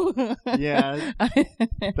go. Yeah.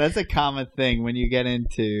 That's a common thing when you get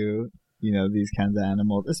into... these kinds of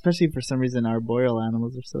animals, especially for some reason, arboreal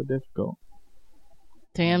animals are so difficult.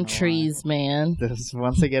 Damn trees, man.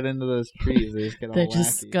 Once they get into those trees, they just get all they wacky.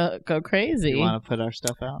 Just go crazy. You want to put our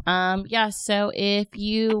stuff out? Yeah, so if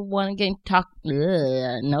you want to get in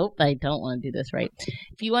nope, I don't want to do this right.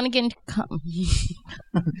 If you want to get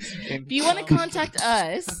if you want to contact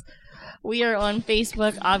us, We are on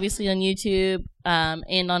Facebook, obviously on YouTube,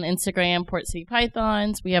 and on Instagram, Port City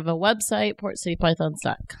Pythons. We have a website,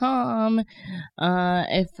 portcitypythons.com.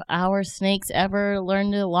 If our snakes ever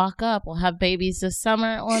learn to lock up, we'll have babies this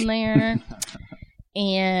summer on there.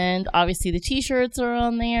 And obviously the t-shirts are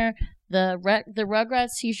on there. The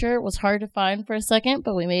Rugrats t-shirt was hard to find for a second,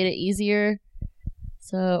 but we made it easier.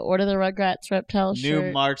 So order the Rugrats Reptile shirt.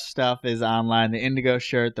 New March stuff is online. The Indigo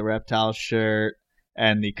shirt, the Reptile shirt,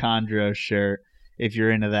 and the Chondro shirt. If you're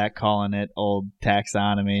into that, calling it old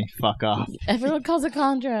taxonomy, fuck off. Everyone calls it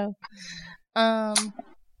Chondro.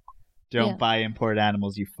 Don't buy imported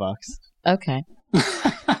animals, you fucks. Okay.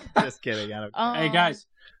 Just kidding. Hey guys,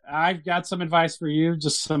 I've got some advice for you.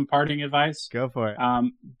 Just some parting advice. Go for it.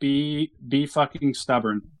 Be fucking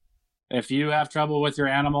stubborn. If you have trouble with your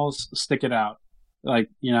animals, stick it out. Like,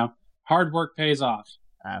 hard work pays off.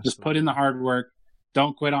 Absolutely. Just put in the hard work.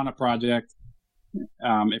 Don't quit on a project.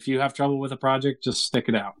 If you have trouble with a project, just stick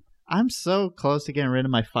it out. I'm so close to getting rid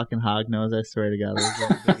of my fucking hog nose. I swear to God, this is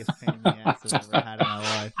the biggest pain in the ass I've ever had in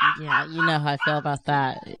my life. Yeah, you know how I feel about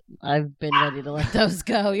that. I've been ready to let those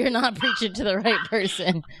go. You're not preaching to the right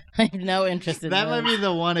person. I have no interest in that. That might be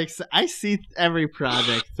the one. I see every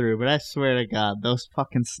project through, but I swear to God, those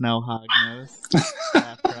fucking snow hog nose.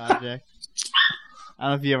 That project. I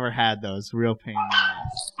don't know if you ever had those. Real pain in the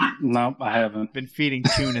ass. Nope, I haven't. Been feeding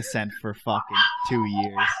tuna scent for fucking 2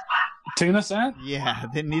 years. Tuna scent? Yeah,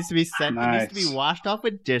 it needs to be sent. Nice. It needs to be washed off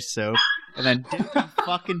with dish soap and then dipped in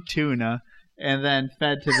fucking tuna and then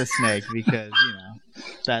fed to the snake because,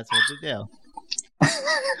 that's what they do.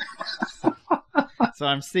 So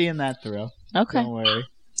I'm seeing that through. Okay. Don't worry.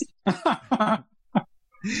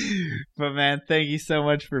 But man, thank you so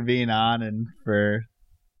much for being on and for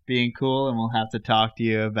being cool, and we'll have to talk to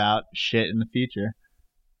you about shit in the future.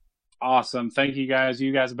 Awesome. Thank you guys.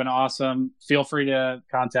 You guys have been awesome. Feel free to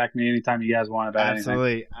contact me anytime you guys want about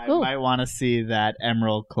Absolutely. anything. Cool. I might want to see that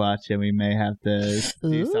emerald clutch, and we may have to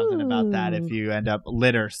do something about that if you end up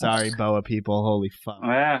litter. Sorry, boa people. Holy fuck. Oh,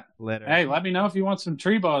 yeah. Litter. Hey, let me know if you want some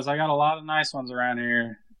tree boas. I got a lot of nice ones around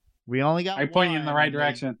here. We only got I point one, you in the right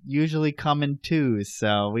direction. Usually come in twos,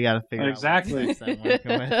 so we got to figure Exactly. out what I'm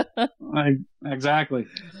working with. Exactly.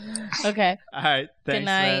 Okay. All right. Thanks, Good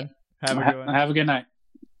night. man. Have a good one. Have a good night.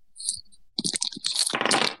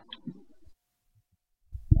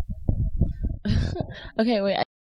 Okay, wait.